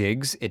several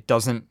gigs, it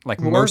doesn't like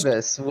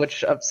Morvis,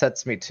 which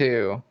upsets me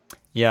too.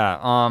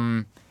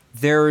 Yeah.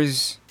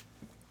 There's,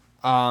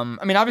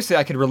 I mean, obviously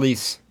I could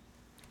release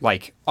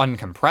like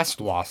uncompressed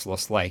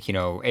lossless, like,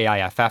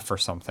 AIFF or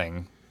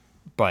something,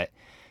 but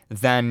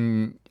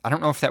then I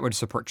don't know if that would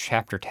support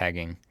chapter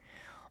tagging.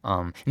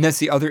 And that's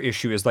the other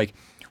issue is like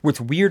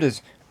what's weird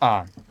is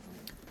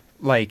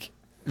like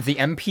the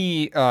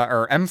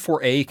or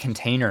M4A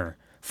container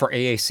for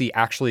AAC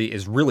actually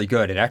is really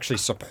good. It actually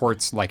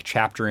supports like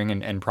chaptering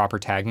and proper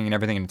tagging and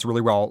everything, and it's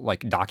really well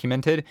like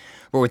documented.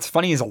 But what's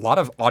funny is a lot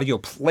of audio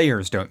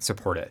players don't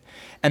support it.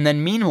 And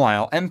then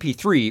meanwhile,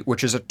 MP3,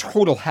 which is a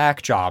total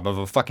hack job of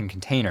a fucking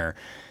container,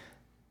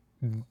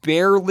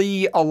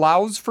 barely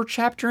allows for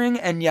chaptering,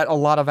 and yet a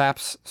lot of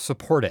apps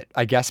support it.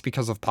 I guess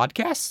because of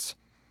podcasts?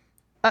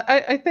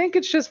 I think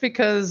it's just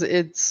because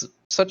it's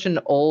such an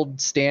old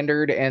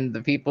standard, and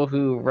the people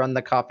who run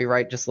the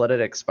copyright just let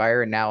it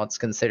expire, and now it's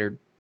considered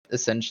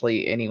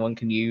essentially anyone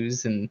can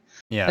use, and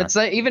it's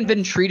not even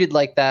been treated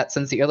like that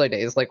since the early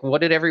days. Like,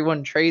 what did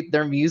everyone trade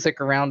their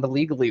music around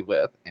illegally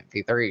with?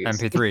 MP3s.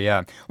 MP3,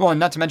 yeah. Well, and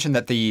not to mention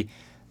that the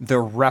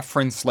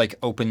reference like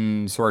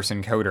open source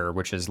encoder,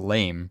 which is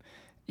lame,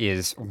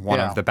 is one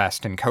of the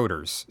best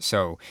encoders.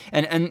 So,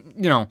 and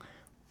you know,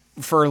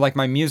 for like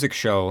my music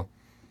show,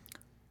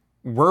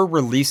 we're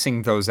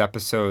releasing those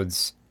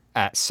episodes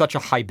at such a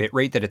high bit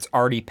rate that it's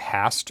already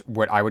past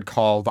what I would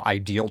call the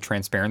ideal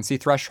transparency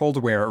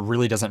threshold, where it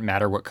really doesn't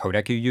matter what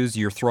codec you use.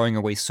 You're throwing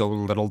away so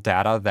little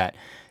data that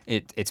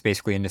it's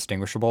basically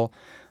indistinguishable.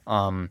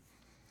 But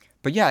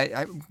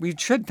yeah, we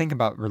should think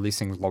about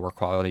releasing lower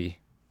quality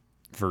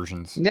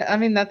versions. Yeah, I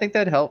mean, I think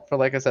that'd help for,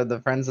 like I said, the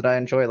friends that I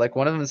enjoy. Like,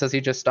 one of them says he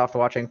just stopped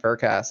watching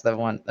Furcast. The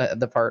one,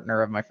 the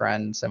partner of my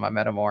friend, Sam, I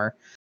met him more.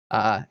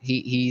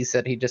 He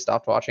said he just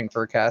stopped watching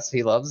Furcast.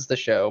 He loves the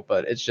show,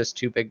 but it's just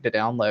too big to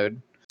download,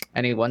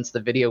 and he wants the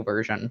video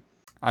version.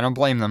 I don't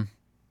blame them.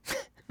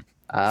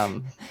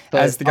 But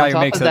as the guy who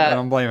makes it, that, I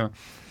don't blame him.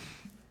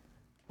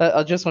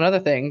 Just one other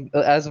thing,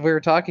 as we were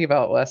talking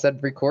about, I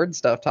said record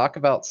stuff, talk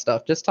about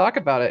stuff, just talk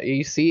about it.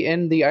 You see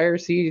in the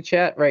IRC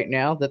chat right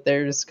now that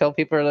there's a couple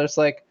people are just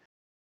like,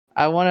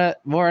 I want a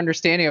more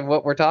understanding of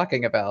what we're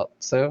talking about.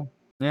 So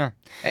yeah,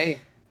 hey.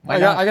 I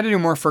got to do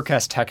more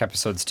Furcast Tech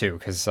episodes too,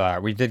 because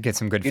we did get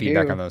some good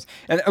feedback on those.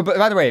 And but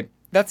by the way,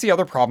 that's the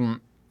other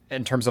problem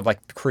in terms of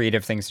like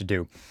creative things to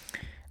do.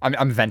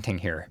 I'm venting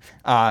here.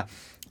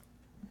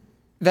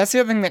 That's the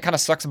other thing that kind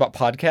of sucks about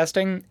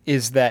podcasting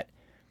is that,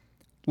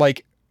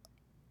 like,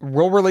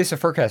 we'll release a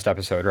Furcast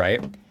episode,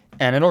 right?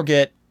 And it'll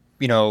get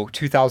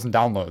 2,000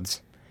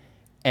 downloads,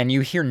 and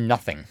you hear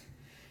nothing.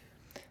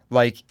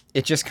 Like,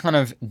 it just kind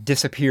of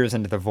disappears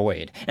into the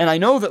void. And I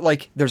know that,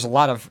 like, there's a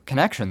lot of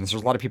connections.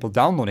 There's a lot of people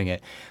downloading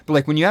it. But,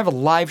 like, when you have a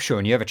live show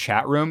and you have a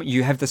chat room,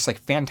 you have this, like,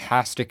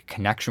 fantastic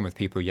connection with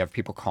people. You have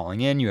people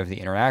calling in. You have the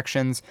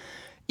interactions.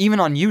 Even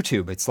on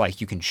YouTube, it's like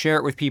you can share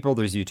it with people.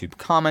 There's YouTube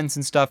comments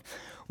and stuff.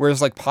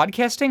 Whereas, like,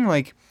 podcasting,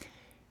 like,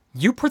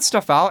 you put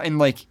stuff out and,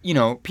 like,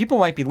 people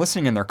might be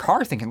listening in their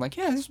car thinking, like,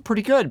 yeah, this is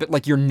pretty good. But,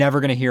 like, you're never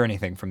going to hear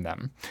anything from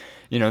them.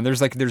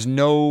 There's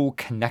no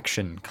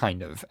connection,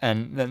 kind of.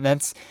 And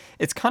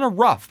it's kind of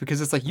rough because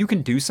it's like you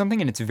can do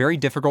something and it's very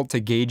difficult to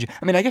gauge.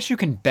 I mean, I guess you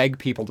can beg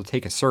people to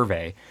take a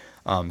survey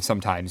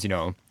sometimes,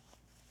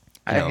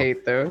 I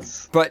hate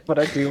those. But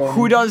I do.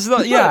 Who does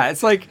the? Yeah,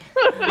 it's like,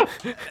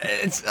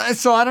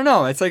 so I don't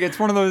know. It's like, it's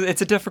one of those,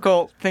 it's a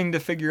difficult thing to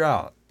figure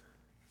out.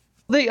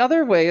 The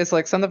other way is,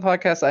 like, some of the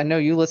podcasts, I know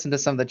you listen to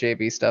some of the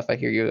JB stuff. I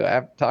hear you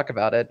talk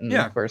about it. And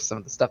of course, some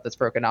of the stuff that's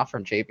broken off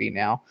from JB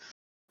now.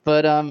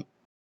 But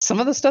some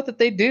of the stuff that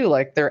they do,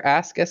 like their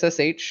Ask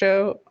SSH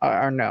show,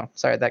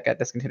 that got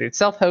discontinued.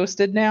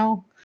 Self-hosted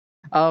now.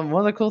 One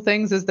of the cool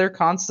things is they're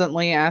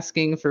constantly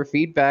asking for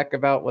feedback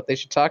about what they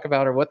should talk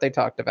about or what they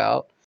talked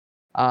about.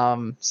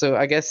 So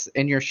I guess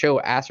in your show,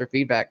 ask for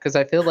feedback, because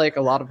I feel like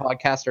a lot of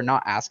podcasts are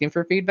not asking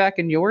for feedback.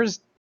 And yours,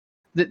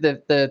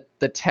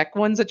 the tech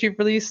ones that you've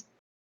released,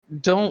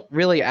 don't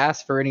really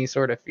ask for any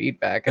sort of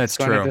feedback. That's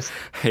true.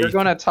 We're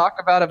going to talk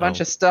about a bunch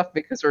of stuff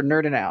because we're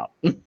nerding out.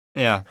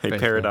 Yeah. Hey, basically.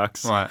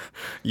 Paradox. What?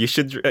 You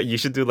should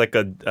do like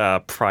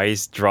a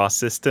prize draw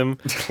system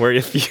where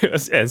if you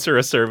answer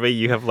a survey,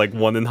 you have like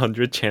 1 in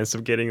 100 chance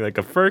of getting like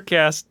a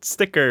Furcast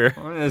sticker.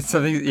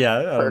 Something, yeah,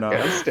 I don't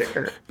know.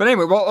 Sticker. But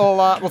anyway,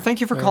 well,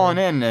 thank you for calling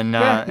in and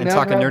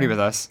talking nerdy with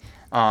us.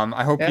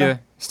 I hope you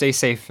stay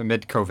safe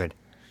amid COVID.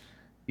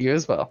 You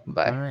as well.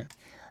 Bye. All right.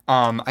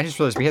 I just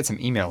realized we had some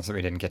emails that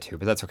we didn't get to,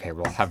 but that's okay.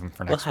 We'll have them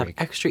for next week. We'll have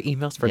extra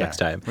emails for next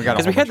time.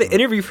 Because we had the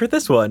interview for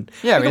this one.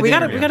 Yeah, we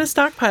got to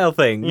stockpile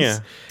things.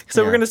 Yeah.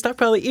 So we're going to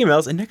stockpile the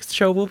emails, and next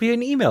show will be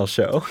an email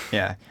show.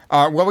 Yeah.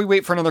 While we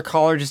wait for another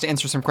caller, just to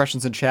answer some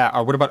questions in chat,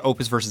 what about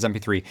Opus versus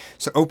MP3?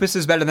 So Opus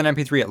is better than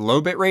MP3 at low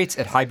bit rates.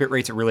 At high bit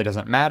rates, it really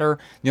doesn't matter.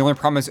 The only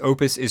problem is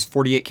Opus is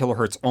 48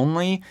 kilohertz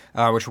only,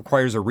 which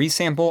requires a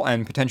resample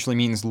and potentially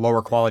means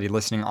lower quality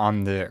listening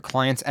on the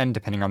client's end,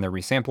 depending on their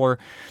resampler.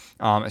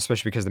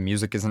 Especially because the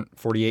music isn't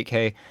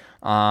 48K.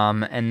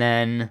 And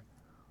then,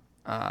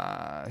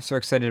 so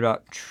excited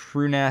about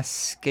TrueNAS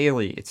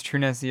Scaly. It's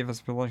TrueNAS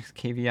ZFS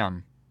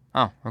KVM.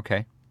 Oh,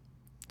 okay.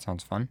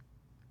 Sounds fun.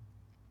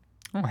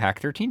 Oh,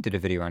 Hack13 did a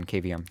video on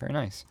KVM. Very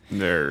nice.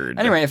 Nerd.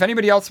 Anyway, if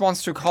anybody else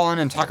wants to call in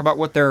and talk about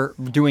what they're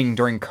doing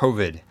during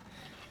COVID,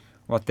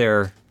 what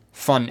their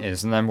fun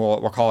is, and then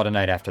we'll call it a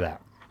night after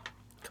that.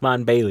 Come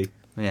on, Bailey.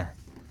 Yeah.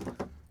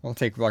 We'll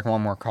take like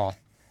one more call.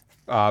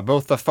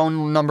 Both the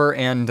phone number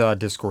and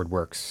Discord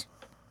works.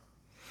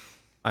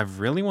 I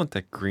really want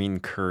that green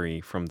curry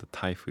from the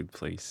Thai food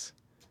place.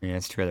 Yeah,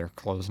 it's too bad they're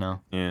closed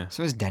now. Yeah.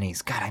 So is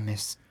Denny's. God,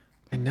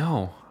 I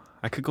know.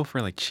 I could go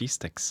for like cheese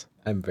sticks.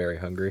 I'm very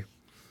hungry.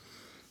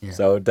 Yeah.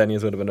 So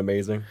Denny's would have been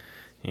amazing.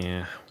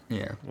 Yeah.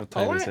 Yeah. What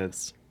time is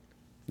it?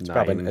 It's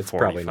probably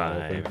not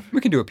open. 9:45. We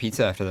can do a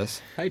pizza after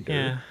this. Hi,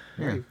 Dirk.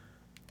 Yeah.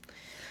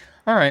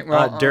 All right.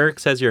 Well, Dirk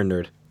says you're a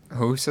nerd.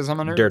 Who says I'm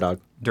a nerd? Durdog.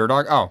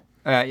 Durdog? Oh.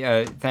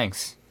 Yeah,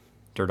 thanks.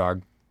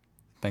 Durdog.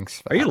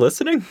 Thanks. For Are you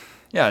listening?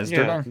 Yeah, it's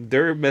Yeah. Durdog.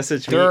 Dur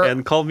messaged me Dur-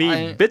 and called me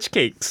I- bitch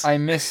cakes. I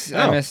miss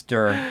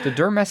Dur. Did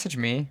Dur message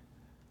me?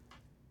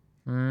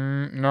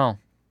 No.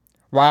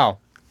 Wow.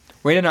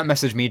 Way to not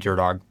message me,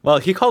 Durdog. Well,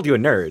 he called you a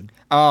nerd.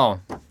 Oh.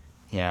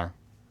 Yeah.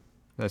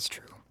 That's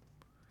true.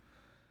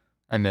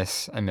 I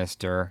miss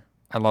Dur.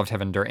 I loved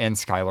having Dur and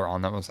Skylar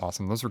on. That was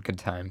awesome. Those were good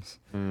times.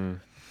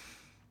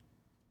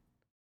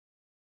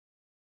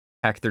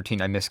 Hack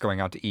 13, I miss going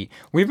out to eat.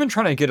 We've been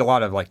trying to get a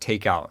lot of like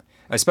takeout,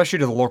 especially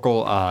to the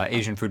local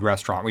Asian food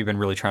restaurant. We've been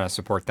really trying to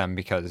support them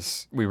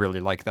because we really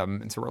like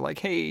them. And so we're like,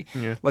 hey,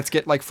 let's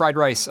get like fried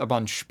rice a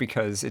bunch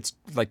because it's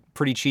like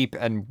pretty cheap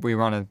and we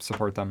want to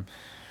support them.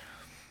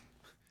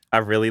 I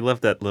really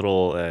love that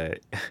little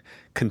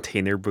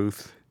container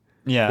booth.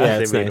 Yeah. Yeah,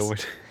 they it's made nice. over-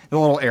 The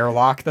little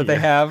airlock that they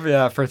have,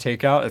 for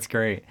takeout. It's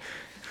great.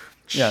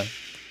 Yeah.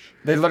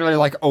 They literally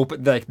like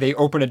they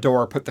open a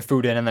door, put the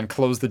food in, and then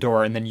close the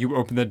door, and then you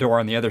open the door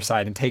on the other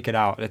side and take it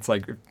out. It's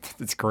like,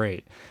 it's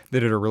great.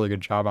 They did a really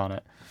good job on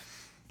it.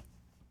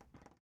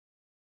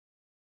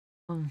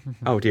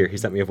 Oh dear, he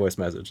sent me a voice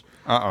message.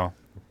 Uh-oh.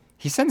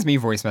 He sends me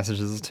voice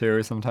messages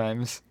too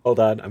sometimes. Hold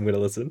on, I'm gonna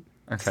listen.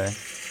 Okay.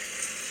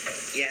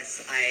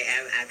 Yes, I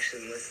am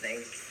actually listening,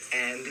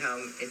 and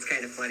it's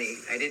kind of funny.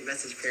 I didn't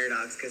message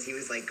Paradox because he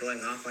was like going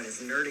off on his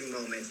nerding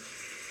moment,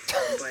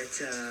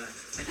 but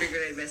I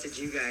figured I'd message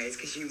you guys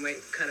because you might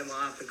cut him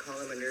off and call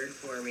him a nerd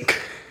for me.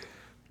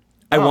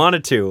 I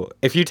wanted to.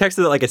 If you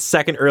texted it like a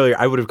second earlier,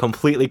 I would have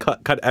completely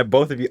cut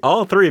both of you,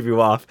 all three of you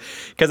off,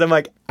 because I'm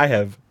like, I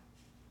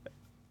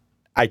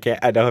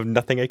don't have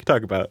nothing I can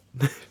talk about,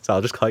 so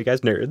I'll just call you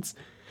guys nerds.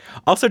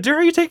 Also, Dur,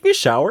 are you taking a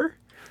shower?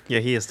 Yeah,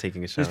 he is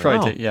taking a shower. He's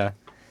probably, Oh. yeah.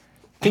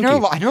 I Thank know,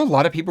 you. I know a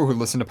lot of people who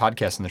listen to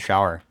podcasts in the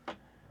shower.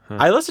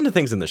 I listen to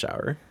things in the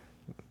shower,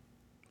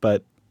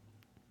 but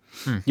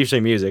usually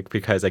music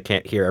because I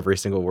can't hear every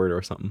single word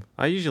or something.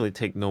 I usually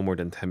take no more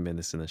than 10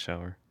 minutes in the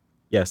shower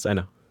Yes, I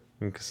know.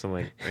 because I'm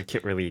like, I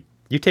can't really.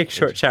 You take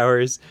short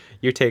showers,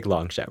 you take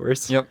long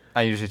showers. Yep,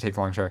 I usually take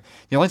long shower.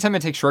 The only time I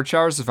take short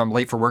showers is if I'm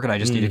late for work and I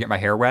just need to get my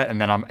hair wet, and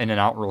then I'm in and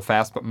out real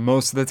fast. But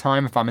most of the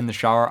time, if I'm in the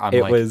shower, I'm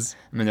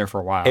in there for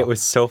a while. It was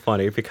so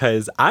funny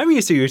because I'm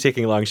used to you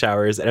taking long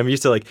showers, and I'm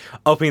used to like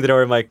opening the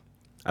door. I'm like,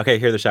 okay,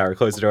 here the shower.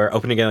 Close the door.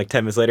 Open again like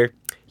 10 minutes later.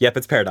 Yep,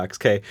 it's Paradox.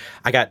 Okay,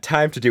 I got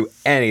time to do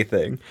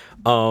anything.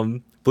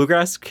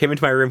 Bluegrass came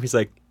into my room. He's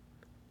like,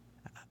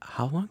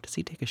 how long does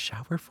he take a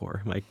shower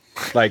for? I'm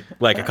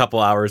like a couple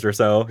hours or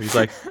so. He's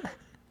like,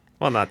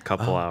 Well, not a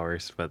couple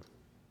hours, but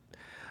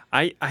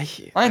I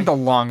think the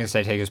longest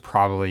I take is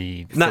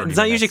probably 30 it's not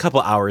usually a minutes.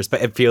 couple hours,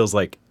 but it feels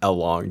like a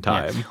long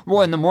time. Yeah.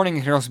 Well, in the morning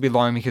it can also be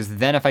long because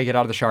then if I get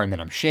out of the shower and then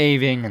I'm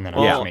shaving and then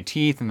I'm brushing my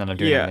teeth and then I'm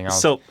doing everything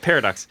else. So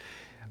Paradox,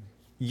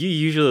 you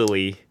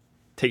usually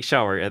take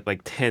shower at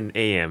like 10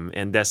 a.m.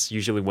 and that's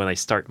usually when I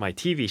start my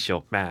TV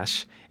show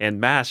MASH, and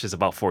MASH is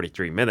about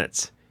 43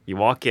 minutes. You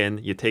walk in,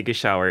 you take a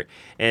shower,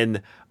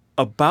 and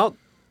about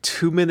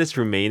 2 minutes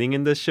remaining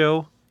in the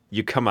show,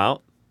 you come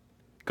out,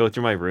 go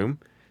through my room.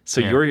 So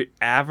your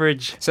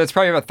average. So it's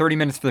probably about 30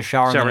 minutes for the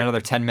shower and then Shower.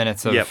 another 10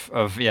 minutes of,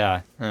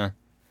 Yep. That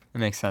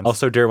makes sense.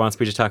 Also, Dur wants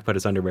me to talk about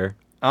his underwear.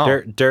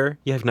 Oh. Dur,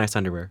 you have nice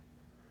underwear.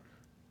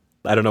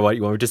 I don't know what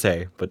you want me to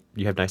say, but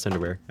you have nice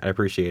underwear. I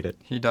appreciate it.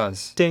 He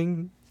does.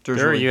 Ding. Dur's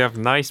Sure, really- you have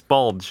nice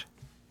bulge.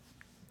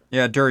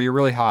 Yeah, Dur, you're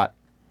really hot.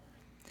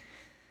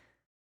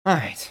 All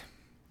right.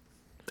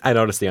 I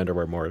noticed the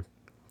underwear more,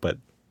 but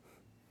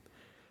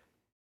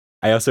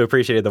I also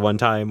appreciated the one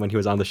time when he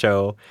was on the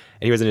show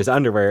and he was in his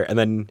underwear and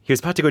then he was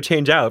about to go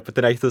change out, but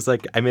then I was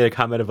like, I made a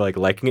comment of like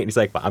liking it and he's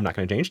like, well, I'm not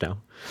going to change now.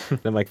 And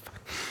I'm like,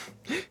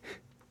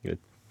 "Good.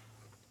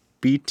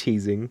 Be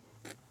teasing.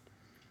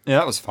 Yeah,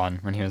 that was fun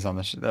when he was on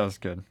the show. That was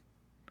good.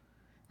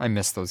 I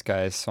miss those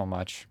guys so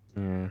much.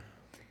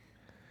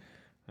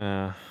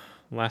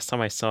 Last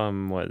time I saw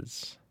him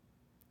was.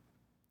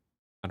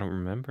 I don't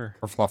remember.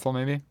 Or Fluffle,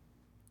 maybe?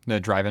 The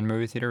drive-in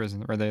movie theater,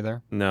 were they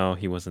there? No,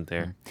 he wasn't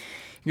there.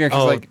 Yeah,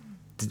 because like,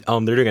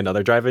 They're doing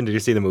another drive-in. Did you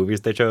see the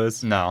movies they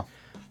chose? no.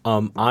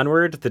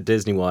 Onward, the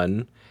Disney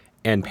one,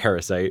 and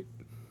Parasite.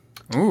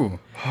 Ooh.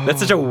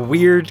 That's such a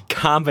weird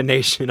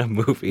combination of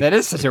movies. That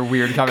is such a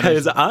weird combination.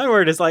 Because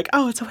Onward is like,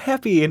 oh, it's so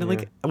happy, and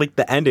like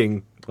the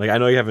ending. Like I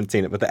know you haven't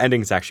seen it, but the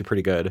ending's actually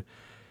pretty good.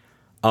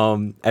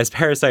 As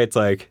Parasite's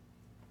like,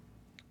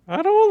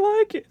 I don't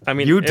like it. I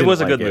mean, You it didn't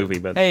was a like good it. movie,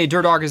 but Hey,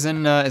 Durdog is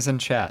in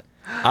chat.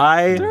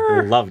 I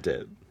loved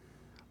it.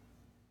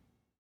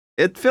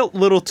 it felt a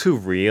little too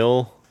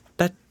real.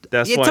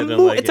 That's why I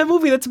didn't like it's it. a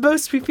movie that's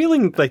supposed to be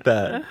feeling like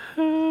that.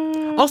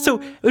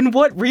 Also, in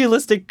what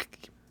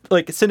realistic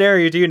like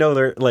scenario do you know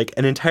there like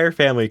an entire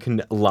family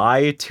can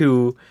lie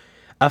to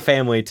a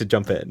family to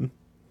jump in?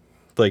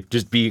 Like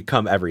just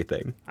become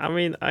everything. I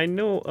mean, I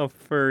know a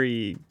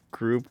furry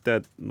group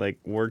that like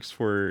works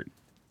for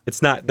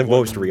It's not the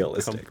most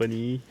realistic.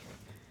 company.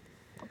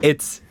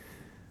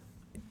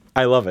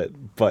 I love it,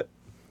 but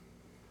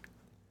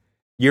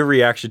your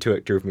reaction to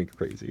it drove me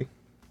crazy.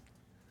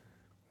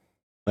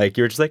 Like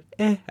you were just like,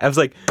 eh. I was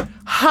like,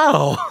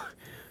 how?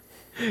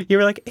 You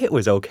were like, it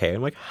was okay.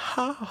 I'm like,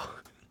 how?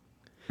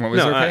 What was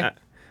okay?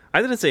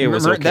 I didn't say it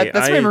was Remember- okay.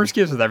 that's I, why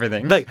Mercy is with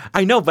everything. Like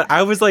I know, but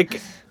I was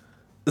like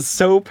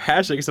so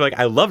passionate because like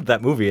I loved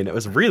that movie and it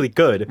was really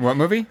good. What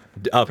movie?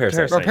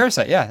 Parasite. Oh,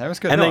 Parasite. Yeah, that was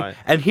good. And No, like,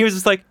 and he was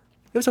just like,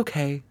 it was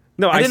okay.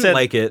 No, I didn't said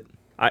like it.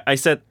 I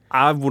said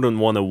I wouldn't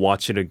want to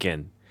watch it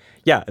again.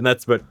 Yeah, and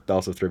that's what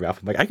also threw me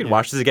off. I'm like, I could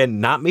watch this again,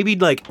 not maybe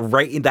like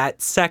right in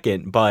that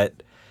second,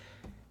 but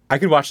I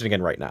could watch it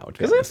again right now.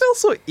 Because I felt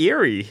so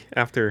eerie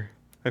after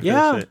I finished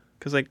Yeah. it.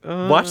 Because like,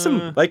 Watch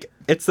some, like,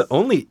 it's the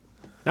only,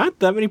 not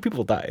that many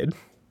people died.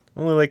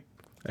 Only like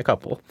a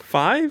couple.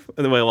 5?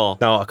 Well,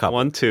 No, a couple.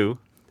 1, 2,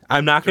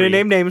 I'm not going to 3,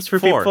 name names for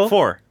 4.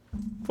 people.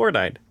 4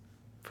 died.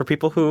 For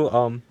people who,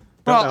 Well, don't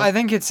know. I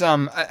think it's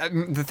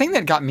the thing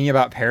that got me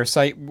about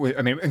Parasite.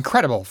 I mean,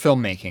 incredible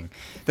filmmaking.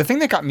 The thing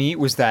that got me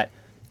was that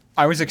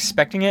I was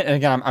expecting it, and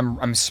again,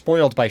 I'm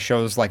spoiled by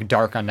shows like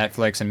Dark on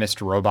Netflix and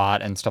Mr.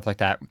 Robot and stuff like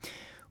that.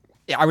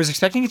 I was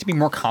expecting it to be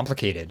more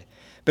complicated,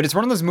 but it's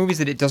one of those movies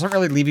that it doesn't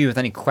really leave you with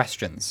any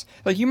questions.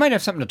 Like you might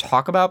have something to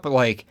talk about, but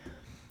like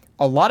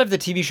a lot of the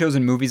TV shows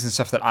and movies and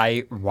stuff that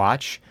I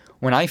watch,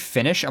 when I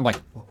finish, I'm like,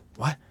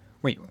 what?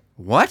 Wait,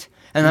 what?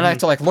 And then I have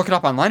to like look it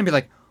up online and be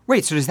like,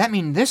 wait, so does that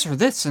mean this or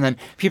this? And then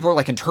people are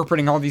like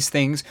interpreting all these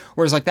things.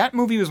 Whereas like that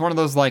movie was one of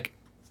those like,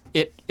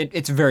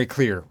 it's very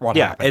clear what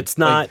Yeah, happened. it's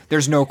not- Like,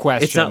 there's no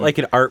question. it's not like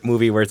an art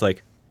movie where it's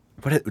like,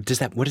 what does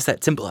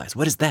that symbolize?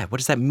 What is that? What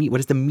does that mean? What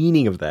is the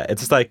meaning of that?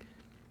 It's just like,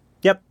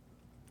 yep,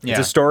 Yeah.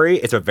 it's a story.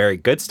 It's a very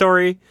good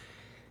story.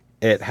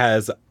 It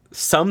has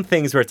some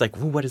things where it's like,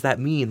 ooh, what does that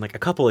mean? Like a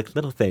couple like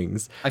little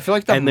things. I feel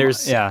like and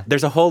there's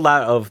a whole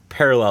lot of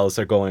parallels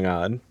that are going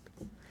on.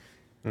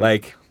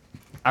 Like,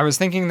 I was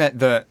thinking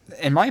that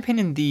in my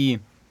opinion, the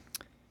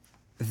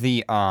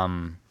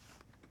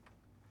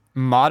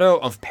motto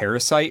of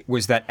Parasite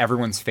was that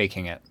everyone's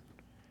faking it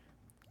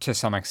to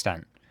some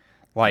extent.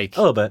 Like,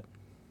 a little bit.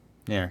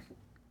 yeah,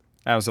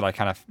 that was what I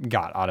kind of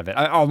got out of it,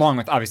 along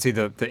with obviously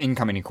the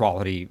income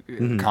inequality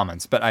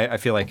comments. But I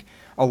feel like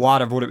a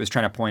lot of what it was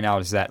trying to point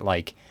out is that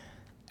like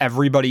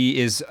everybody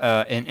is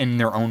in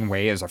their own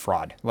way is a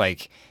fraud.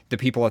 Like the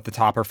people at the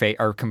top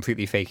are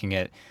completely faking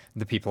it.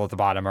 The people at the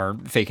bottom are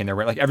faking their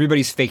way. Like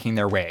everybody's faking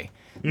their way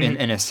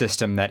in a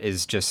system that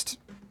is just,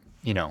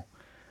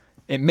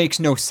 it makes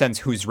no sense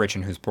who's rich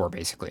and who's poor,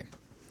 basically.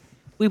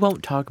 We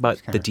won't talk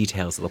about the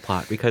details of the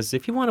plot because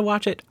if you want to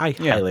watch it, I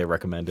highly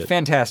recommend it.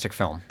 Fantastic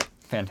film.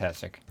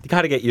 Fantastic. You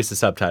got to get used to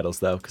subtitles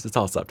though, because it's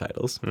all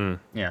subtitles.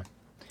 Yeah.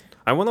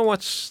 I want to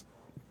watch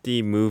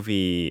the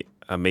movie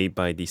made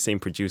by the same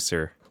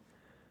producer.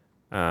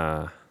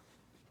 What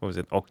was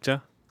it?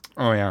 Okja?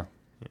 Oh yeah.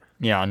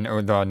 Yeah,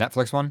 or the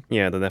Netflix one.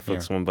 Yeah, the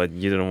Netflix one, but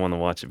you didn't want to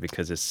watch it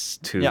because it's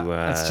too.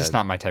 Yeah, it's just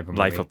not my type of movie.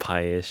 Life of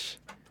Pi-ish.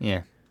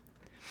 Yeah.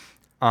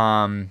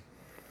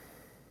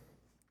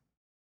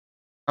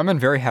 I've been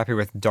very happy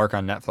with Dark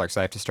on Netflix.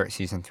 I have to start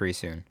season 3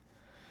 soon.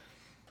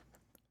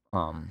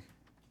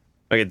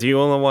 Okay, do you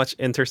want to watch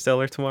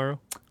Interstellar tomorrow?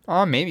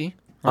 Maybe.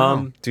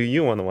 Do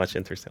you want to watch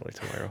Interstellar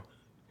tomorrow?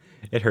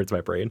 It hurts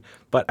my brain,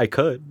 but I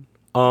could.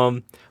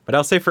 But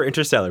I'll say for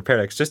Interstellar,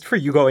 Paradox, just for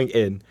you going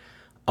in,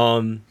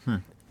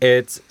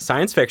 it's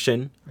science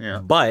fiction,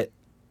 but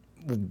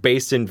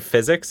based in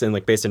physics and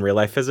like based in real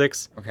life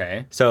physics.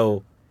 Okay.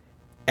 So,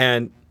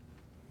 and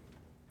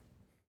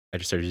I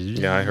just started.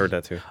 Yeah, I heard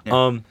that too.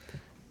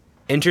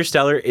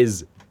 Interstellar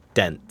is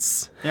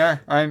dense. Yeah,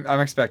 I'm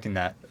expecting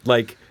that.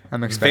 Like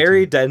I'm expecting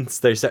very dense.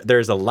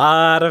 There's a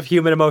lot of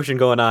human emotion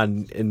going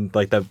on in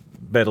like the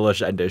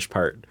middle-ish endish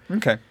part.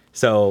 Okay.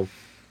 So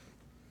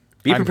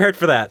be prepared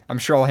for that. I'm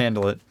sure I'll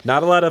handle it.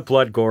 Not a lot of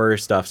blood, gore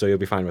stuff, so you'll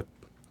be fine with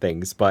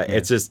things. But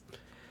it's just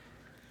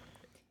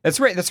That's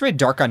right. That's the way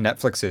Dark on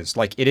Netflix is.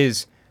 Like it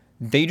is.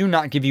 They do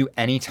not give you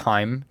any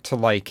time to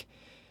like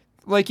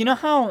you know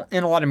how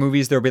in a lot of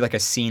movies there'll be like a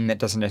scene that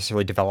doesn't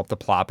necessarily develop the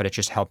plot, but it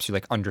just helps you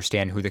like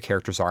understand who the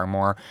characters are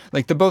more.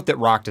 Like The Boat That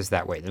Rocked is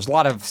that way. There's a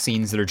lot of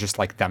scenes that are just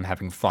like them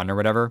having fun or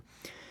whatever.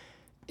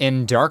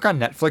 In Dark on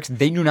Netflix,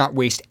 they do not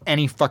waste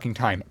any fucking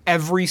time.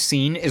 Every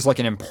scene is like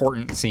an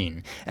important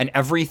scene, and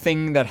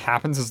everything that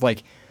happens is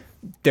like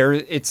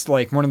it's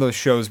like one of those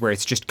shows where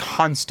it's just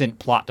constant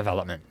plot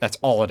development. That's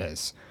all it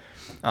is.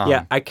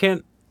 yeah, I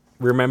can't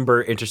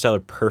remember Interstellar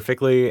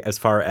perfectly as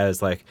far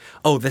as like,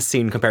 oh, this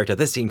scene compared to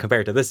this scene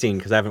compared to this scene,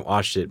 because I haven't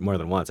watched it more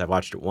than once. I've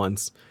watched it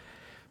once.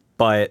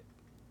 But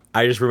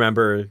I just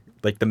remember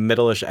like the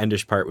middle-ish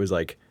endish part was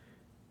like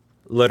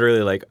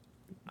literally like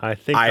I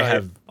think I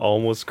have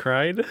almost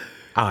cried.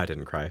 I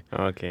didn't cry.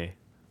 Okay.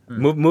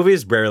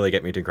 Movies rarely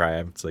get me to cry.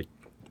 It's like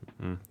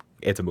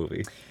it's a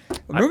movie.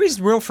 Movies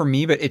will for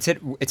me, but it's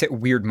at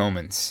weird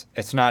moments.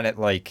 It's not at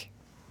like,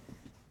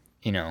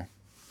 you know.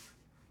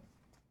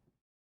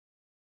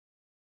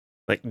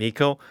 Like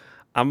Nico,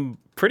 I'm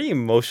pretty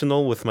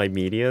emotional with my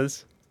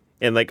medias,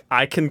 and like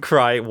I can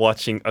cry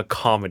watching a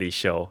comedy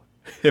show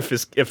if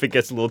it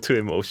gets a little too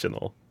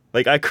emotional.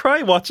 Like I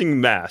cry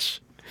watching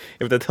MASH,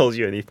 if that tells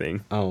you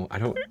anything. Oh,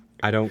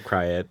 I don't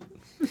cry at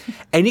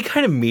any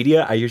kind of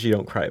media. I usually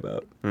don't cry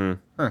about.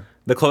 Huh.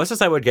 The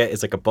closest I would get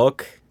is like a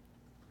book,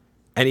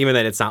 and even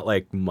then, it's not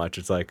like much.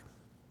 It's like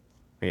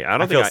Yeah, I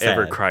don't feel think I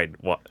ever sad. cried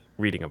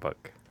reading a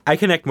book. I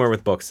connect more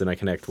with books than I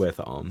connect with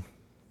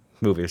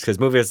movies, because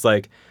movies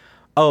like,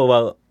 oh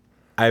well,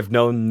 I've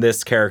known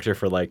this character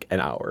for like an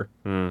hour.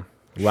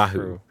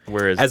 Wahoo!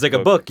 Whereas As like a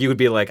book, you would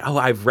be like, oh,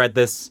 I've read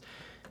this.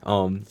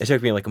 It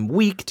took me like a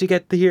week to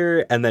get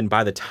here, and then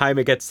by the time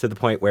it gets to the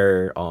point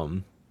where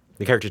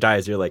the character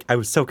dies, you're like, I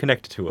was so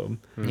connected to him.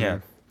 Yeah.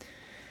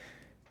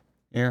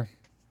 Yeah.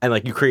 And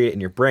like you create it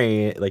in your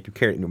brain, like you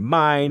carry it in your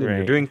mind, and you're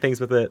Right. doing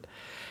things with it.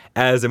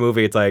 As a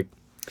movie, it's like,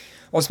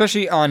 Well,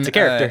 especially on a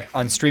character.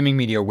 on streaming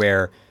media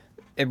where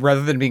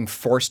rather than being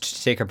forced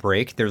to take a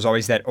break, there's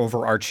always that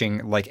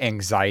overarching like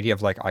anxiety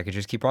of like I could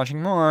just keep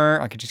watching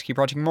more,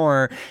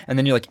 and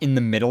then you're like in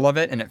the middle of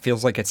it, and it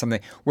feels like it's something.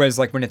 Whereas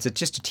like when it's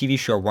just a TV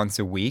show once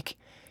a week,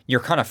 you're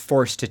kind of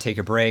forced to take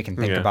a break and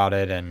think Yeah. about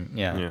it, and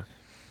yeah. Yeah.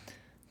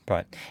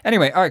 But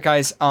anyway, all right,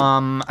 guys.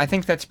 I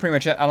think that's pretty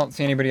much it. I don't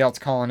see anybody else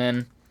calling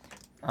in.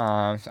 So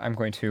I'm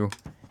going to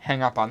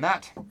hang up on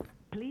that.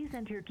 Please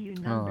enter queue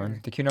number.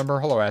 The queue number.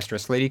 Hello,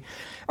 Asterisk Lady.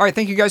 All right,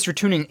 thank you guys for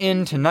tuning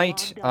in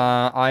tonight.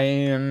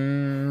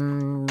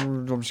 I'm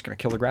just going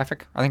to kill the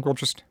graphic. I think we'll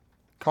just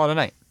call it a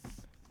night.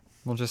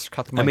 We'll just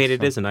cut the mics. I mean,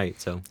 it is a night,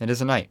 so It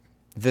is a night.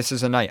 This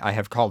is a night. I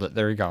have called it.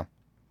 There you go.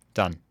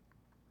 Done.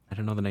 I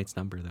don't know the night's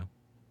number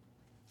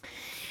though.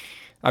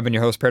 I've been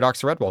your host,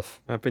 Paradox the Red Wolf.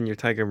 Up in your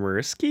Tiger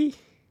Mariski?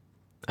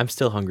 I'm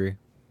still hungry.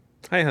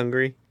 Hi,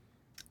 hungry.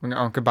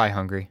 Oh, goodbye,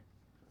 Hungry.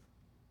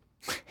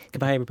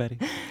 Goodbye, everybody.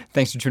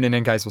 Thanks for tuning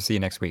in, guys. We'll see you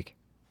next week.